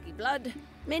 monkey blood,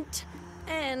 mint,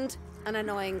 and an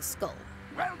annoying skull.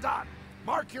 Well done.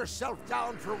 Mark yourself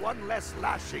down for one less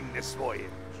lashing this voyage.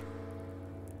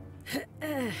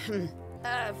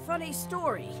 Funny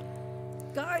story.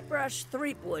 Guybrush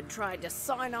Threepwood tried to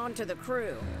sign on to the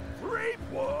crew.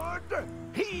 Threepwood?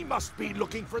 He must be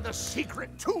looking for the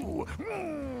secret too.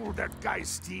 That guy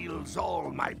steals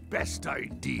all my best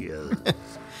ideas.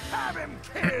 Have him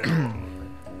killed.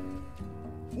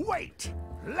 Wait,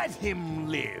 let him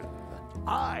live.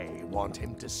 I want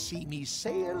him to see me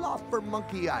sail off for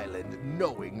Monkey Island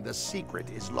knowing the secret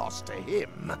is lost to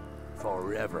him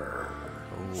forever.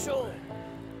 Sure.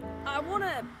 I want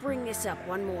to bring this up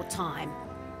one more time.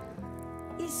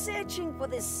 Is searching for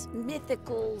this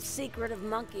mythical secret of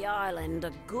Monkey Island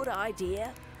a good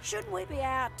idea? Shouldn't we be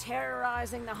out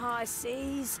terrorizing the high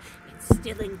seas,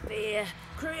 instilling fear,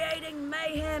 creating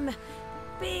mayhem,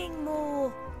 being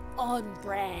more on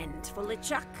brand for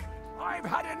LeChuck? I've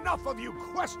had enough of you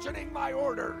questioning my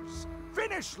orders.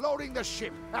 Finish loading the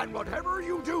ship, and whatever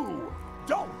you do,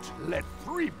 don't let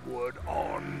Threepwood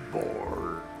on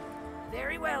board.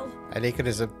 Very well. Jeg liker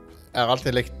disse. Jeg har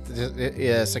alltid likt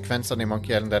sekvensene i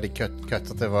Monkey Island der de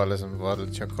kutter til hva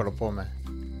LeChuck holder på med.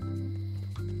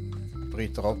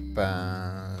 Bryter opp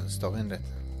storyen litt.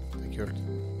 Det er kult.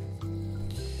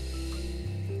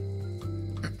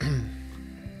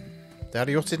 Det har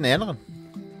de gjort siden eneren.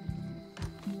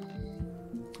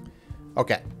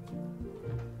 Ok.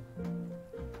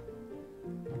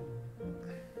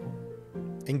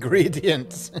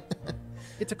 Ingredients.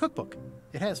 It's a cookbook.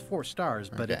 It has 4 stars,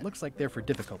 but it looks like they're for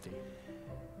difficulty.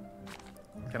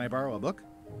 Can I borrow a book?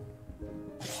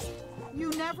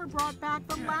 You never brought back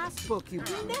the last book. You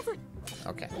never...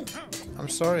 Okay. I'm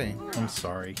sorry. I'm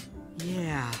sorry.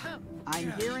 Yeah,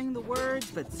 I'm hearing the words,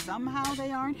 but somehow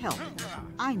they aren't helping.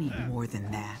 I need more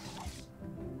than that.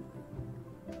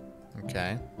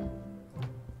 Okay.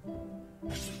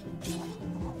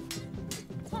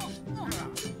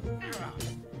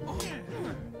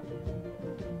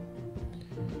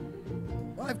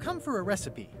 Well, I've come for a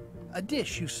recipe. A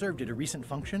dish you served at a recent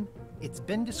function. It's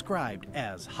been described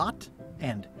as hot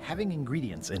and having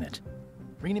ingredients in it.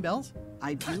 Ring any bells?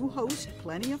 I do host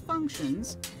plenty of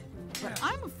functions, but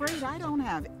I'm afraid I don't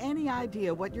have any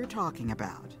idea what you're talking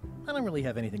about. I don't really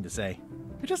have anything to say.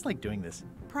 I just like doing this.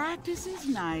 Practice is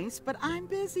nice, but I'm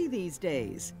busy these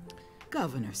days.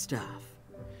 Governor stuff.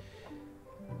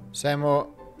 Så jeg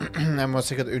må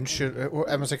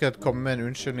sikkert komme med en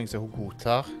unnskyldning som hun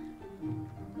godtar.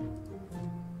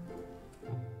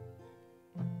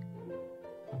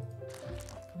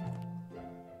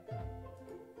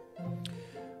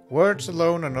 Words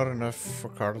alone are not enough for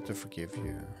Carla to forgive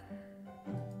you.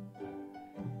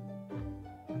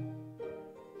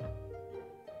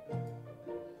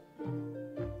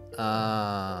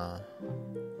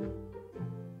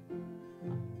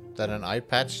 Det er den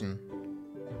eye-patchen.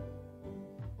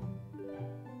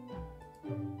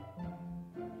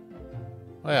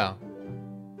 Åja.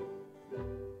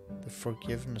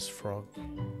 Forgiveness frog.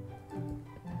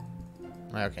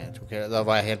 Nei, ok. Da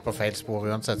var jeg helt på feil spor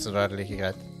uansett, så da er det like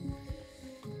greit.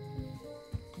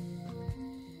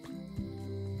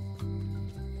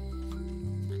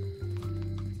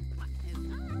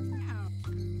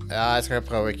 Ja, jeg skal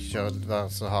prøve å ikke være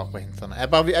så hard på hintene.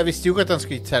 Jeg visste jo ikke at han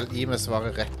skulle gi meg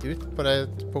svaret rett ut på det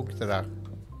punktet der.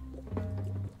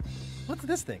 What's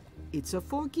this thing? It's a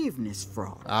forgiveness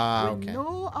frog. Ah, ok. When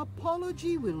no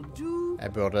apology will do.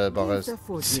 Jeg burde bare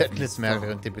sett litt mer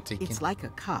rundt i butikken. It's like a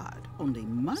card, only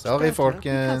much Sorry, better folkens.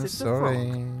 because it's a frog.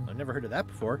 Sorry. I've never heard of that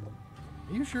before.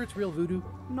 Are you sure it's real voodoo?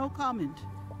 No comment.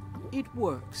 It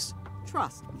works.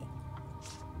 Trust me.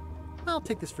 I'll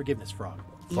take this forgiveness frog.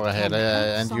 For hele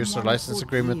end-user license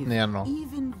agreementen igjen nå.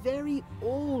 Even very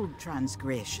old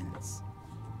transgressions.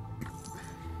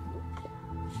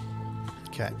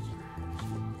 Ok.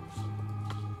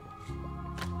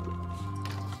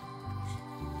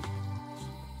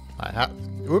 Nei, her.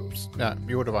 Ups. Ja,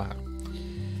 jo, det var her.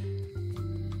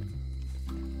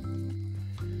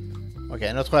 Ok,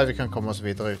 nå tror jeg vi kan komme oss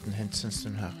videre uten hints en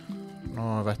stund her.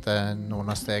 Nå vet jeg noen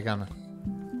av stegene.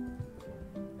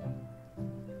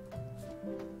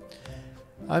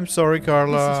 I'm sorry,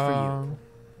 Carla. This is for you.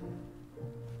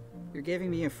 You're giving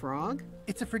me a frog?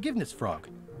 It's a forgiveness frog,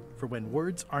 for when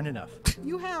words aren't enough.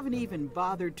 You haven't even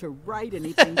bothered to write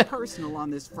anything personal on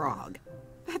this frog.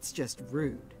 That's just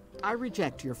rude. I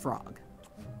reject your frog.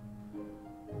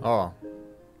 Oh.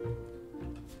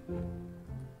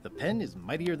 The pen is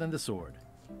mightier than the sword.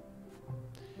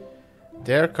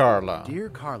 Dear Carla. Dear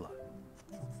Carla.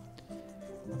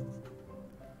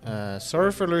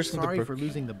 Sorry for losing the book. Sorry for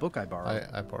losing the book I borrowed.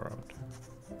 I borrowed.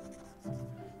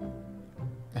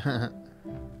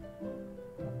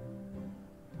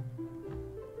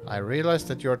 I realize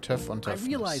that you're tough on toughness. I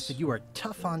realize that you are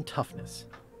tough on toughness.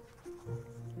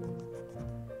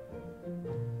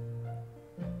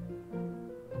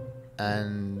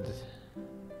 And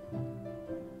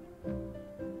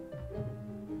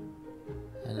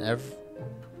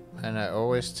I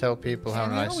always tell people how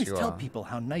nice you are. I always tell people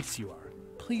how nice you are.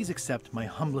 Please accept my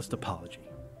humblest apology.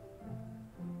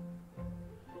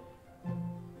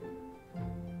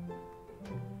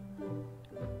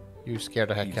 You scare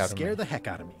the heck out of me. You scare the heck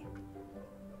out of me.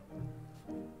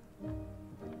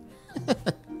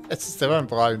 Jeg synes det var en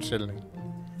bra unnskyldning.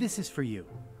 This is for you.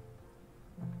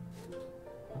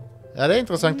 Ja, det er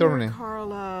interessant, Domini.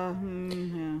 Carla.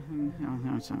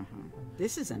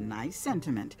 This is a nice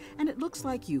sentiment, and it looks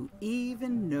like you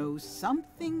even know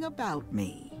something about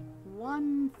me.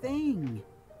 One thing.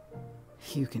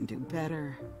 You can do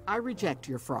better. I reject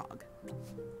your frog.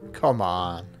 Come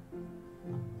on.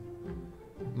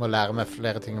 Må lære meg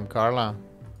flere ting om Carla.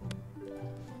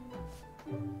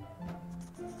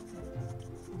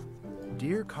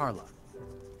 Dear Carla.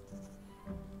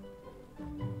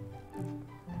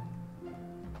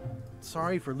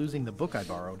 Sorry for losing the book I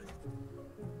borrowed.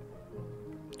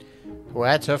 Who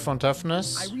are tough on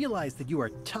toughness? I realize that you are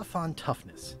tough on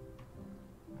toughness.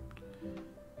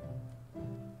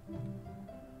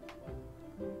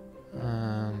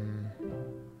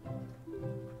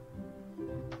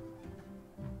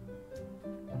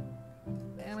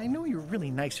 And I know you're really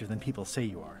nicer than people say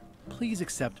you are. Please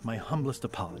accept my humblest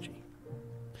apology.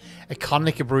 Jeg kan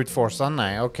ikke brute force han,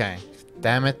 nei. Ok.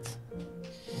 Damn it.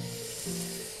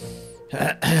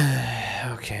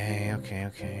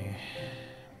 Okay.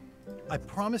 I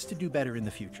promise to do better in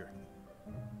the future.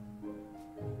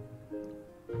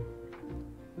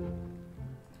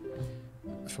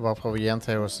 Jeg får bare prøve å gi en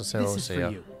til og så se hva hun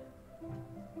sier.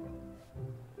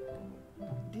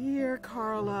 Dear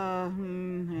Carla,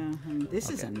 this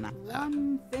is a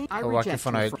one thing I Hun var ikke reject.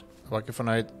 fornøyd. Hun var ikke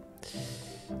fornøyd.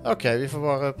 Ok, vi får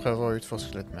bare prøve å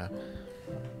utforske litt mer.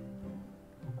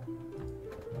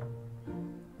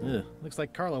 Looks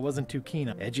like Carla wasn't too keen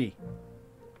on edgy.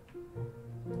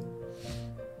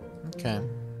 Okay.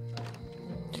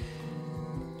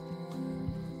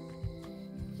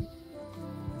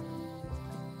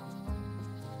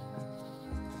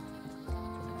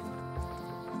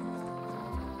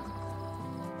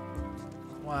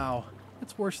 Wow,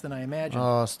 it's worse than I imagined.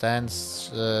 Oh,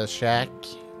 Stan's shack.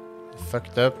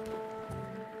 Fucked up.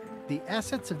 The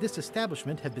assets of this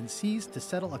establishment have been seized to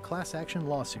settle a class action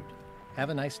lawsuit. Have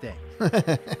a nice day.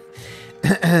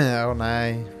 Oh,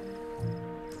 nei.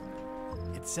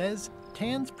 It says,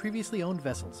 Tan's previously owned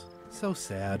vessels. So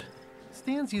sad.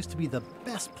 Stan's used to be the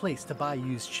best place to buy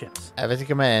used ships. Jeg vet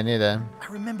ikke om jeg er enig i det.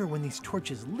 I remember when these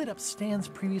torches lit up Stan's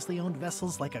previously owned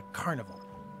vessels like a carnival.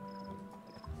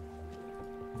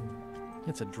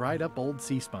 It's a dried up old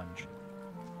sea sponge.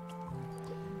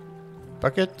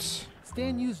 Bucket.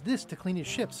 Stan used this to clean his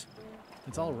ships.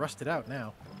 It's all rusted out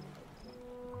now.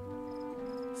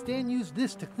 Stan used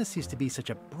this used to be such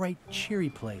a bright, cheery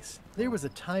place. There was a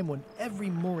time when every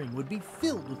mooring would be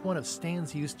filled with one of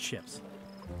Stan's used ships.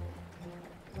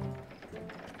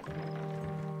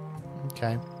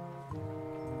 Okay.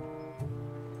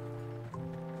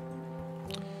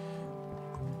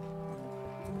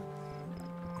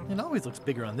 It always looks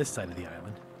bigger on this side of the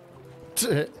island.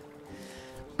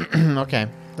 Ok,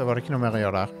 da var det ikke noe mer å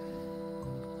gjøre der.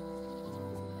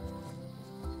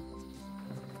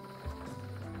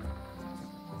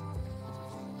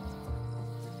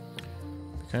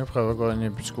 Vi kan jo prøve å gå inn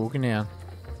I skogen igjen.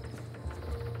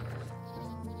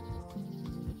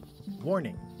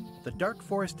 Warning. The dark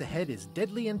forest ahead is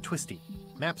deadly and twisty.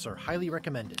 Maps are highly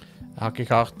recommended. Jeg har ikke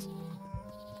kart.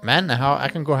 Men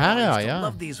jeg kan gå her, ja. I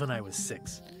loved these when I was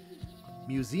 6.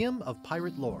 Museum of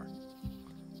Pirate Lore.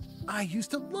 I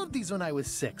used to love these when I was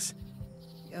 6.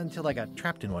 Until I got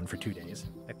trapped in one for 2 days.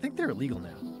 I think they're illegal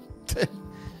now.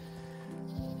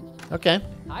 Okay.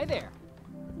 Hi there.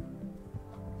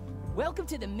 Welcome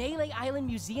to the Melee Island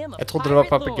Museum of Jeg trodde det var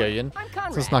Pirate Lore. papegøyen I'm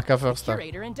Conrad, som snakket først da.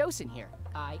 curator and docent here.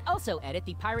 I also edit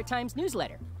the Pirate Times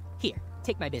newsletter. Here,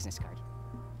 take my business card.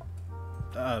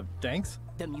 Thanks?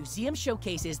 The museum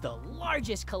showcases the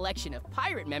largest collection of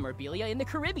pirate memorabilia in the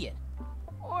Caribbean.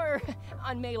 Or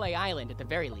on Melee Island at the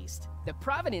very least. The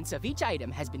provenance of each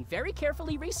item has been very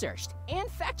carefully researched and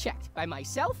fact-checked by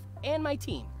myself and my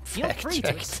team. Feel free to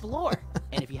explore.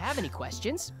 And if you have any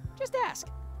questions, just ask.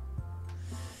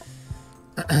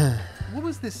 What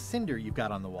was this cinder you've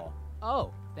got on the wall?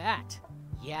 Oh, that.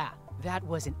 Yeah, that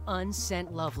was an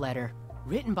unsent love letter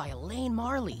written by Elaine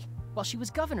Marley while she was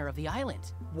governor of the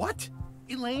island. What?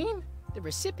 Elaine? The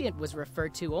recipient was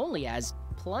referred to only as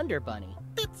Plunder Bunny.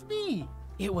 That's me!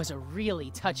 It was a really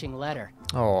touching letter.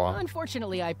 Oh.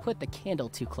 Unfortunately, I put the candle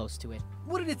too close to it.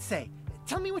 What did it say?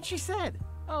 Tell me what she said.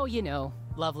 Oh, you know,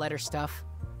 love letter stuff.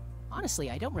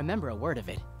 Honestly, I don't remember a word of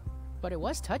it, but it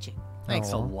was touching.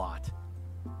 Thanks a lot.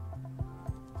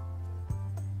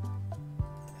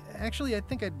 Actually, I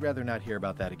think I'd rather not hear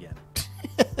about that again.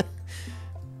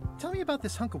 Tell me about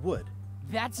this hunk of wood.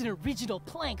 That's an original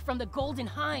plank from the Golden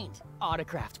Hind,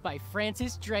 autographed by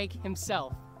Francis Drake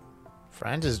himself.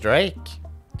 Francis Drake?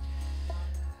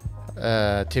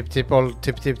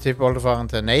 Tip-oldefaren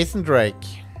til Nathan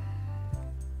Drake.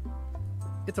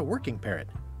 It's a working parrot.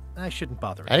 I shouldn't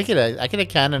bother it. Er det ikke det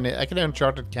canon? Er ikke det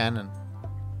Uncharted canon?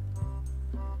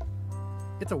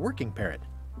 It's a working parrot.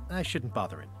 I shouldn't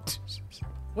bother it.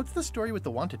 What's the story with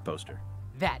the wanted poster?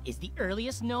 That is the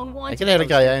earliest known wanted ikke det hele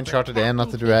poster greia for Uncharted 1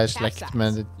 at du slekt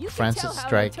med Francis You can tell how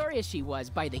Drake. notorious she was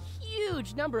by the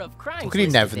huge number of crimes Tror ikke de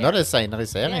listed nevner there. det senere I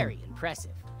serien. Very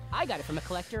impressive. I got it from a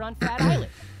collector on Fat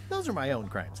Island. Those are my own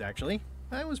crimes, actually.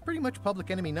 I was pretty much public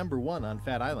enemy #1 on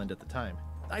Fat Island at the time.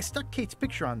 I stuck Kate's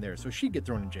picture on there so she'd get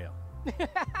thrown in jail.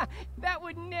 That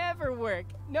would never work.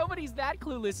 Nobody's that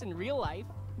clueless in real life.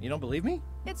 You don't believe me?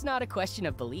 It's not a question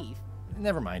of belief.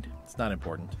 Never mind. It's not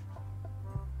important.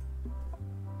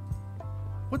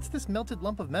 What's this melted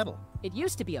lump of metal? It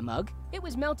used to be a mug. It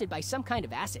was melted by some kind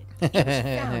of acid. It was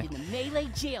found in the Melee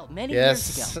jail many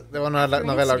years ago. Det var når jeg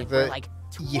lagde like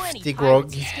giftig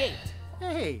grog.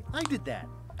 Hey, I did that.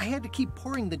 I had to keep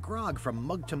pouring the grog from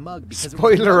mug to mug because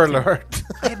Spoiler alert.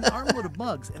 I had an armload of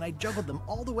mugs and I juggled them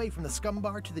all the way from the scum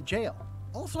bar to the jail.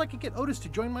 Also, I could get Otis to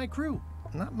join my crew.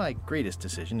 Not my greatest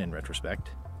decision in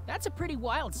retrospect. That's a pretty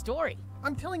wild story.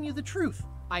 I'm telling you the truth.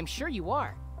 I'm sure you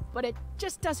are, but it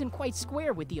just doesn't quite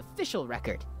square with the official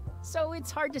record. So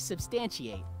it's hard to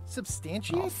substantiate.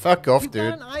 Substantiate? Oh, fuck off, You've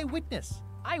dude. got an eyewitness.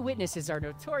 Eyewitnesses are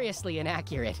notoriously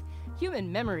inaccurate.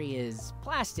 Human memory is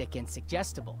plastic and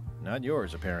suggestible. Not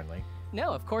yours, apparently.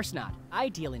 No, of course not. I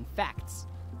deal in facts.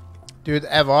 Dude,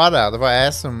 jeg var der. Det var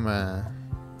jeg som...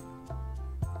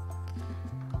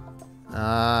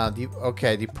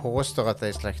 de påstår at de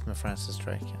er slekt med Francis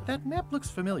Drake. That map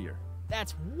looks familiar.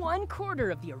 That's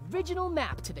 1/4 of the original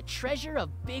map to the treasure of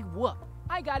Big Whoop.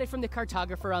 I got it from the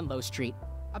cartographer on Low Street.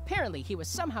 Apparently, he was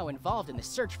somehow involved in the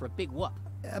search for Big Whoop.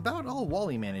 About all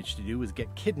Wally managed to do was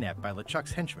get kidnapped by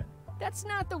LeChuck's henchmen. That's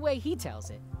not the way he tells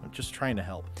it. I'm just trying to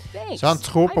help. Thanks. Så han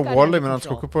tror på I've got it Wally, under men han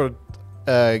control.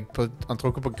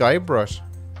 tror ikke på Guybrush.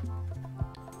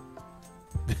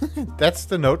 That's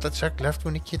the note that Chuck left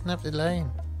when he kidnapped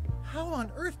Elaine. How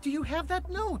on earth do you have that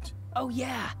note? Oh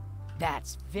yeah,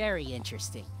 that's very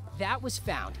interesting. That was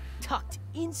found, tucked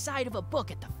inside of a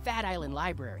book at the Fat Island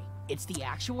Library. It's the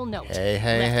actual note. Hey,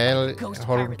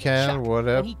 Holden Cal, what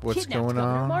up? What's going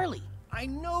on? Marley. I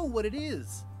know what it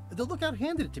is. The lookout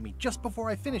handed it to me just before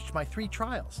I finished my 3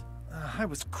 trials. I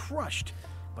was crushed,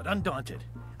 but undaunted.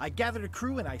 I gathered a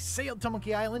crew and I sailed to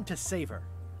Monkey Island to save her.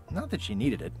 Not that she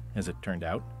needed it, as it turned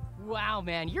out. Wow,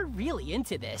 man, you're really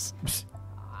into this.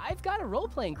 I've got a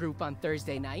role-playing group on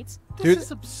Thursday nights. This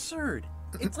is absurd.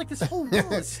 It's like this whole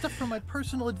world is stuff from my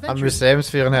personal adventures.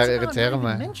 Museumsfyren her It's irriterer not even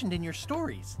meg. mentioned in your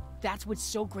stories. That's what's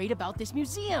so great about this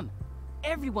museum.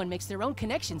 Everyone makes their own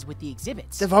connections with the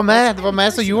exhibits. Det var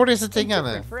meg som gjorde disse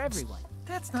tingene. For everyone.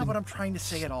 That's not what I'm trying to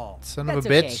say at all. Son of a That's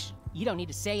bitch. okay. You don't need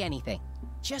to say anything.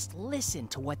 Just listen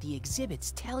to what the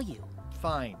exhibits tell you.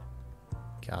 Fine.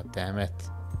 God damn it.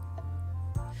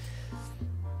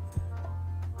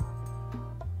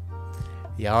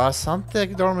 Ja, sant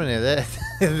det, Dormany.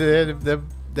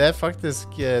 Det er faktisk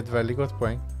et veldig godt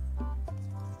poeng.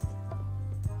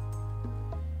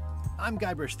 I'm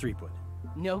Guybrush Threepwood.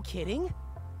 No kidding?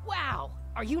 Wow!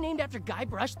 Are you named after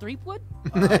Guybrush Threepwood?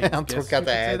 Han tror ikke at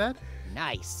det Say er... that?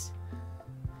 Nice.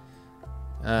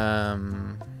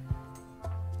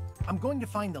 I'm going to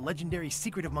find the legendary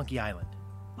secret of Monkey Island.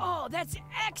 Oh, that's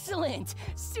excellent!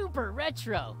 Super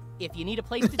retro. If you need a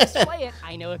place to display it,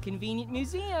 I know a convenient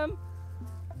museum.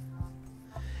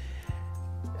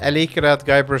 Jeg liker det at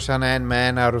Guybrush han er en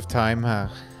man out of time her.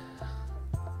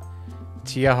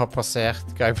 Tida har passert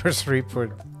Guybrush Threepwood.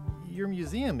 Your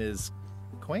museum is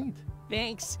quaint.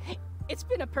 Thanks. It's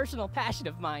been a personal passion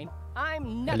of mine. I'm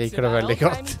nuts liker det about veldig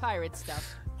old-timey godt. pirate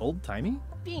stuff. Old-timey?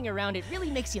 Being around it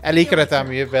really makes you Jeg liker feel dette her like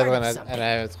mye you're bedre part enn of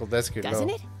jeg something. trodde jeg skulle.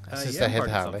 Doesn't it? Jeg synes det er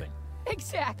helt herlig.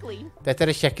 Exactly. Dette er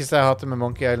det kjekkeste jeg har hatt med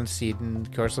Monkey Island siden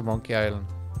Curse of Monkey Island.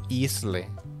 Easily.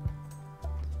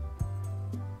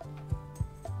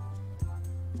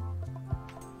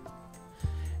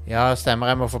 Ja, stemmer.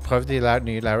 Jeg må få prøvd de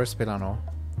nye Larry-spillene nå.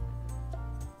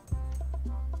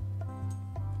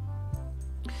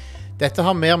 Dette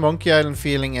har mer Monkey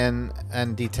Island-feeling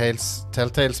enn de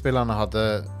Telltale-spillerne hadde.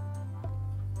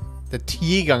 Det er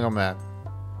 10 ganger mer.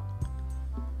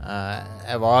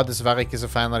 Jeg var dessverre ikke så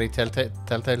fan av de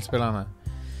Telltale-spillerne.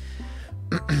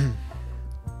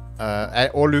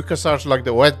 Og LucasArts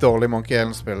lagde også et dårlig Monkey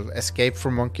Island-spill. Escape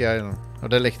from Monkey Island.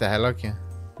 Og det likte jeg heller ikke.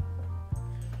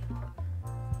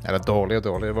 Eller dårlig og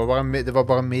dårlig. Det var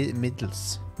bare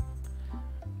middels.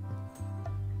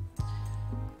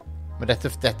 Men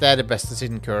dette er det beste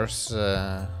siden Curse,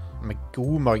 med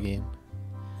god margin.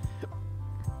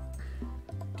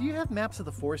 Do you have maps of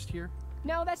the forest here?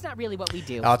 No, that's not really what we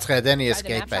do. Ja, 3D-en i Try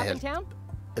the map Escape er shop in helt town?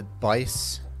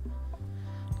 bæs.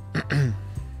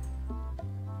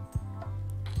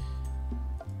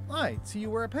 I see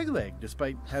you wear a peg leg,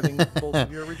 despite having both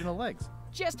of your original legs.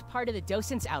 Just part of the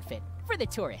docent's outfit for the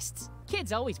tourists.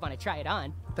 Kids always want to try it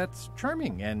on. That's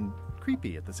charming and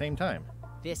creepy at the same time.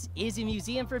 This is a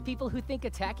museum for people who think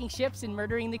attacking ships and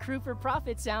murdering the crew for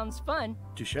profit sounds fun.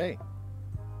 Touché.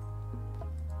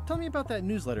 Tell me about that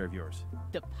newsletter of yours.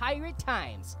 The Pirate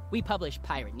Times. We publish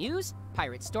pirate news,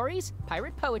 pirate stories,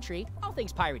 pirate poetry, all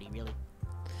things piratey, really.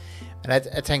 Men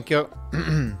jeg tenker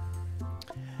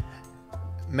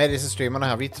med disse streamerne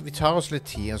her, vi tar oss litt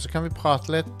tid, og så kan vi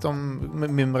prate litt om,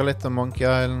 mimre litt om Monkey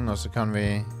Island, og så kan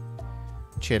vi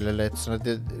chille litt. Så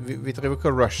vi driver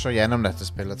ikke og rusher gjennom dette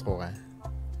spillet, tror jeg.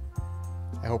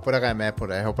 Jeg håper dere er med på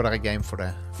det. Jeg håper dere er game for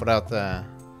det. For det at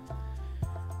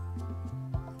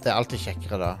det er alltid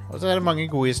kjekkere da. Og så er det mange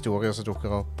gode historier som dukker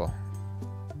opp.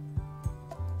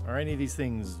 Are any of these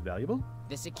things valuable?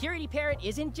 The security parrot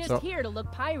isn't just Så- here to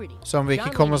look piratey. Så om vi ikke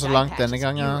John kommer så Lennon langt eye denne patch is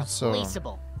gangen, så...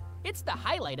 irreplaceable. It's the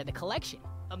highlight of the collection.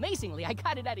 Amazingly, I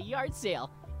got it at a yard sale.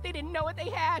 They didn't know what they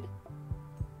had.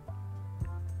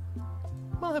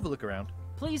 I'll have a look around.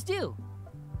 Please do.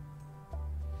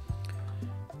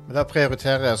 Men da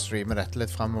prioriterer jeg å streame dette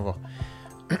litt fremover.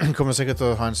 Kommer sikkert til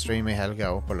å ha en stream i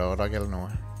helga og på lørdag eller noe.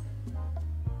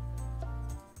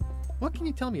 What can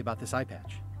you tell me about this eye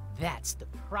patch? That's the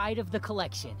pride of the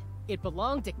collection. It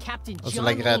belonged to Captain Og så John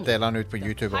legger jeg Laney, delene ut på the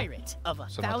YouTube. pirate of a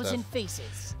Sånn at thousand jeg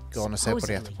faces. går an å se på de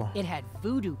Supposedly, etterpå. it had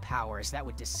voodoo powers that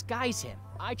would disguise him.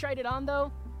 I tried it on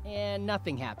though, and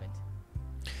nothing happened.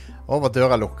 Og var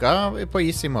døra lukka på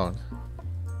easy mode.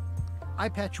 Eye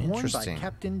patch worn by Interesting.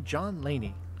 Captain John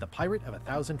Laney, the pirate of a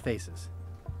thousand faces.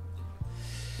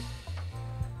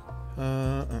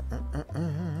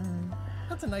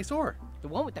 That's a nice ore. The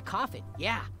one with the coffin,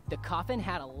 yeah. The coffin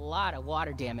had a lot of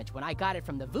water damage when I got it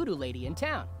from the voodoo lady in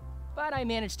town. But I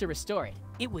managed to restore it.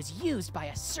 It was used by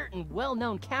a certain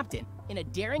well-known captain in a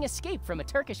daring escape from a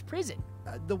Turkish prison.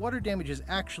 The water damage is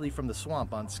actually from the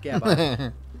swamp on Scab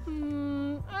Island.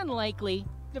 Unlikely.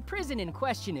 The prison in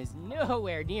question is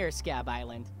nowhere near Scab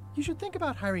Island. You should think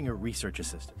about hiring a research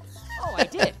assistant. Oh, I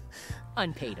did.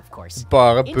 Unpaid, of course.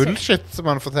 Bare Intern. bullshit som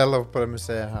han forteller på det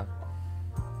museet her.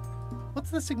 What's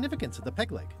the significance of the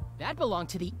peg leg? That belonged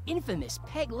to the infamous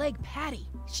peg leg Patty.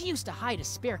 She used to hide a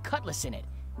spare cutlass in it.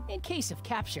 in case of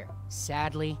capture.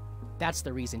 Sadly, that's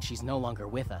the reason she's no longer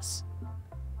with us.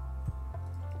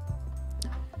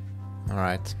 All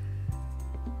right.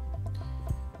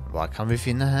 Hva kan vi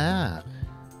finne her?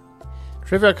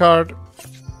 Trivia card.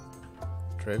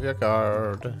 Trivia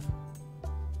card.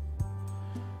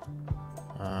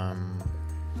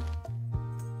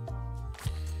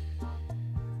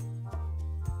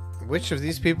 Which of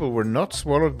these people were not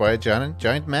swallowed by a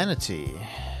giant manatee?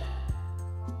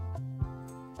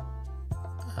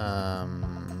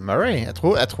 Murray? Jeg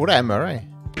tror det er Murray.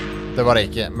 Det var det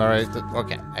ikke. Murray... Ok,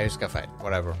 jeg husker feil.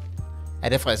 Whatever. Er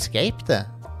det fra Escape, det?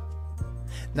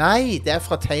 Nei, det er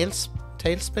fra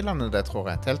Tales-spillerne, det tror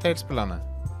jeg. Telltale-spillerne.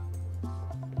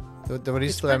 Det var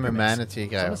de som drev med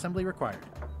manatee-greier.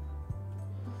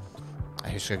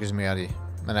 Jeg husker ikke så mye av de.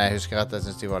 Men jeg husker at jeg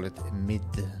synes de var litt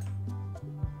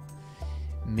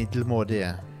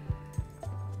middelmådige.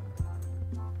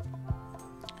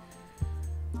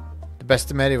 Det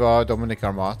beste med de var Dominic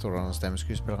Armato, den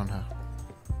stemmeskuespilleren her.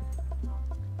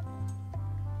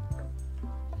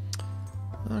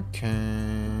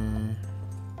 Okay.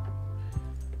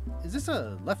 Is this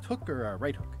a left hook or a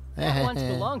right hook? That once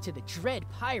belonged to the dread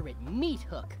pirate Meat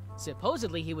Hook.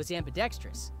 Supposedly he was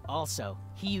ambidextrous. Also,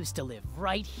 he used to live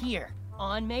right here,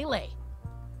 on Melee.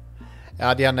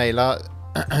 Ja, de har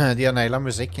nailet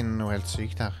musikken noe helt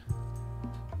sykt her.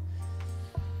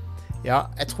 Ja,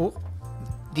 jeg tror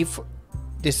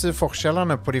disse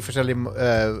forskjellene på de forskjellige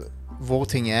hvor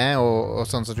ting er og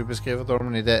sånn som du beskriver,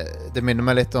 Dormany, det minner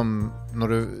meg litt om når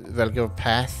du velger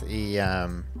path i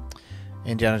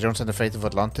Indiana Jones and the Fate of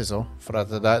Atlantis også. For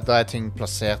da er ting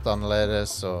plassert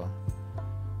annerledes, og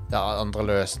det er andre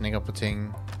løsninger på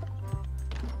ting.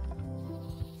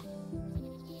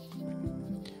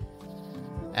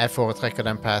 Jeg foretrekker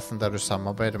den pathen der du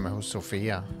samarbeider med hos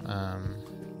Sofia.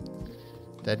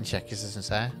 Det er den kjekkeste, synes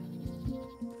jeg.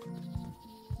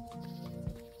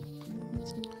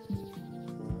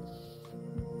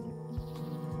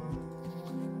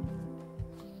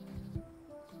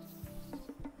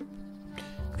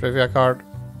 Trivia card.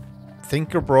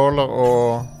 Thinker Brawler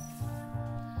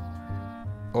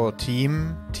og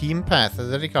Team Path, er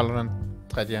det de kaller den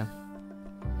tredje.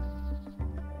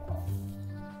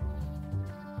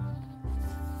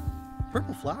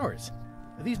 Purple flowers.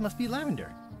 These must be lavender,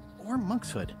 or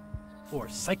monkshood, or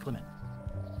cyclamen.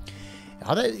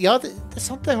 Ja, det er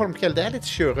sant det, Holmkjell. Det er litt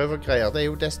sjørøvergreier. Det er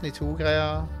jo Destiny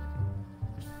 2-greier.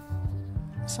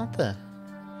 Det er sant det.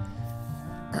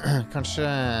 Kanskje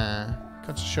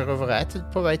sjørøver er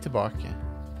på vei tilbake.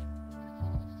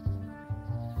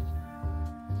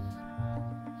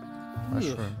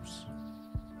 Mushrooms.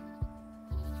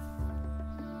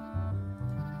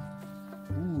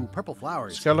 Purple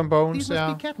flowers. Skull and Bones,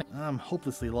 ja. I'm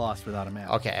hopelessly lost without a map.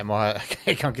 Ok,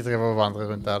 jeg kan ikke drive og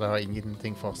vandre rundt der. Det har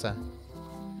ingenting for seg.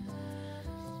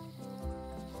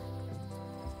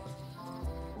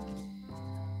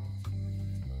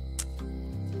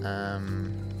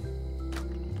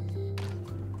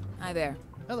 Hi there.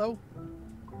 Hello.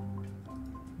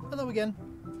 Hello again.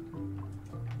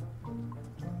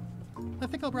 I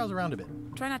think I'll browse around a bit.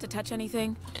 Try not to touch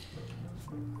anything.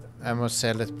 Jeg må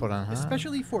se litt på den her.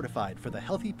 Especially fortified for the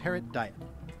healthy parrot diet.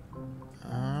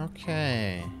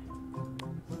 Okay.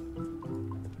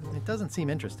 It doesn't seem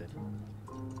interested.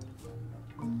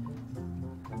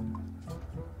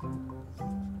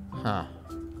 Huh.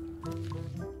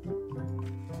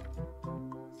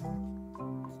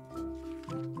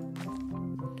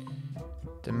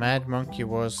 The Mad Monkey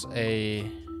was a...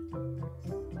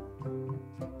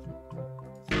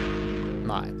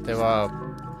 Nei, det var...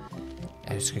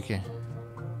 Jeg husker ikke.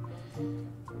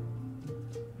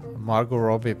 Margot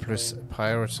Robbie pluss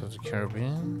Pirates of the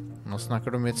Caribbean. Nå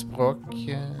snakker du mitt språk.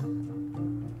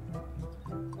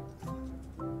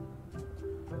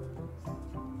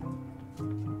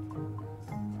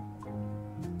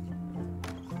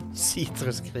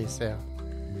 Sitruskrise, ja.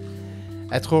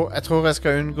 Jeg tror jeg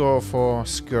skal unngå å få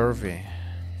scurvy.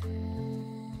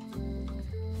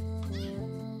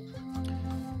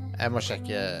 Jeg må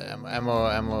sjekke. Jeg må...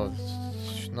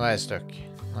 Nå er jeg stuck.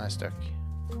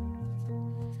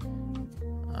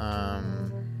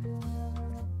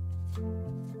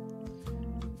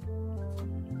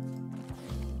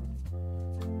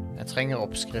 Jeg trenger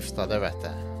oppskrifter, det vet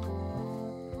jeg.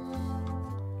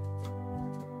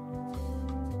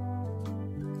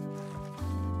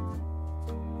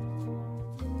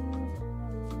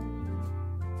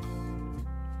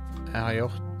 Jeg har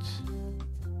gjort...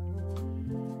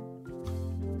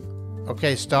 Ok,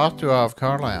 statue av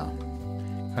Carla, ja.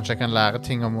 Kanskje jeg kan lære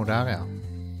ting om henne der, ja.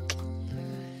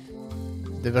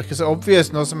 Det virker så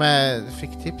obvious nå som jeg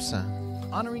fikk tipset.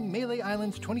 Honoring Melee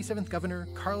Island's 27th governor,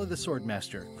 Carla the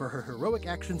Swordmaster, for her heroic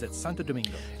actions at Santo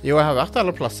Domingo. Jo, jeg har vært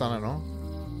alle plassene nå.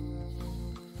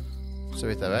 Så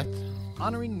vidt jeg vet.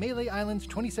 Honoring Melee Island's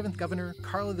 27th governor,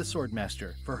 Carla the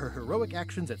Swordmaster, for her heroic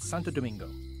actions at Santo Domingo.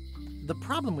 The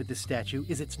problem with this statue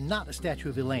is it's not a statue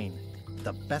of Elaine,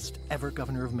 the best ever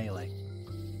governor of Melee.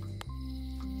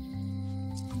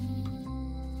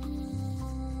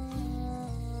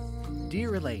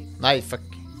 Dear Elaine. Nei, fuck.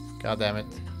 God damn it.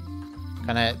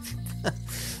 Kan jeg...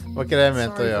 Var ikke det jeg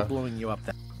mente å Sorry gjøre? for blowing you up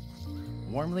that.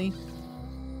 Warmly.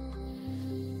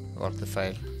 Valgte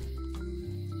feil.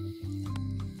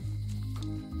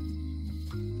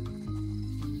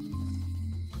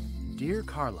 Dear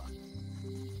Carla.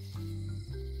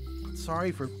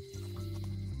 Sorry for...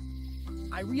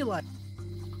 I realize...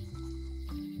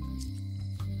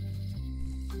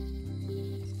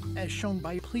 As shown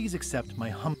by... Please accept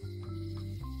my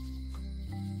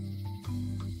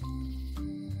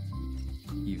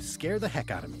You scare the heck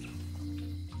out of me.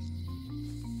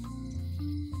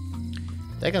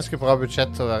 Det er ganske bra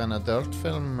budsjett til å være en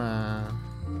adult-film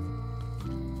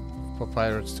på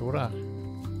Pirates 2 der.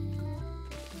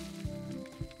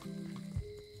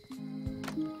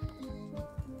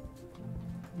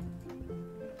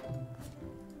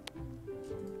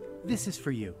 This is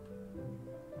for you.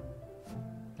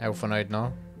 Er hun fornøyd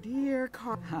nå? Dear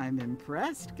Carl, I'm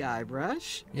impressed,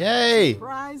 Guybrush. Yay!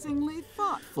 Surprisingly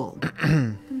thoughtful.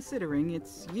 Considering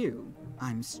it's you,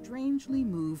 I'm strangely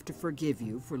moved to forgive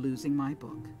you for losing my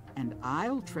book. And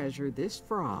I'll treasure this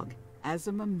frog as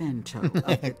a memento of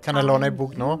the Kan jeg låne en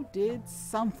bok nå? you did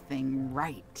something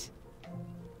right.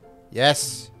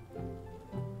 Yes!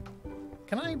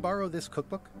 Can I borrow this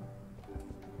cookbook?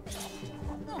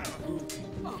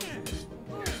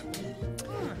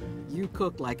 You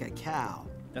cook like a cow.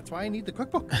 That's why I need the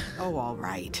cookbook. Oh, all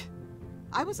right.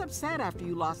 I was upset after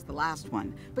you lost the last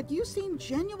one, but you seemed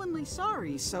genuinely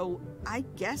sorry, so I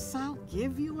guess I'll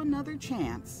give you another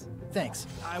chance. Thanks.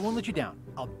 I won't let you down.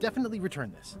 I'll definitely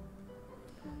return this.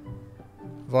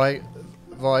 Var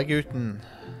jeg uten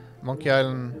Monkey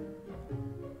Island?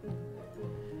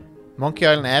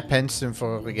 Monkey Island er pensum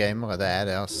for gamere, det er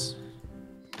det, altså.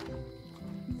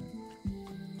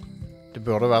 Det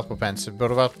burde vært på pensum. Det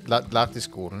burde vært lært i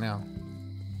skolen, ja.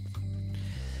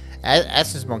 Jeg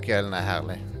synes Monkey Island er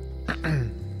herlig.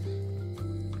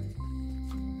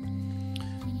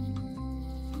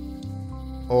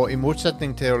 Og i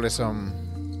motsetning til å liksom...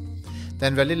 Det er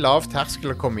en veldig lav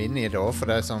terskel å komme inn i det også, for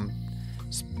det er sånn...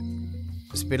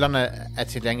 Spillerne er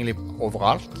tilgjengelig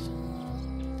overalt.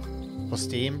 På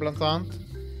Steam, blant annet.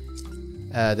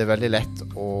 Det er veldig lett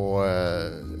å...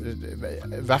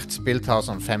 Hvert spill tar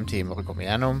sånn 5 timer å komme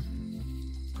igjennom.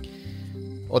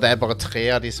 Og det er bare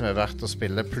 3 av de som er verdt å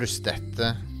spille, pluss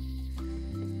dette.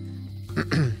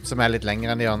 Som er litt lengre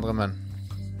enn de andre,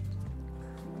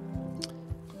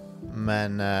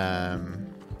 men...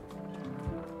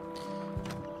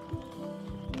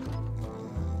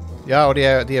 Ja, og de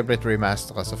er blitt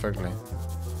remasteret, selvfølgelig.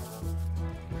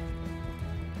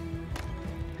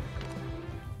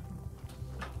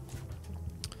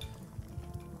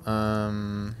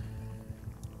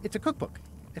 It's a cookbook.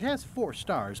 It has 4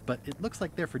 stars, but it looks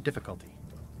like they're for difficulty.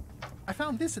 I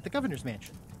found this at the governor's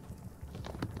mansion.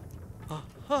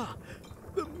 Aha!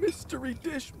 The mystery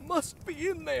dish must be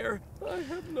in there. I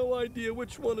have no idea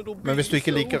which one it'll be. Men hvis du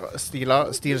ikke liker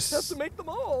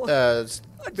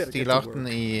stilarten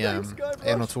i 1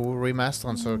 og 2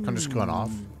 remasteren, så kan du skru den av.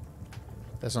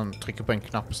 Det er sånn, trykker på en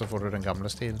knapp, så får du den gamle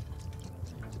stilen.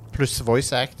 Pluss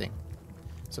voice acting,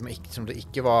 som det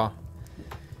ikke var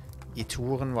i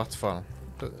toren, i hvert fall.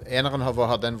 Eneren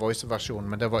hadde en voice-versjon,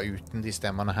 men det var uten de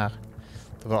stemmene her.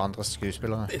 Det var andre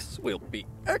skuespillere. This will be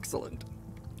excellent.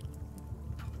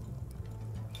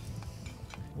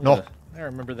 Nå! I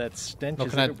remember that stench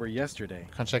as if it were yesterday.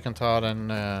 Kanskje jeg kan ta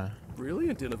den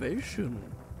Brilliant innovation.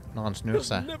 når han snur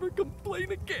seg. He'll never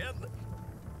complain again.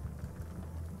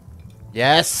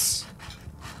 Yes!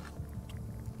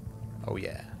 Oh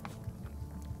yeah.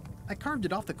 I carved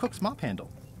it off the cook's mop handle.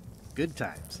 Good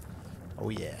times. Oh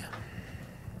yeah.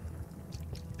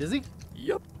 Busy?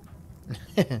 Yep.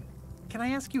 Can I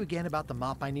ask you again about the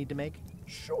mop I need to make?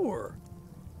 Sure.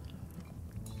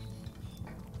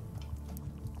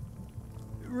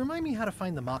 Remind me how to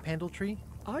find the mop handle tree?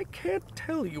 I can't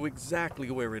tell you exactly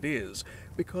where it is,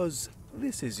 because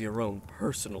this is your own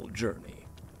personal journey.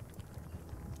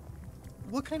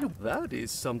 What kind of... That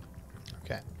is some...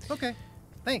 Okay. Okay,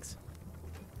 thanks.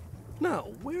 Now,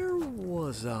 where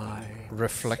was I?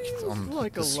 Reflect on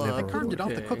like the a sliver. I carved it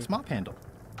off the cook's mop handle.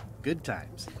 Good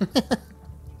times.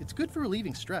 It's good for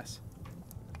relieving stress.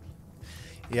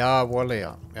 Ja, Wally,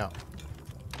 ja.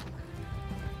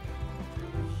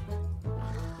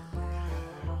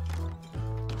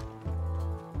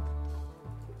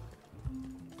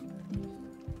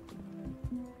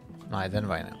 Nei, den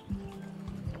veien, ja.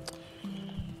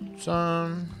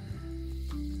 Sånn.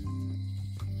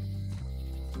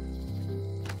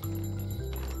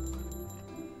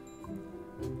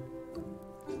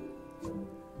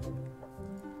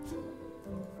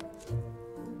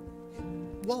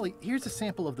 Wally, here's a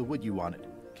sample of the wood you wanted.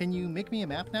 Can you make me a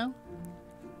map now?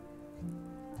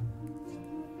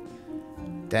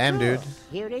 Damn, dude.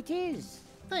 Here it is.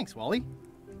 Thanks, Wally.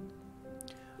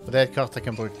 Og det er et kart jeg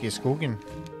kan bruke i skogen.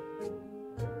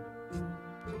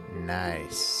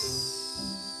 Nice.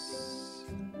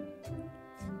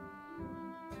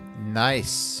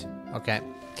 Nice. Ok.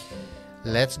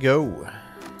 Let's go.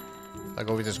 Da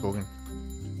går vi til skogen.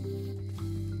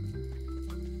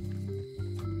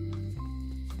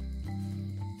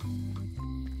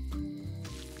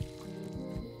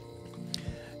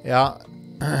 Ja,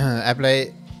 jeg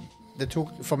ble...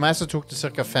 For meg så tok det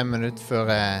cirka 5 minutter før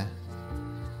jeg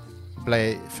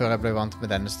ble vant med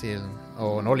denne stilen.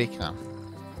 Og nå liker jeg den.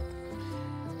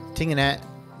 Tingen er,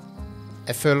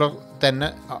 jeg føler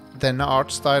denne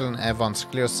artstylen er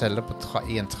vanskelig å selge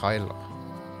i en trailer.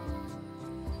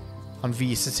 Han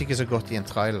vises ikke så godt i en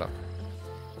trailer.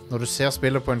 Når du ser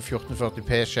spillet på en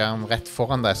 1440p skjerm rett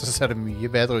foran deg, så ser det mye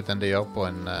bedre ut enn det gjør på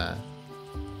en...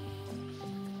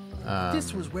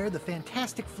 This was where the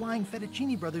fantastic Flying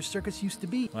Fettuccine Brothers circus used to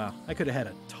be. Wow, I could have had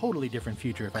a totally different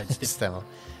future if I'd still... Stemmer.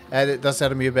 Da ser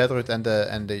det mye bedre ut enn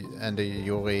det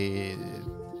gjorde i...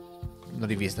 Når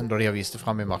de har vist det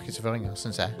frem i markedsføringen,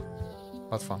 synes jeg.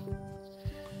 Hvert fall.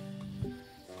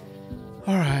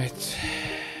 Alright.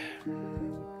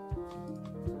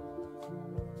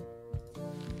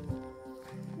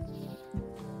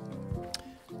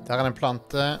 Der er en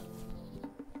plante.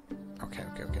 Ok.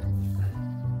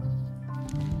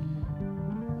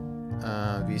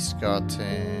 Vi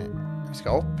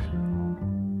skal opp.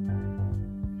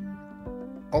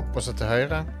 Opp og så til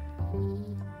høyre.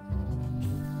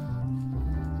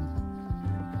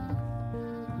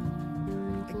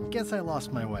 I guess I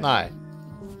lost my way. Nei.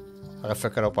 Har jeg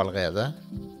fucka det opp allerede?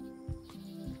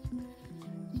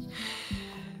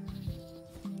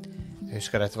 Jeg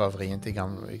husker dette var vrient i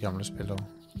gamle spiller.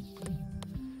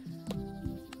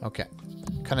 Ok.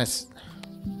 Kan jeg...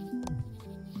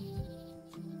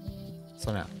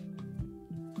 Sånn, ja.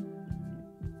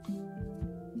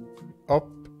 Opp,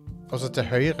 og så til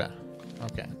høyre.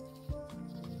 Ok.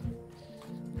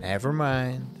 Never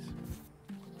mind.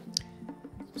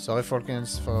 Sorry,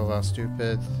 folkens, for å være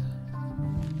stupid.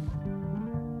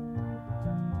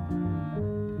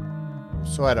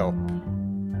 Så er det opp.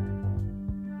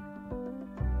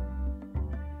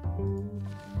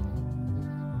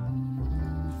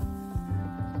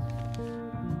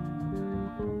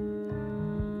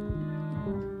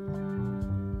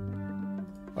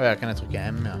 Ja, kan jeg trykke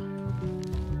M, ja.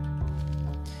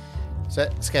 Så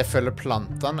skal jeg følge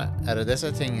plantene? Er det det som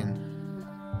er tingen?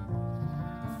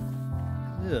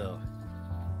 Ja.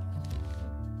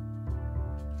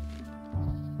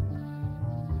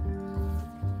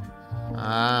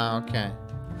 Ok.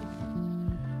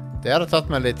 Det hadde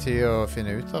tatt meg litt tid å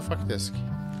finne ut av, faktisk.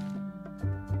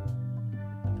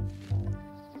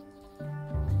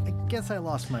 I guess I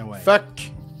lost my way. Fuck!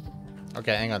 Ok,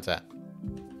 en gang til.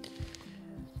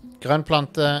 Grønn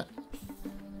plante.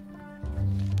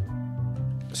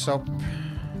 Sopp.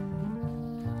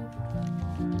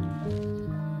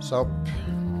 Sopp.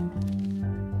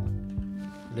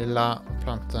 Lilla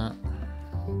plante.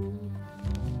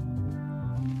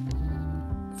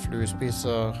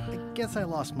 Fluespiser. I guess I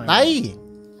lost my way. Nei!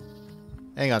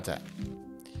 En gang til.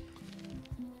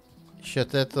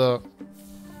 Kjøtteter.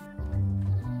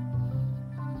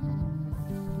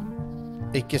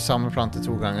 Ikke samme plante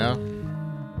 2 ganger.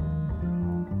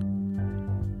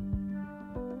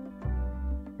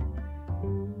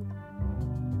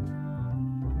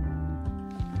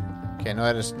 Ok, nå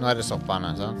er det soppene,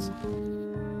 sant?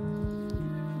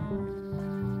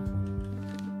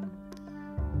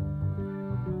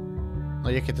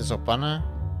 Nå gikk jeg til soppene.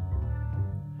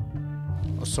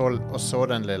 Og så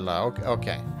den lille. Ok.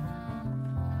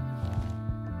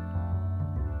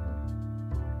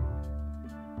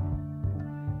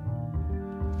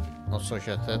 Og så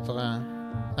kjøttetere.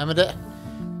 Nei, men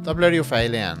da ble det jo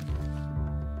feil igjen.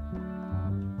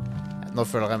 Nå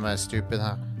føler jeg meg stupid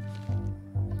her.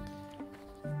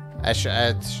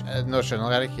 Nå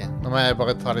skjønner jeg det ikke. Nå må jeg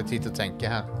bare ta litt tid til å tenke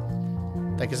her.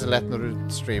 Det er ikke så lett når du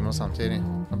streamer samtidig.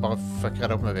 Nå bare fucker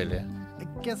jeg det opp med vilje. I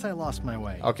guess I lost my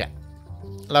way. Ok.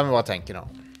 La meg bare tenke nå.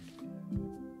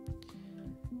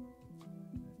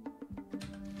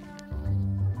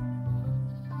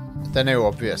 Den er jo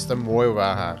obvious. Den må jo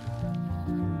være her.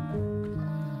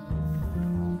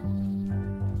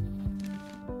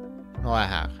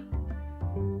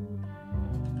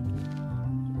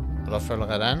 Da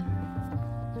følger jeg den.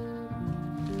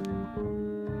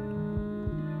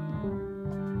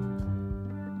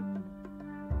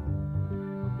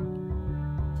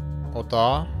 Og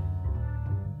da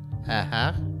er jeg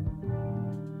her.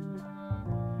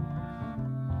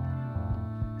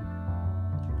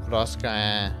 Og da skal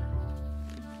jeg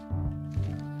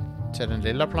til den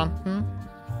lilla planten.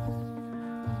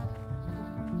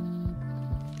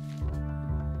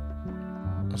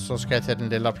 Og så skal jeg til den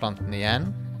lilla planten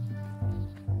igjen.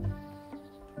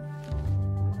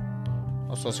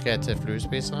 Og så skal jeg til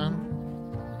fluespiseren.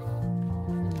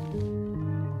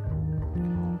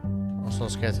 Og så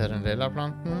skal jeg til den lilla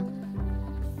planten.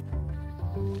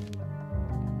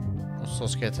 Og så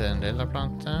skal jeg til den lilla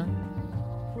planten.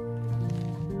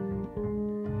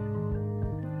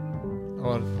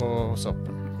 Og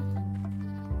soppen.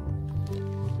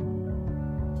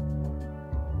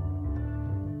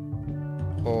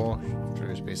 Og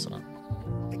fluespiseren.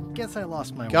 I guess I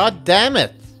lost my God damn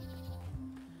it!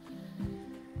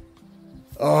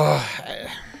 Åh...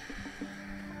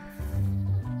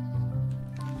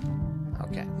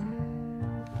 Ok.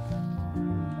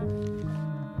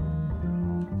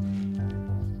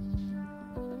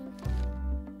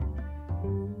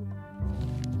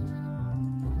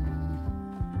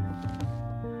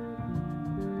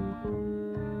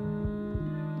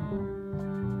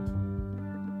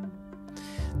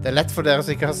 Det er lett for dere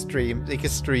som ikke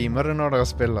streamer det når dere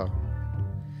spiller.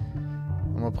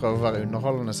 Man må prøve å være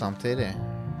underholdende samtidig.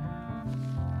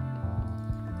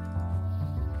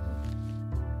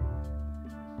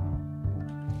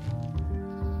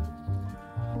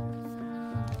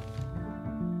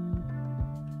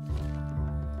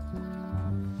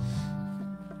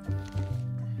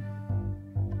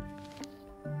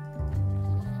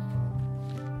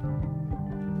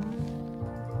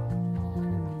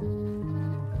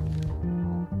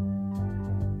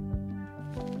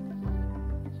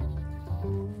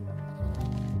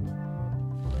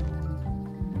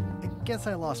 Guess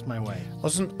I lost my way.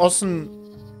 Åssen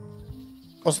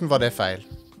var det feil?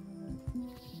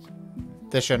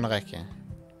 Det skjønner jeg ikke.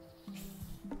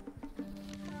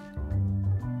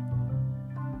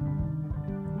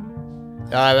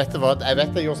 Ja, jeg vet det var... Jeg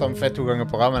vet jeg gjorde samme feil 2 ganger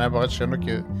på rad, men jeg bare skjønner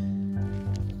ikke...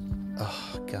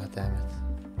 God damn it.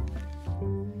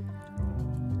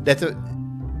 Dette...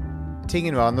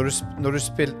 Tingen var, når du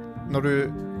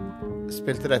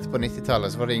spilte dette på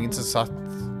 90-tallet, så var det ingen som satt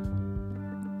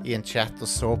i en chat og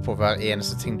så på hver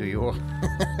eneste ting du gjorde.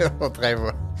 Og drev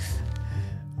og...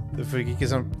 Du fikk ikke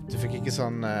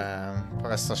sånn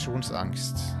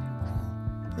prestasjonsangst.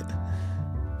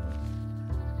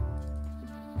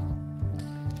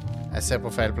 Jeg ser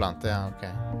på feil plante, ja, ok.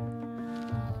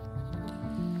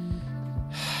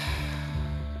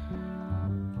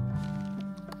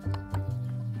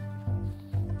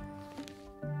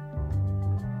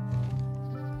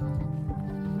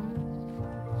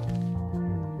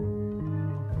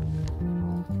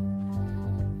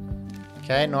 Ok,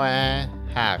 nå er jeg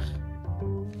her.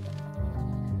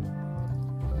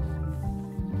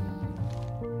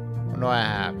 Og nå er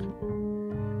jeg her.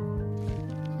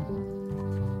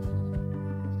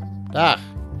 Der.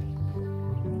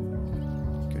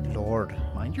 Good lord.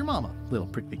 Mind your mama, little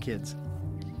prickly kids.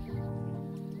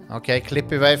 Ok,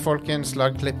 klipp i vei, folkens.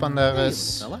 Lag klippene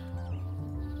deres. Hey,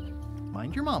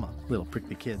 mind your mama, little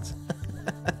prickly kids.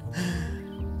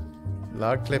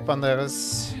 Lag klippene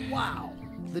deres. Wow.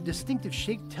 The distinctive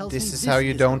shake tells This me is how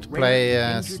you don't play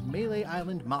endangered Melee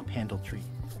Island mop handle tree.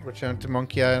 Return to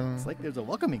Monkey Island. It's like there's a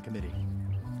welcoming committee.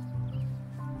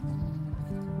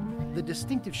 The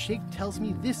distinctive shake tells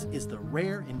me this is the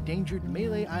rare endangered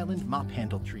Melee Island mop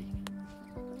handle tree.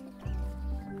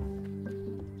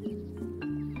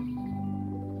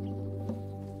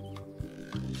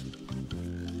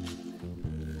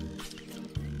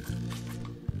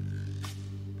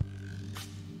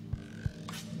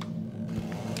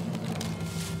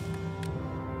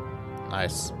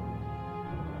 Nice.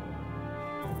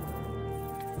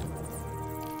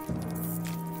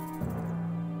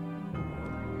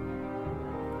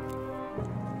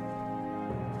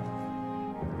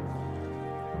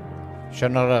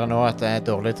 Skjønner dere nå at jeg er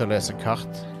dårlig til å lese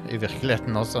kart i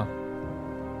virkeligheten også?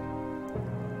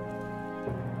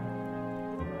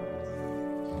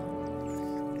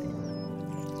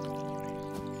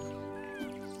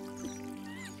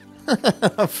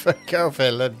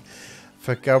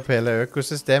 Fucka opp hele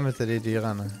økosystemet til de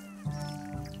dyrene.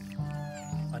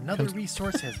 Another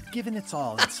resource has given its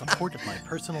all in support of my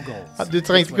personal goals. Du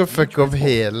trengte ikke å fucke opp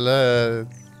hele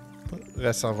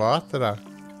reservatet der.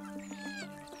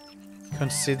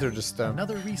 Consider the stump.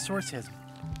 Another resource has...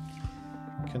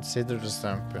 Consider the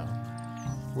stump, ja.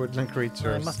 Woodland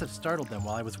creatures. I must have startled them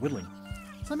while I was whittling.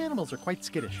 Some animals are quite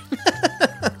skittish.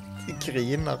 De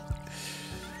griner.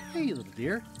 Hey, little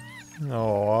dear.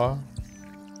 Åh.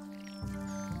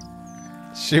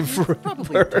 Shivering Probably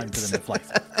time for birds. them to fly.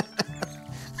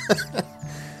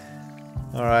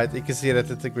 Alright, ikke si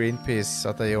dette til Greenpeace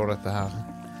at jeg gjorde dette her.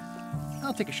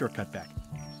 I'll take a shortcut back.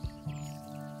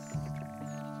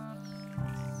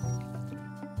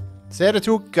 Se, det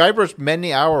tok Guybrush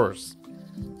many hours.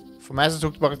 For meg så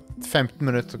tok det bare 15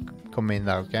 minutter å komme inn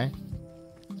der, ok?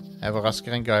 Jeg var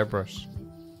raskere enn Guybrush.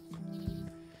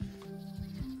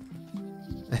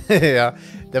 Ja,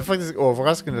 det er faktisk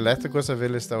overraskende lett å gå seg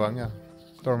vill i Stavanger.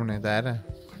 Dormany, det er det.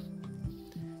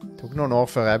 Det tok noen år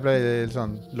før jeg ble litt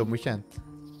sånn lommekjent.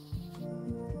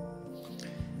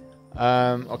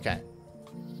 Ok.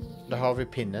 Da har vi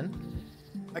pinnen.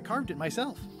 I carved it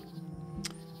myself.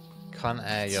 Kan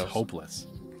jeg It's gjøre... hopeless.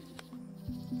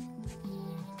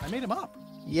 I made him up.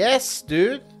 Yes,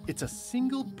 dude! It's a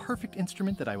single perfect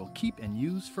instrument that I will keep and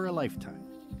use for a lifetime.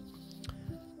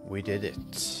 We did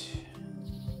it.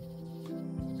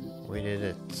 We did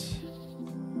it.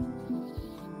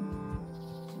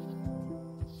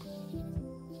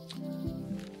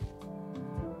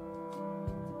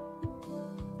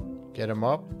 Get him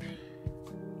up.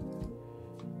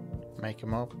 Make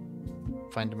him up.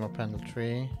 Find him up on the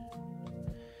tree.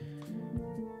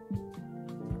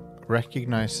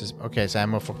 Recognizes... Ok, så jeg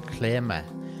må forkle meg.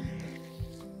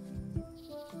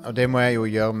 Og det må jeg jo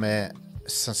gjøre med...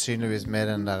 Sannsynligvis med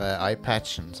den der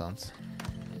eye-patchen, sant?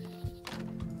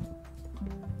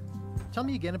 Tell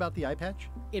me again about the eye patch.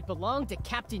 It belonged to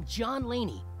Captain John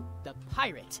Laney, the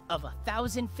pirate of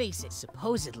 1,000 faces.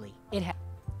 Supposedly, it had...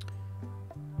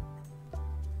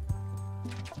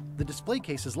 The display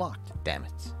case is locked. Damn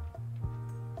it.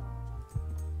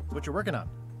 What you working on?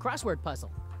 Crossword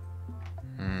puzzle.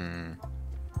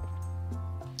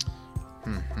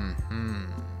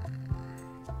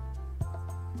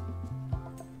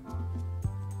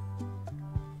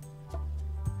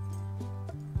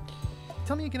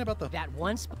 Tell me again about the... That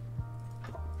one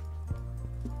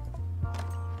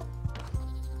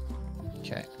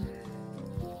Ok.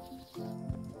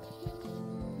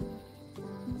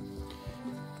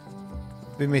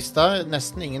 Vi mistet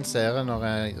nesten ingen seere når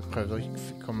jeg prøvde å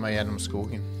komme meg gjennom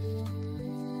skogen.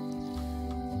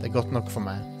 Det er godt nok for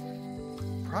meg.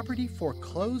 Property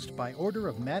foreclosed by order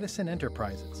of Madison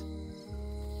Enterprises.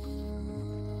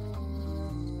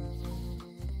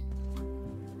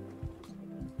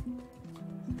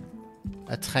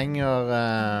 Jeg trenger...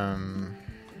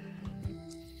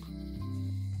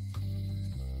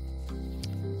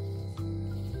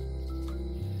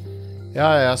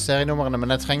 Ja, serienummerene,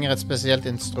 men jeg trenger et spesielt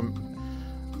instrument.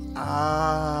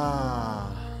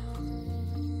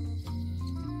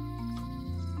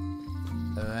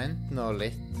 Vent nå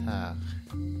litt her.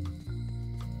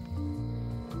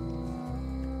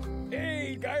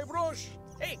 Hey, Guybrush!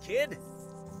 Hey, kid!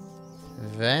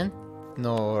 Vent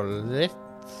nå litt.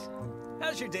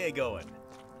 How's your day going?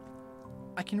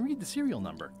 I can read the serial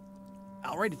number.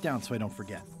 I'll write it down so I don't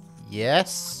forget.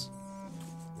 Yes.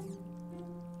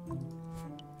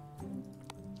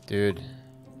 Dude.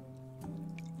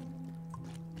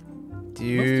 Most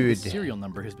of the serial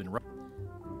number has been...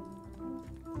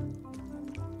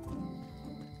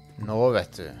 Nå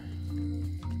vet du.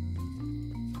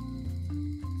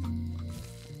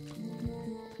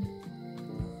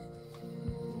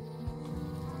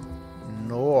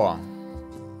 Nå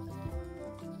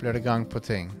blir det gang på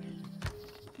ting.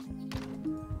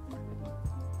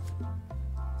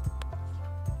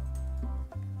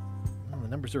 The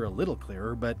numbers are a little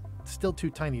clearer, but still too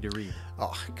tiny to read.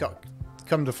 Åh,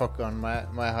 come the fuck on. Må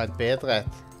jeg ha et bedre et?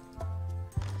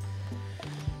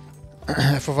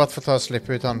 Jeg får hvert fall ta og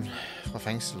slippe ut han fra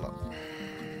fengsel da.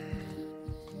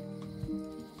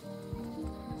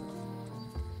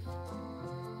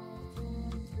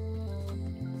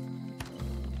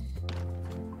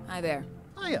 Hi there.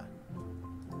 Hiya.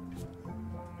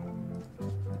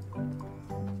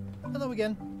 Hello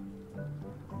again.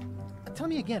 Tell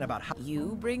me again about how...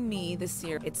 You bring me the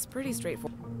seer. It's pretty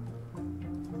straightforward.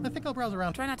 I think I'll browse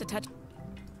around. Try not to touch...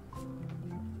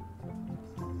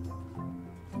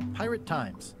 Pirate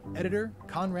Times. Editor,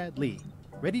 Conrad Lee.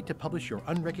 Ready to publish your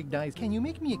unrecognized... Can you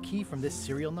make me a key from this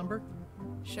serial number?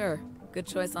 Sure. Good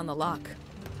choice on the lock.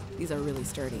 These are really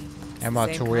sturdy. It's Emma,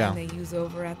 the same kind they use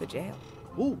over at the jail.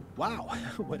 Oh, wow.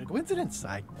 What a coincidence.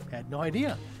 I had no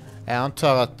idea. Jeg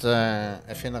antar at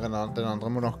jeg finner den andre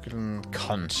monokelen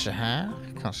kanskje her.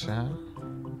 Kanskje her.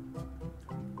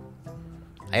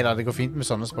 Neida, det går fint med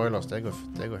sånne spoilers. Det går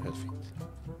helt fint.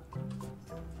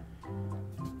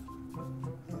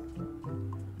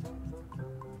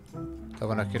 Der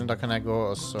var nøkkelen. Da kan jeg gå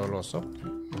og så låse opp.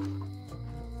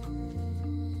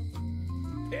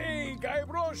 Hey,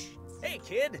 Guybrush! Hey,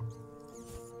 kid!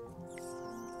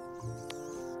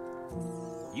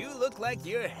 You look like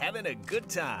you're having a good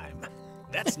time.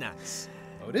 That's nice.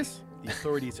 Otis, the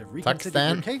authorities have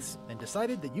reconsidered your case and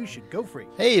decided that you should go free.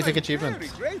 Hey, you took achievement. I'm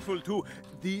very grateful to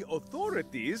the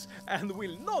authorities and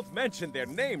will not mention their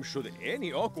name should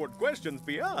any awkward questions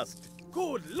be asked.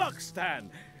 Good luck, Stan.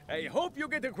 I hope you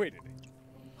get acquitted.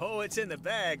 Oh, it's in the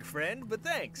bag, friend, but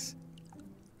thanks.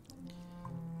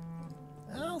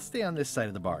 I'll stay on this side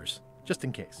of the bars, just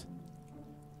in case.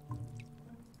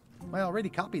 I already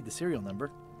copied the serial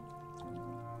number.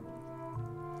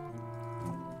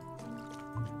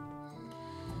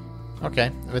 Ok,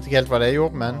 jeg vet ikke helt hva det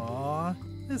gjorde, men... Aw,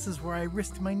 this is where I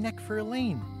risked my neck for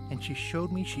Elaine, and she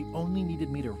showed me she only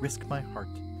needed me to risk my heart.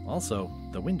 Also,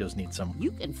 the windows need some...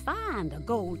 You can find a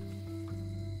gold...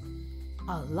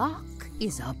 A lock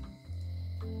is up.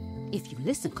 If you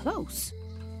listen close.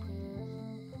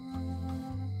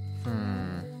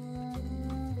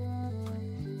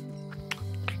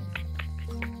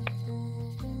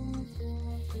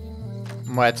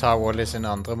 Må jeg ta Wally sin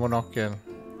andre monokkel?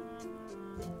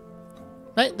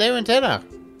 Nei, det er jo en til der.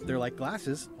 They're like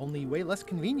glasses, only way less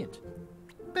convenient.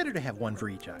 Better to have one for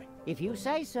each eye. If you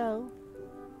say so.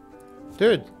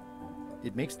 Dude.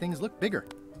 It makes things look bigger.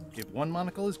 If one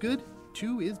monocle is good,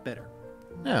 two is better.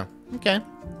 Yeah, okay.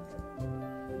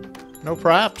 No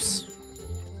props.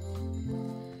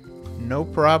 No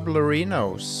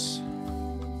problerinos.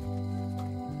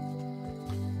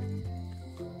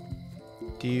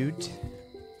 Dude.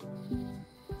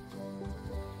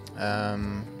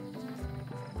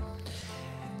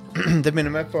 Det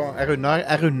minner meg på... Jeg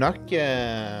runda ikke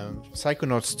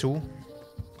Psychonauts 2.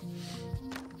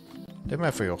 Det må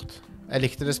jeg få gjort. Jeg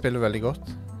likte det spillet veldig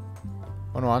godt.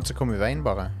 Og noe annet som kom i veien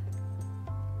bare.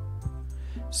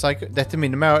 Dette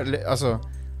minner meg... Altså,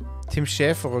 Tim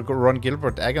Schafer og Ron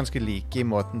Gilbert er ganske like i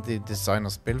måten de designer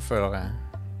spill, føler jeg.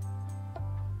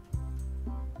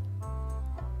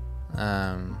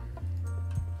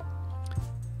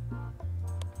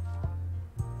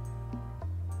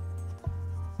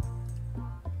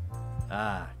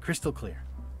 Crystal clear.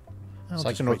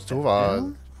 Psychonauts 2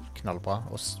 var knallbra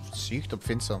og sykt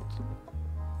oppfinnsomt.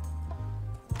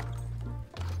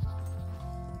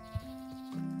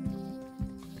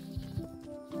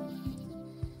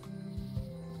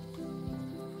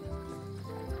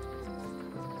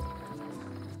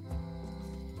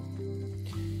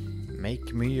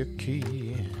 Make me a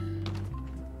key.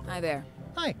 Hi there.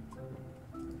 Hi.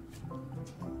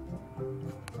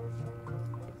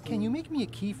 Can you make me a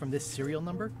key from this serial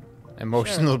number?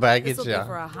 Emotional baggage, This will be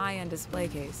for a high-end display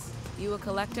case. You a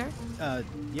collector?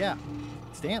 Yeah.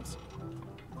 Stamps.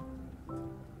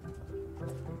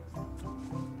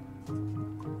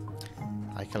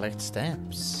 I collect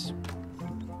stamps.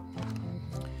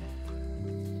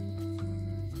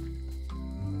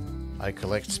 I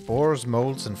collect spores,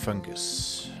 molds and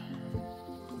fungus.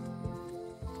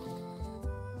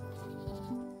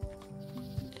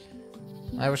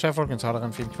 Nei, hva skjer, folkens? Har dere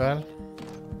en fin kveld?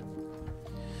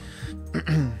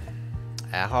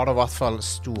 Jeg har det i hvert fall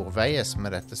storveies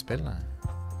med dette spillet.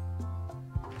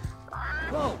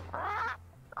 Whoa!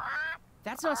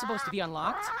 That's not supposed to be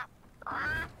unlocked.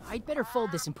 I'd better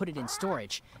fold this and put it in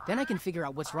storage. Then I can figure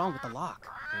out what's wrong with the lock.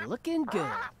 Looking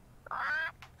good.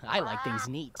 I like things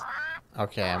neat.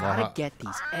 Okay, I'm Gotta get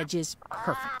these edges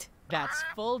perfect. That's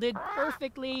folded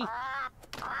perfectly.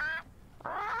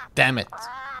 Damn it.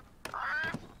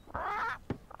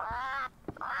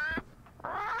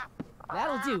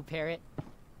 That'll do, Parrot.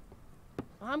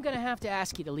 I'm gonna have to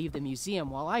ask you to leave the museum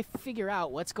while I figure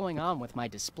out what's going on with my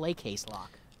display case lock.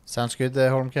 Sounds good,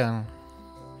 Holmkern.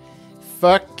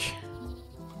 Fuck.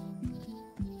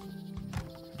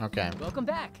 Okay. Welcome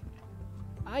back.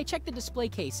 I checked the display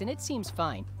case and it seems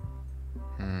fine.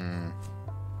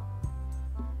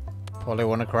 Probably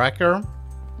want a cracker?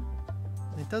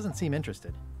 It doesn't seem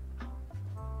interested.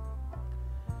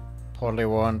 Probably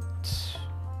want...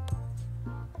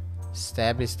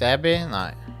 Stabby stabby?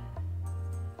 Nei.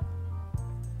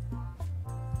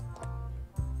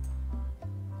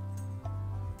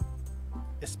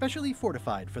 Especially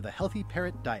fortified for the healthy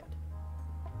parrot diet.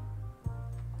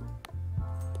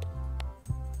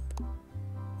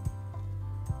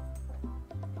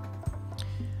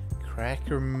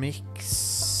 Cracker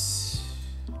mix.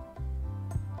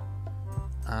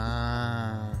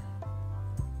 Ah.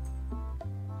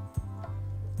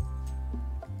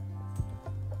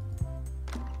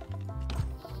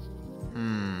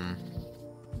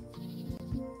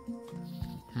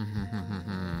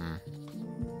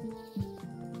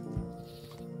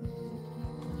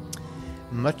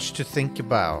 Much to think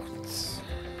about.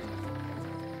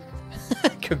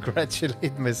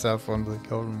 Congratulate myself on the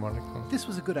golden monocle. This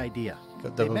was a good idea.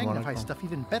 They magnify stuff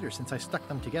even better since I stuck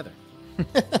them together.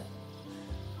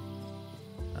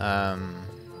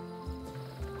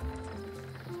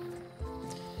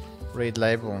 Read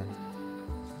label.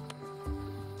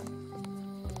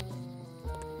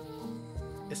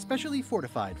 Especially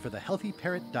fortified for the healthy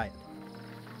parrot diet.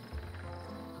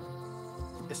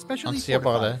 Especially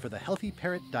fortified for the healthy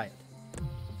parrot diet.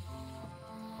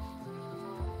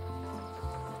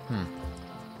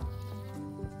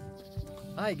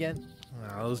 Hi again.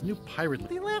 Oh, those new pirates.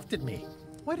 They laughed at me.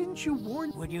 Why didn't you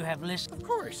warn? Would you have listened? Of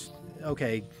course.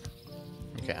 Okay.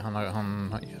 Okay,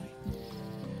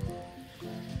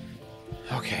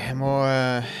 Okay, jeg må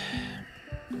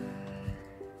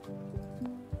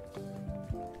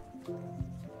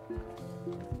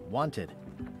Wanted.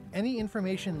 Any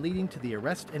information leading to the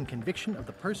arrest and conviction of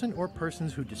the person or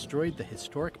persons who destroyed the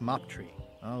historic mop tree.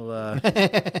 I'll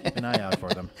keep an eye out for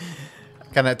them.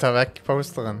 Kan jeg ta vekk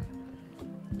posteren?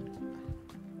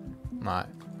 Nei.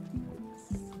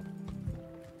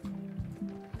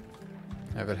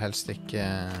 Jeg vil helst ikke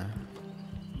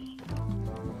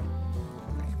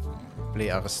bli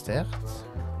arrestert.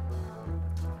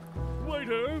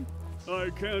 Waiter, I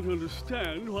can't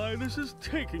understand why this is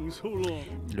taking so long.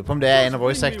 Jeg lurer på om det en av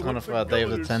voice-actorene fra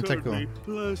Dave the Tentacle.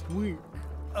 Last week.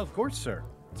 Of course, sir.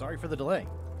 Sorry for the delay.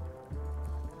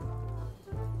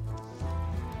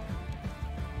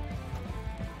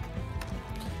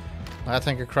 Når jeg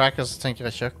tenker crackers, så tenker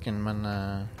jeg kjøkken, men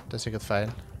det er sikkert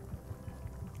feil.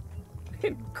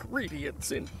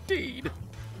 Ingredients indeed.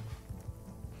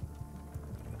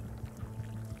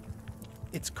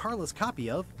 It's Carla's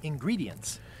copy of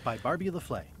Ingredients by Barbie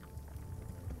LaFlay.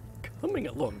 Coming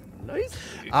along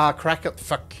nicely. Cracker...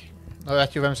 Fuck. Nå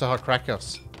vet jo hvem som har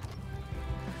crackers.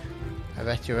 Jeg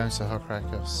vet jo hvem som har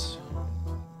crackers.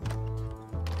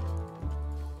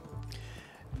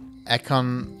 Jeg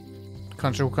kan...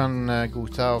 Kanskje hun kan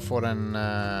godta å få den...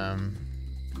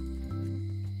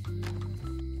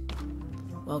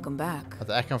 Welcome back. At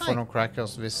jeg kan få noen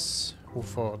crackers hvis hun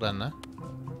får denne.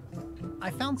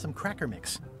 I found some cracker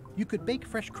mix. You could bake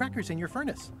fresh crackers in your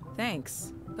furnace.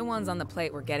 Thanks. The ones on the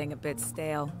plate were getting a bit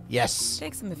stale. Yes.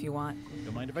 Take some if you want.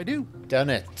 Don't mind if I do. Done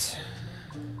it.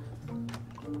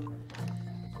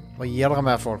 Hva gir dere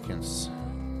med, folkens?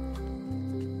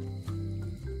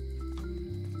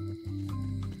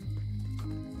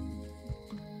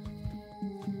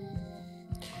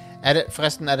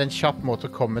 Forresten, er det en kjapp måte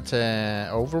å komme til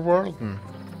Overworlden?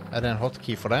 Er det en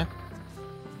hotkey for det?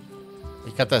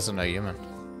 Ikke at det er så nøye, men...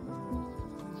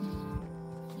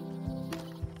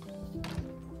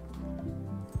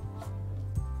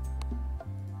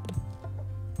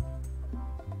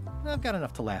 I've got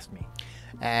enough to last me.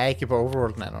 Jeg er ikke på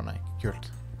Overworlden ennå, nei.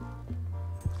 Kult.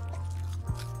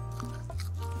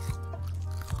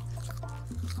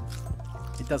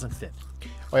 It doesn't fit.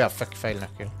 Åja, fuck, feil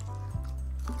nøkkel.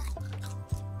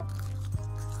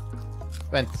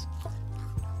 Vent.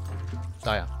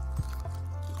 Der, ja.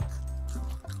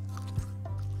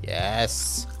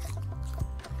 Yes.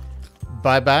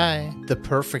 Bye-bye. The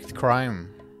perfect crime.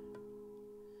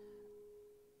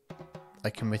 I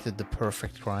committed the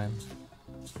perfect crime.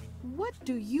 What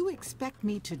do you expect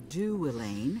me to do,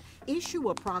 Elaine? Issue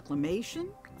a proclamation?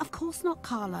 Of course not,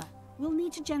 Carla. We'll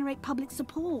need to generate public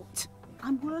support.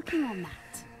 I'm working on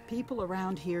that. People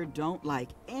around here don't like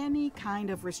any kind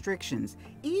of restrictions,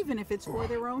 even if it's for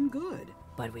their own good.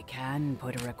 But we can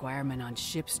put a requirement on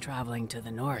ships traveling to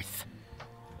the north.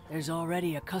 There's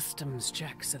already a customs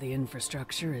check, so the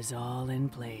infrastructure is all in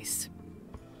place.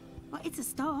 Well, it's a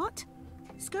start.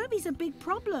 Scurvy's a big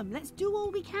problem. Let's do all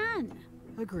we can.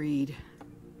 Agreed.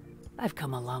 I've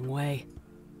come a long way.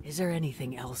 Is there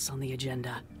anything else on the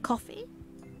agenda? Coffee?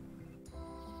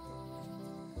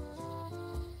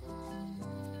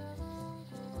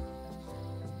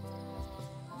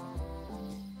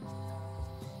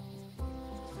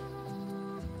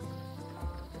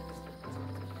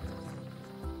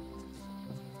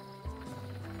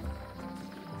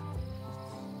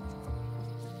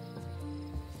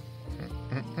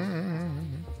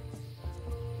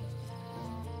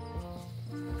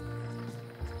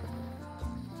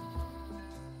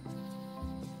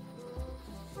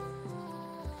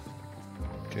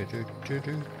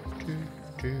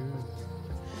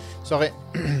 Sorry,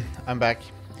 I'm back.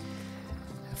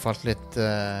 Jeg falt litt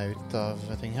ut av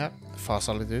ting her.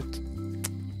 Faset litt ut.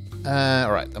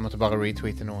 Alright, jeg måtte bare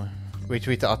retweete noe.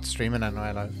 Retweete at streamen ennå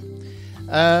er live.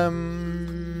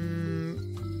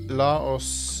 La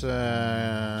oss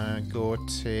gå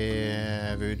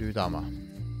til Voodoo-dama.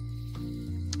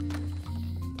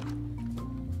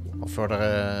 Og før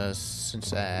dere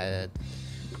synes jeg er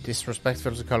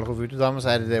disrespectful så kaller hun voodoo-dame, så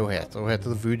er det hun heter. Hun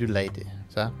heter The Voodoo Lady.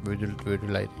 Se? Voodoo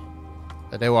Lady.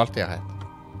 Det er det hun alltid har hett.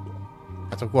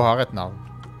 Jeg tror ikke hun har et navn.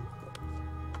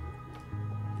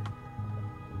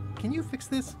 Can you fix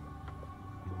this?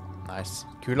 Nice.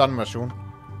 Kul animasjon.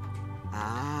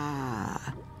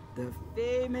 The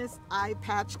famous eye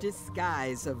patch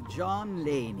disguise of John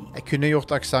Laney. Jeg kunne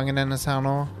gjort aksangen hennes her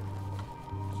nå.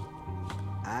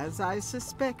 As I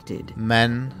suspected,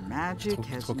 men magic tror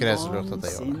has ikke det er så lurt long at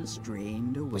jeg gjør det. since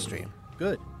drained away. På stream.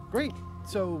 Good. Great.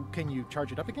 So, can you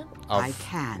charge it up again? Av I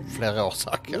can. flere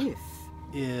årsaker.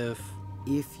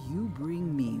 If you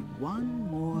bring me one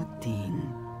more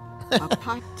thing, a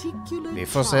particular Vi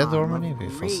får se, charm Dormany. of Vi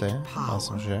får great se hva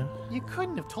som skjer. You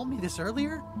couldn't have told me this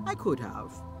earlier. I could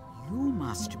have. You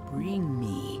must bring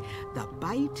me the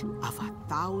bite of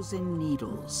 1,000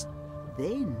 needles.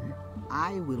 Then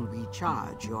I will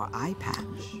recharge your eye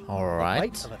patch. All The right.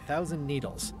 bite of 1,000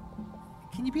 needles.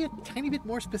 Can you be a tiny bit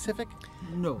more specific?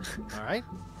 No. All right.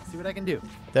 See what I can do.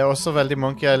 Det er også veldig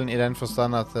Monkey Island i den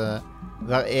forstand at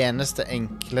hver eneste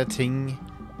enkle ting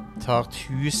tar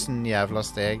 1000 jævla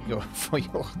steg å få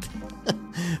gjort.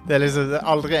 Det er liksom det er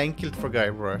aldri enkelt for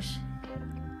Guybrush.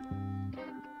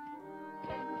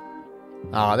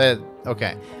 Ja, det er... Ok.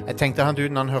 Jeg tenkte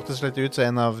han hørtes litt ut som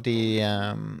en av de...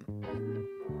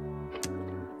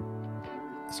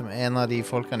 som en av de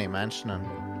folkene i mansionen.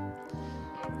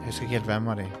 Jeg husker ikke helt hvem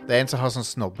av de. Det er en som har sånn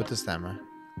snobbete stemme.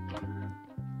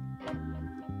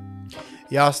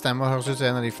 Ja, stemmer. Høres ut som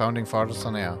en av de Founding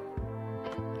Fathersene, ja.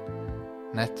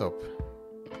 Nettopp.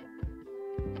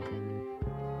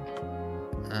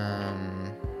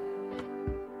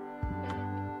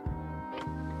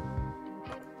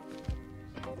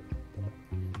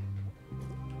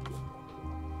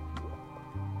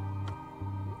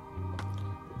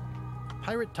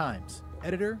 Pirate Times.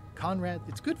 Editor, Conrad.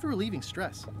 It's good for relieving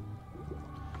stress.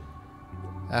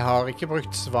 Jeg har ikke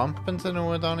brukt svampen til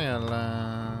noe, Daniel.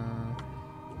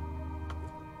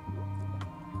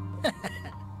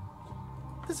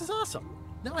 This is awesome.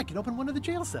 Now I can open one of the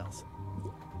jail cells.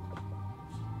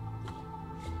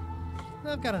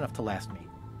 I've got enough to last me.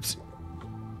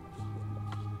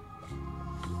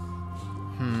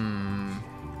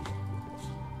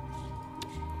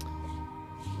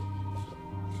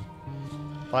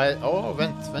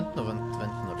 Vent nå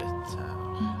litt her.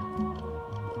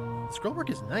 Scrollwork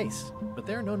is nice, but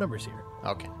there are no numbers here.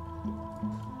 Ok.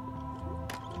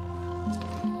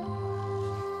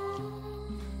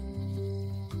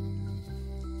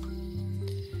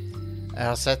 Jeg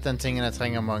har sett den tingen jeg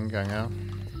trenger mange ganger.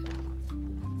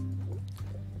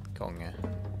 Konge.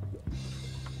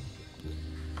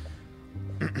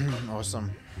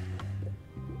 Awesome.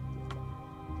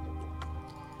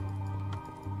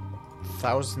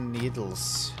 1,000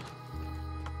 needles.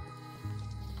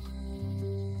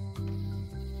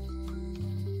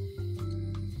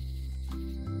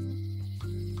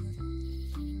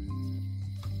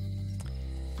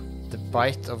 The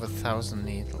bite of 1,000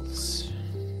 needles.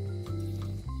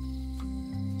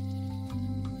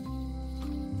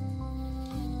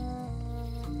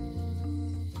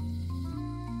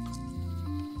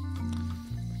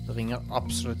 Det ringer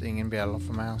absolutt ingen bjeller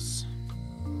for meg, ass.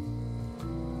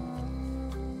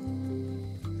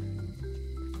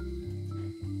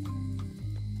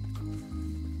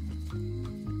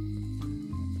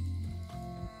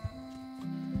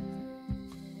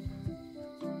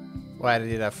 Hva er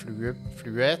det de der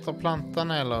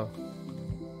flueterplantene, eller?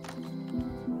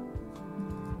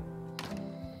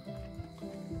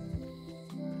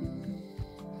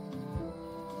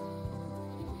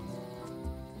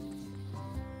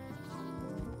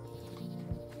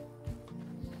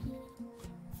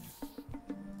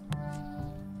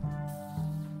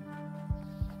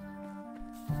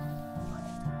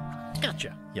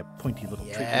 Gotcha, you pointy little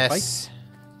trigger bite. Yes.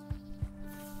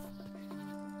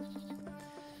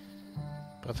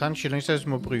 Bratan kyllingsaus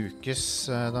må brukes,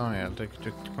 Daniel. Du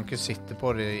kan ikke sitte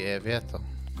på det i evigheter.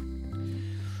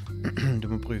 Du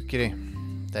må bruke de.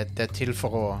 Det er til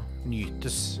for å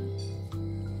nytes.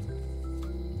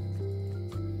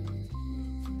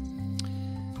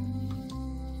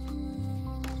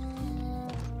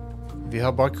 Vi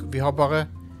har bare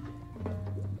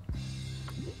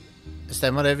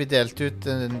Stemmer det, vi delte ut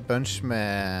en bunch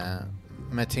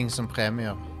med ting som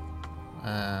premier,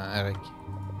 Erik.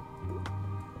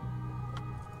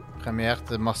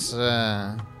 Premierte masse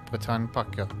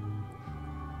Britannia-pakker.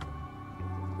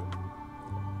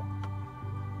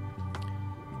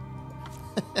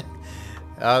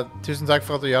 Ja, tusen takk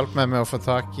for at du hjalp meg med å få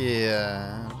tak i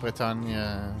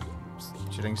Britannia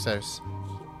kyllingsaus,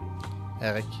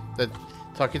 Erik.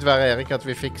 Takket være Erik at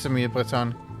vi fikk så mye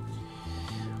Britannia.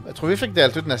 Jeg tror vi fikk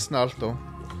delt ut nesten alt da.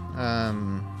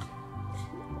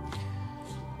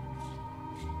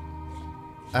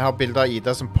 Jeg har bilder av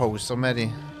Ida som poser med de.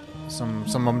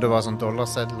 Som om det var sånn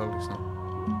dollarsedler, liksom.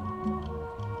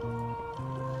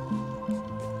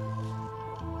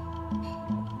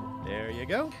 There you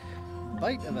go.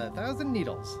 Bite of 1,000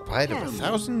 needles. Bite of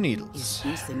 1,000 needles. Is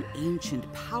this an ancient,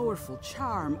 powerful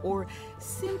charm, or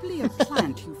simply a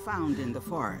plant you found in the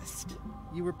forest?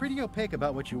 You were pretty opaque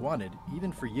about what you wanted,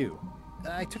 even for you.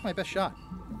 I took my best shot.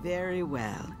 Very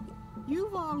well.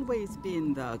 You've always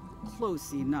been the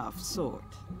close enough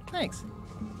sort. Thanks.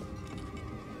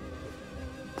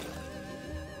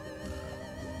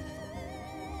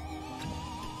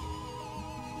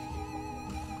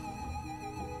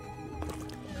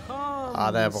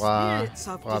 Ja, det er bra.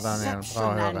 Bra, Daniel. Bra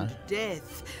å høre.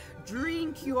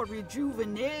 Drink your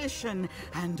rejuvenation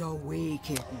and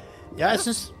awaken. Ja, jeg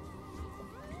synes...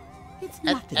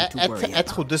 Jeg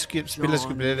trodde spillet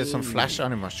skulle bli litt sånn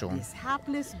flash-animasjon.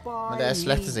 Men det er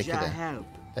slettes ikke det.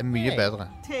 Det er mye bedre.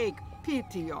 Take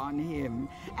pity on him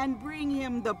and bring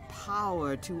him the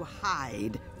power to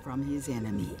hide from his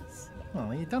enemies.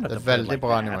 Det er veldig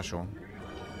bra animasjon.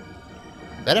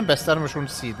 Det er den beste animasjonen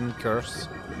siden Curse.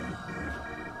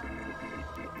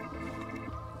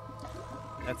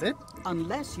 That's it?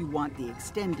 Unless you want the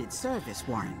extended service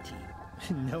warranty.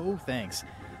 No, thanks.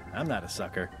 I'm not a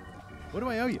sucker. What do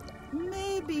I owe you?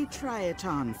 Maybe try it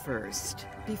on first,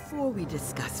 before we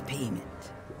discuss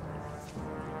payment.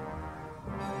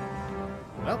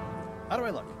 Well, how do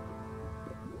I look?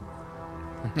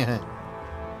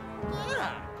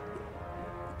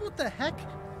 What the heck?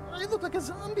 I look like a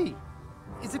zombie.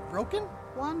 Is it broken?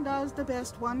 One does the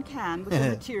best one can with the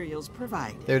materials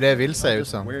provided. Det er jo det jeg vil se ut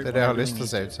som. Det er det jeg har lyst til å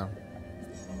se ut som.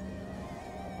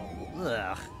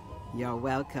 Ugh. You're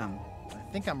welcome.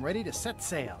 I think I'm ready to set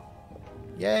sail.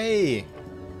 Yay!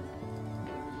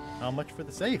 How much for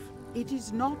the safe? It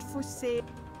is not for sale.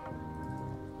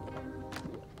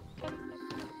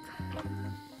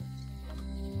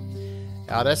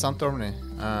 Ja, det er sant, Omni.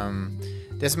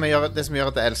 Det som gjør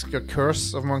at jeg elsker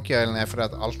Curse of Monkey Island, er fordi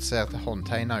at alt ser til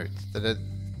håndtegnet ut. Det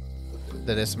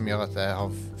er det som gjør at jeg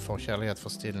har forkjærlighet for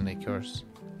stilen i Curse.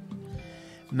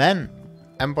 Men,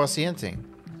 jeg må bare si en ting.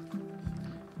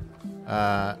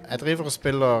 Jeg driver og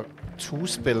spiller 2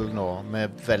 spill nå med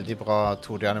veldig bra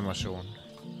 2D-animasjon.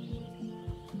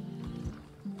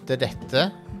 Det er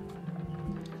dette.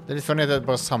 Det er litt funny at jeg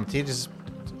bare samtidig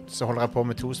så holder jeg på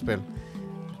med 2 spill.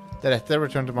 Det er dette,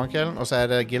 Return to Monkey Island, og så er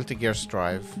det Guilty Gear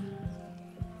Strive.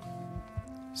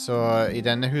 Så i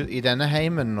denne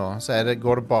heimen nå, så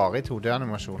går det bare i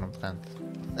 2D-animasjon omtrent.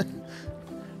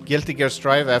 Guilty Gear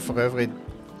Strive er for øvrig...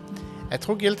 Jeg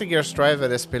tror Guilty Gear Strive er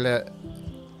det spillet...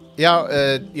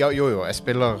 Jo, jeg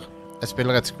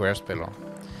spiller et Square-spiller.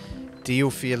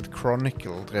 Diofield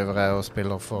Chronicle driver jeg og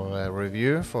spiller for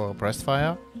review for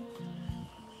Breastfire.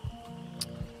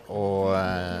 Og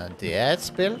det er et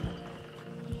spill.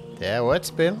 Det er også et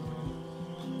spill.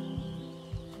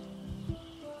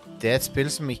 Det er et spill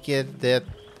som ikke...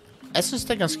 Jeg synes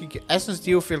det er ganske gøy. Jeg synes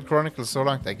Diofield Chronicle så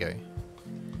langt er gøy.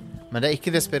 Men det er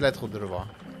ikke det spillet jeg trodde det var.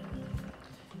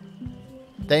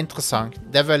 Det er interessant.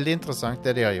 Det er veldig interessant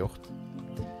det de har gjort.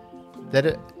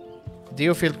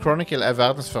 Diofield Chronicle er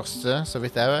verdens første, så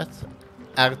vidt jeg vet,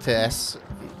 RTS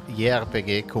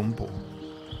JRPG-kombo.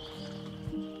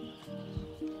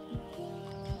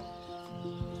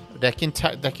 Det er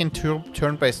ikke en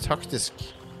turn-based taktisk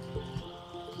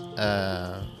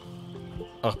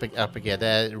RPG. Det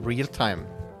er real-time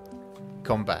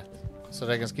combat. Så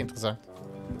det er ganske interessant.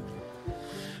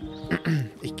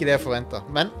 Ikke det jeg forventet.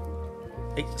 Men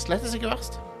slettes ikke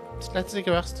verst. Slettes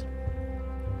ikke verst.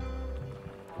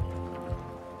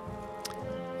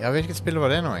 Ja, hvilket spill var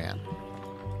det nå igjen?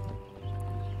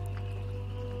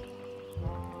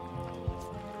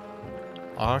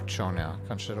 Archon, ja.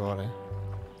 Kanskje det var det.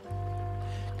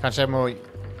 Kanskje jeg må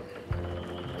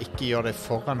ikke gjøre det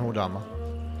foran hun dama.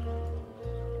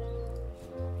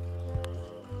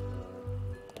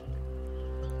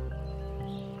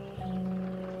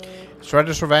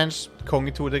 Shredder's Revenge,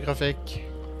 konge 2D-grafikk.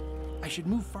 I should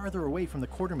move farther away from the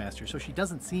quartermaster so she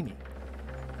doesn't see me.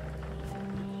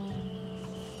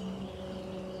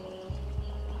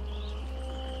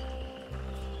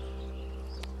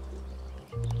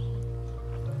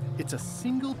 It's a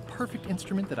single perfect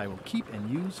instrument that I will keep and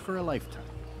use for a lifetime.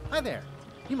 Hi there.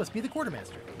 You must be the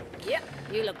quartermaster. Yep,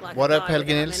 you look like What a up, guy Helge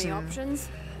without Nielsen? many options.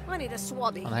 I need a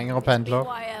swabby. Han henger og pendler.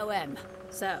 BYOM.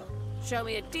 So, show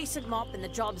me a decent mop and the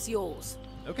job's yours.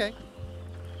 Okay.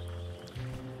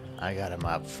 I got a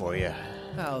mop for you.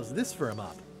 How's this for a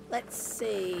mop? Let's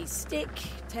see. Stick,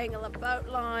 tangle a boat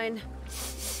line.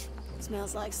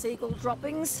 Smells like seagull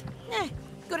droppings.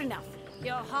 Good enough.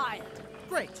 You're hired.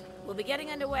 Great. We'll be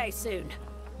getting underway soon.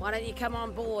 Why don't you come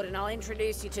on board and I'll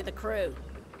introduce you to the crew.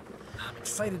 I'm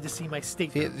excited to see my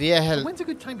state. When's a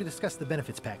good time to discuss the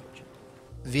benefits package?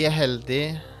 Vi er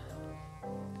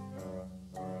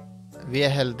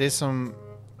heldige som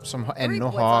ennå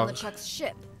har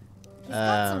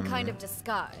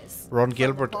Ron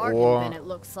Gilbert og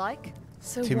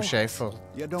Tim Schafer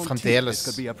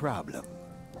fremdeles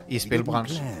I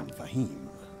spillbransjen.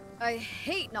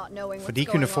 For de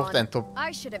kunne fort endt opp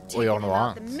og gjøre noe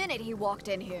annet.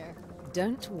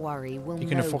 De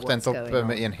kunne fort endt opp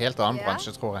I en helt annen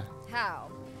bransje, tror jeg.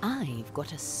 I've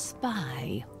got a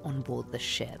spy on board the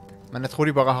ship. Men jeg tror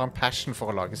de bare har en passion for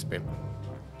å lage spill.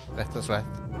 Rett og slett.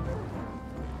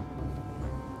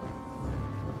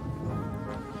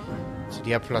 Så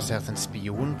de har plassert en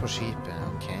spion på skipet.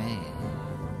 Ok.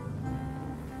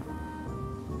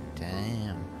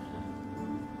 Damn.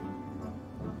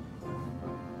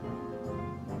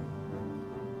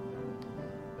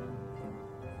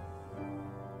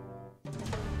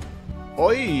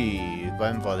 Oi,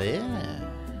 hvem var det?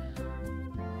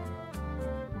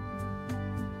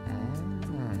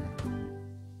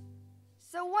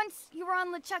 So once you were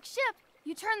on LeChuck's ship,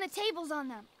 you turned the tables on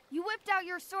them. You whipped out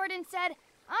your sword and said,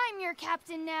 I'm your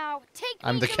captain now. Take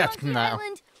me to Monkey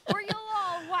Island, or you'll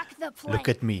all walk the plank. Look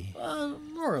at me.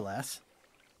 More or less.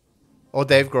 Og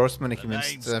Dave Grossman, ikke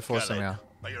minst, for som, ja.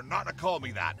 But you're not to call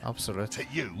me that. Absolute. To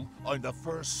you, I'm the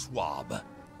first swab.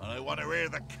 And I want to hear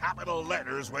the capital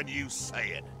letters when you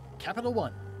say it. Capital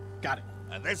 1. Got it.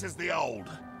 And this is the old.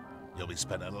 You'll be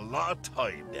spending a lot of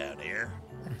time down here.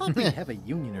 I thought we'd have a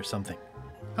union or something.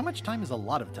 How much time is a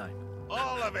lot of time?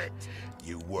 All of it.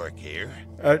 You work here.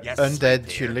 Undead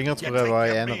kyllinger, tror jeg var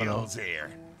I en eller annen.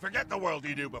 Forget the world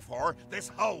you knew before.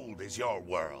 This hold is your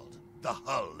world. The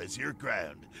hull is your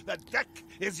ground. The deck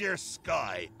is your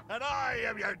sky. And I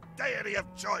am your deity of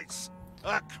choice.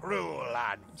 A cruel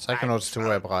and Psychonauts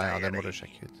 2 bra, ja, det må du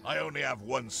sjekke ut. I only have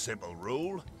one simple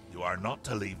rule. You are not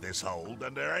to leave this hold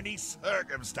under any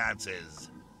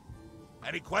circumstances.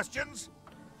 Any questions?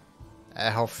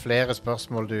 Jeg har flere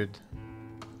spørsmål, dude.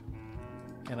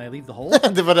 Can I leave the hole?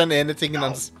 Det var den ene tingen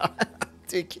han sa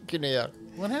du ikke kunne gjøre.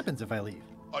 What happens if I leave?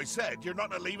 I said you're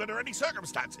not to leave under any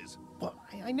circumstances. Well,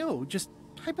 I know, just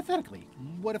hypothetically.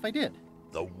 What if I did?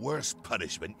 The worst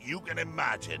punishment you can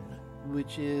imagine.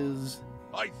 Which is?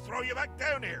 I throw you back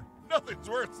down here. Nothing's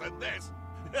worse than this.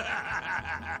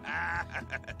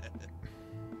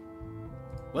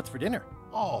 What's for dinner?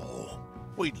 Oh,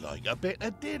 we'd like a bit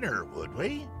of dinner, would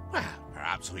we? Well,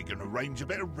 perhaps we can arrange a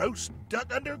bit of roast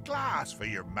duck under glass for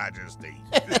your majesty.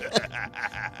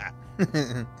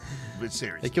 But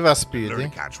seriously, learn to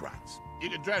catch rats. You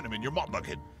can drown them in your mop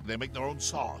bucket. They make their own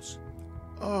sauce.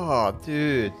 Oh,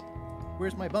 dude.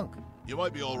 Where's my bunk? You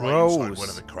might be all right inside one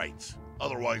of the crates.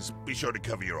 Otherwise, be sure to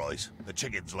cover your eyes. The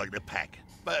chickens like to peck.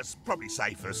 But it's probably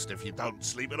safest if you don't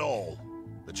sleep at all.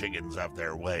 The chickens have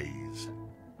their ways.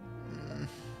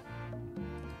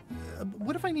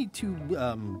 What if I need to,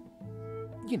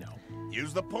 you know...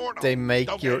 Use the portal. They make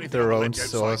their own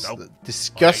sauce.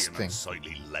 Disgusting.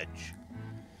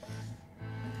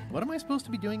 What am I supposed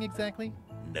to be doing exactly?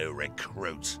 No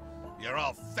recruits. You're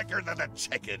all thicker than the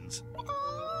chickens.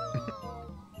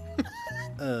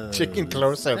 Chicken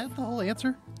close-up. Is that the whole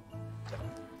answer?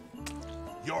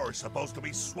 You're supposed to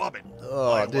be swabbing.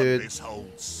 Oh, I dude. want this whole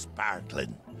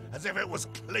sparkling. As if it was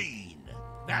clean.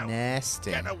 Now,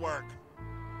 nasty. Get to work.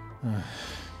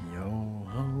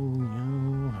 Yo-ho,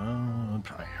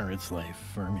 pirate's life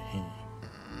for me.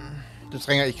 Du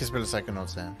trenger ikke spille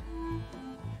Psychonauts igjen.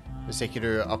 Hvis ikke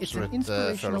du absolutt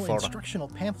føler for det. Instructional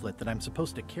pamphlet that I'm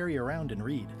supposed to carry around and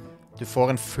read. Du får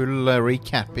en full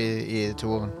recap I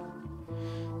toren.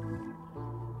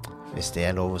 Hvis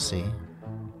det lov å si.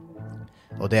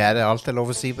 Og det det alt lov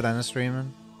å si på denne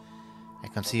streamen.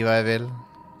 Jeg kan si hva jeg vil.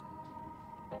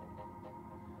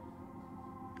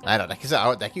 Neida, det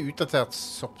ikke utdatert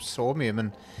så mye,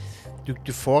 men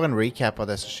du får en recap av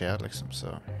det som skjer, liksom,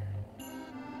 så...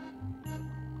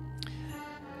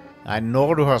 Nei,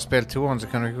 når du har spilt toren, så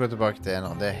kan du ikke gå tilbake til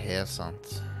eneren. Det helt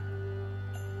sant.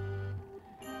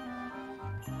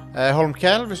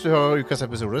 Holmkjell, hvis du hører ukas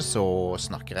episode, så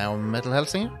snakker jeg om Metal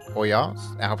Helsinger. Og ja,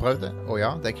 jeg har prøvd det. Og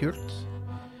ja, det kult.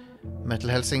 Metal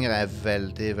Helsinger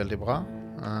veldig, veldig bra.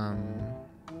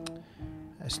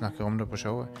 Jeg snakker om det på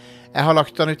showet. Jeg har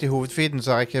lagt den ut I hovedfeeden,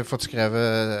 så har jeg ikke fått skrevet...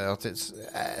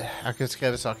 Jeg har ikke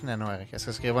skrevet saken ennå, Erik. Jeg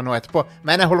skal skrive den nå etterpå.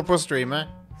 Men jeg holder på å streame.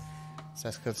 Så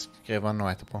jeg skal skrive den nå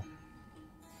etterpå.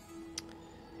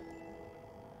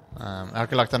 Jeg har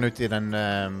ikke lagt den ut I den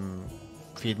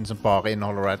feeden som bare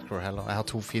inneholder Radcrew heller. Jeg har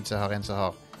 2 feeds, jeg har en som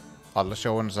har alle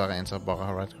showene, så har jeg en som bare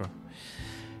har Radcrew.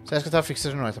 Så jeg skal ta og fikse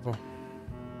det nå etterpå.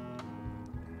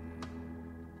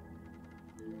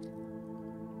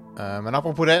 Men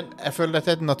apropos det, jeg føler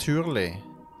dette et naturlig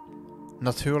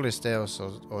sted også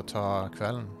å ta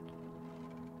kvelden.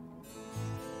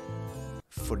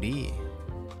 Fordi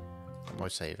jeg må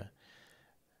jo save.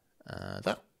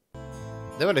 Der.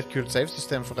 Det var litt kult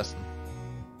save-system forresten.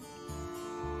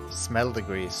 Smell the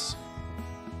grease.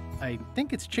 I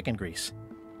think it's chicken grease.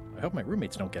 I hope my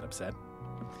roommates don't get upset.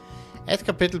 Et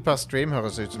kapittel per stream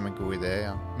høres ut som en god idé,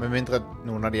 ja. Med mindre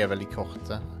noen av de veldig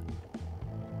korte.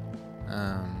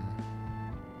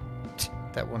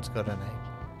 That one's got an egg.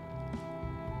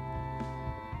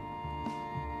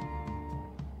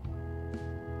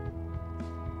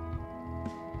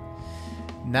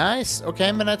 Nice. Ok,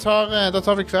 men da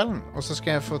tar vi kvelden. Og så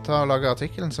skal jeg få ta og lage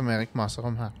artikkelen som Erik maser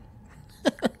om her.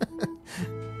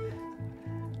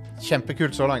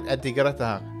 Kjempekult så langt. Jeg digger dette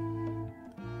her.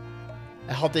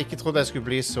 Jeg hadde ikke trodd jeg skulle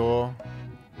bli så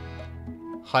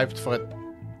hyped for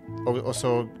og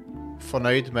så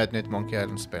fornøyd med et nytt Monkey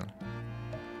Island-spill.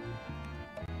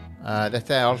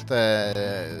 Dette alt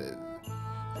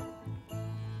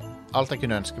jeg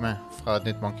kunne ønske meg fra et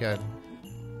nytt Monkey Island.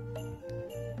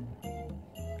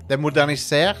 Det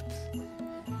modernisert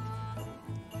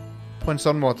på en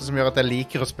sånn måte som gjør at jeg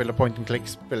liker å spille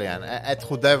point-and-click-spill igjen. Jeg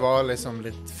trodde jeg var liksom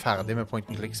litt ferdig med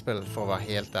point-and-click-spill, for å være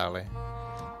helt ærlig.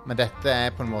 Men dette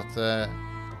på en måte...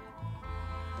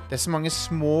 Det så mange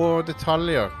små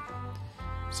detaljer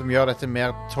som gjør dette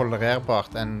mer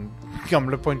tolererbart enn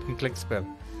gamle point-and-click-spill.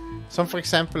 Som for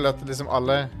eksempel at liksom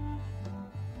alle...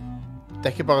 Det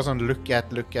ikke bare sånn look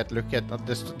at.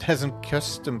 Det sånn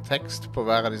custom tekst på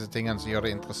hver av disse tingene som gjør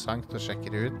det interessant å sjekke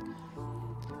det ut.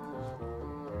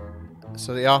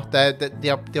 Så ja, de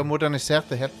har modernisert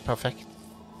det helt perfekt.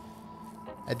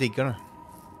 Jeg digger det.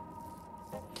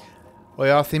 Og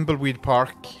ja, Thimbleweed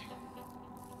Park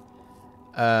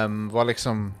var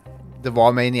liksom... Det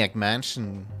var Maniac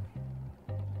Mansion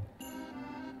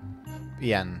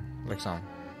igjen, liksom.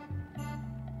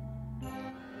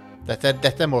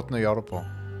 Dette måten å gjøre det på.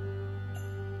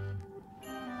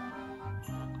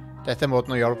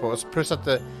 Pluss at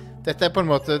dette på en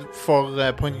måte for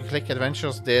point-and-click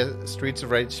adventures det Streets of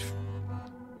Rage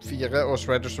 4 og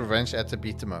Shredder's Revenge til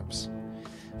beat-em-ups.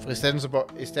 For I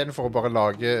stedet for å bare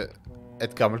lage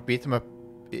et gammelt beat-em-up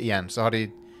igjen, så har de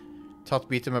tatt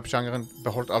beat-em-up-sjangeren,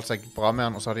 beholdt alt seg bra med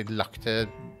den, og så har de lagt til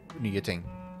nye ting.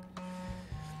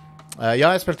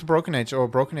 Ja, jeg spilte Broken Age,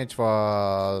 og Broken Age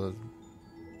var...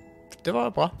 Det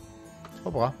var bra.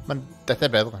 Men dette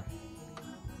bedre.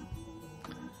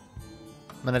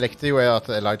 Men jeg likte jo at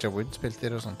Elijah Wood spilte I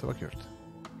det og sånt. Det var kult.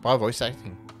 Bra voice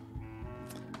acting.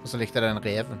 Og så likte jeg den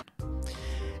reven.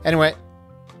 Anyway.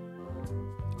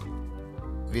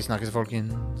 Vi snakkes,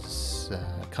 folkens.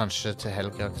 Kanskje til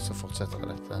helga så fortsetter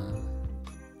dette.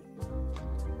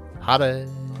 Ha det.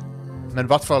 Men I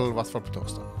hvert fall på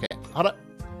torsdag. Ok, ha det.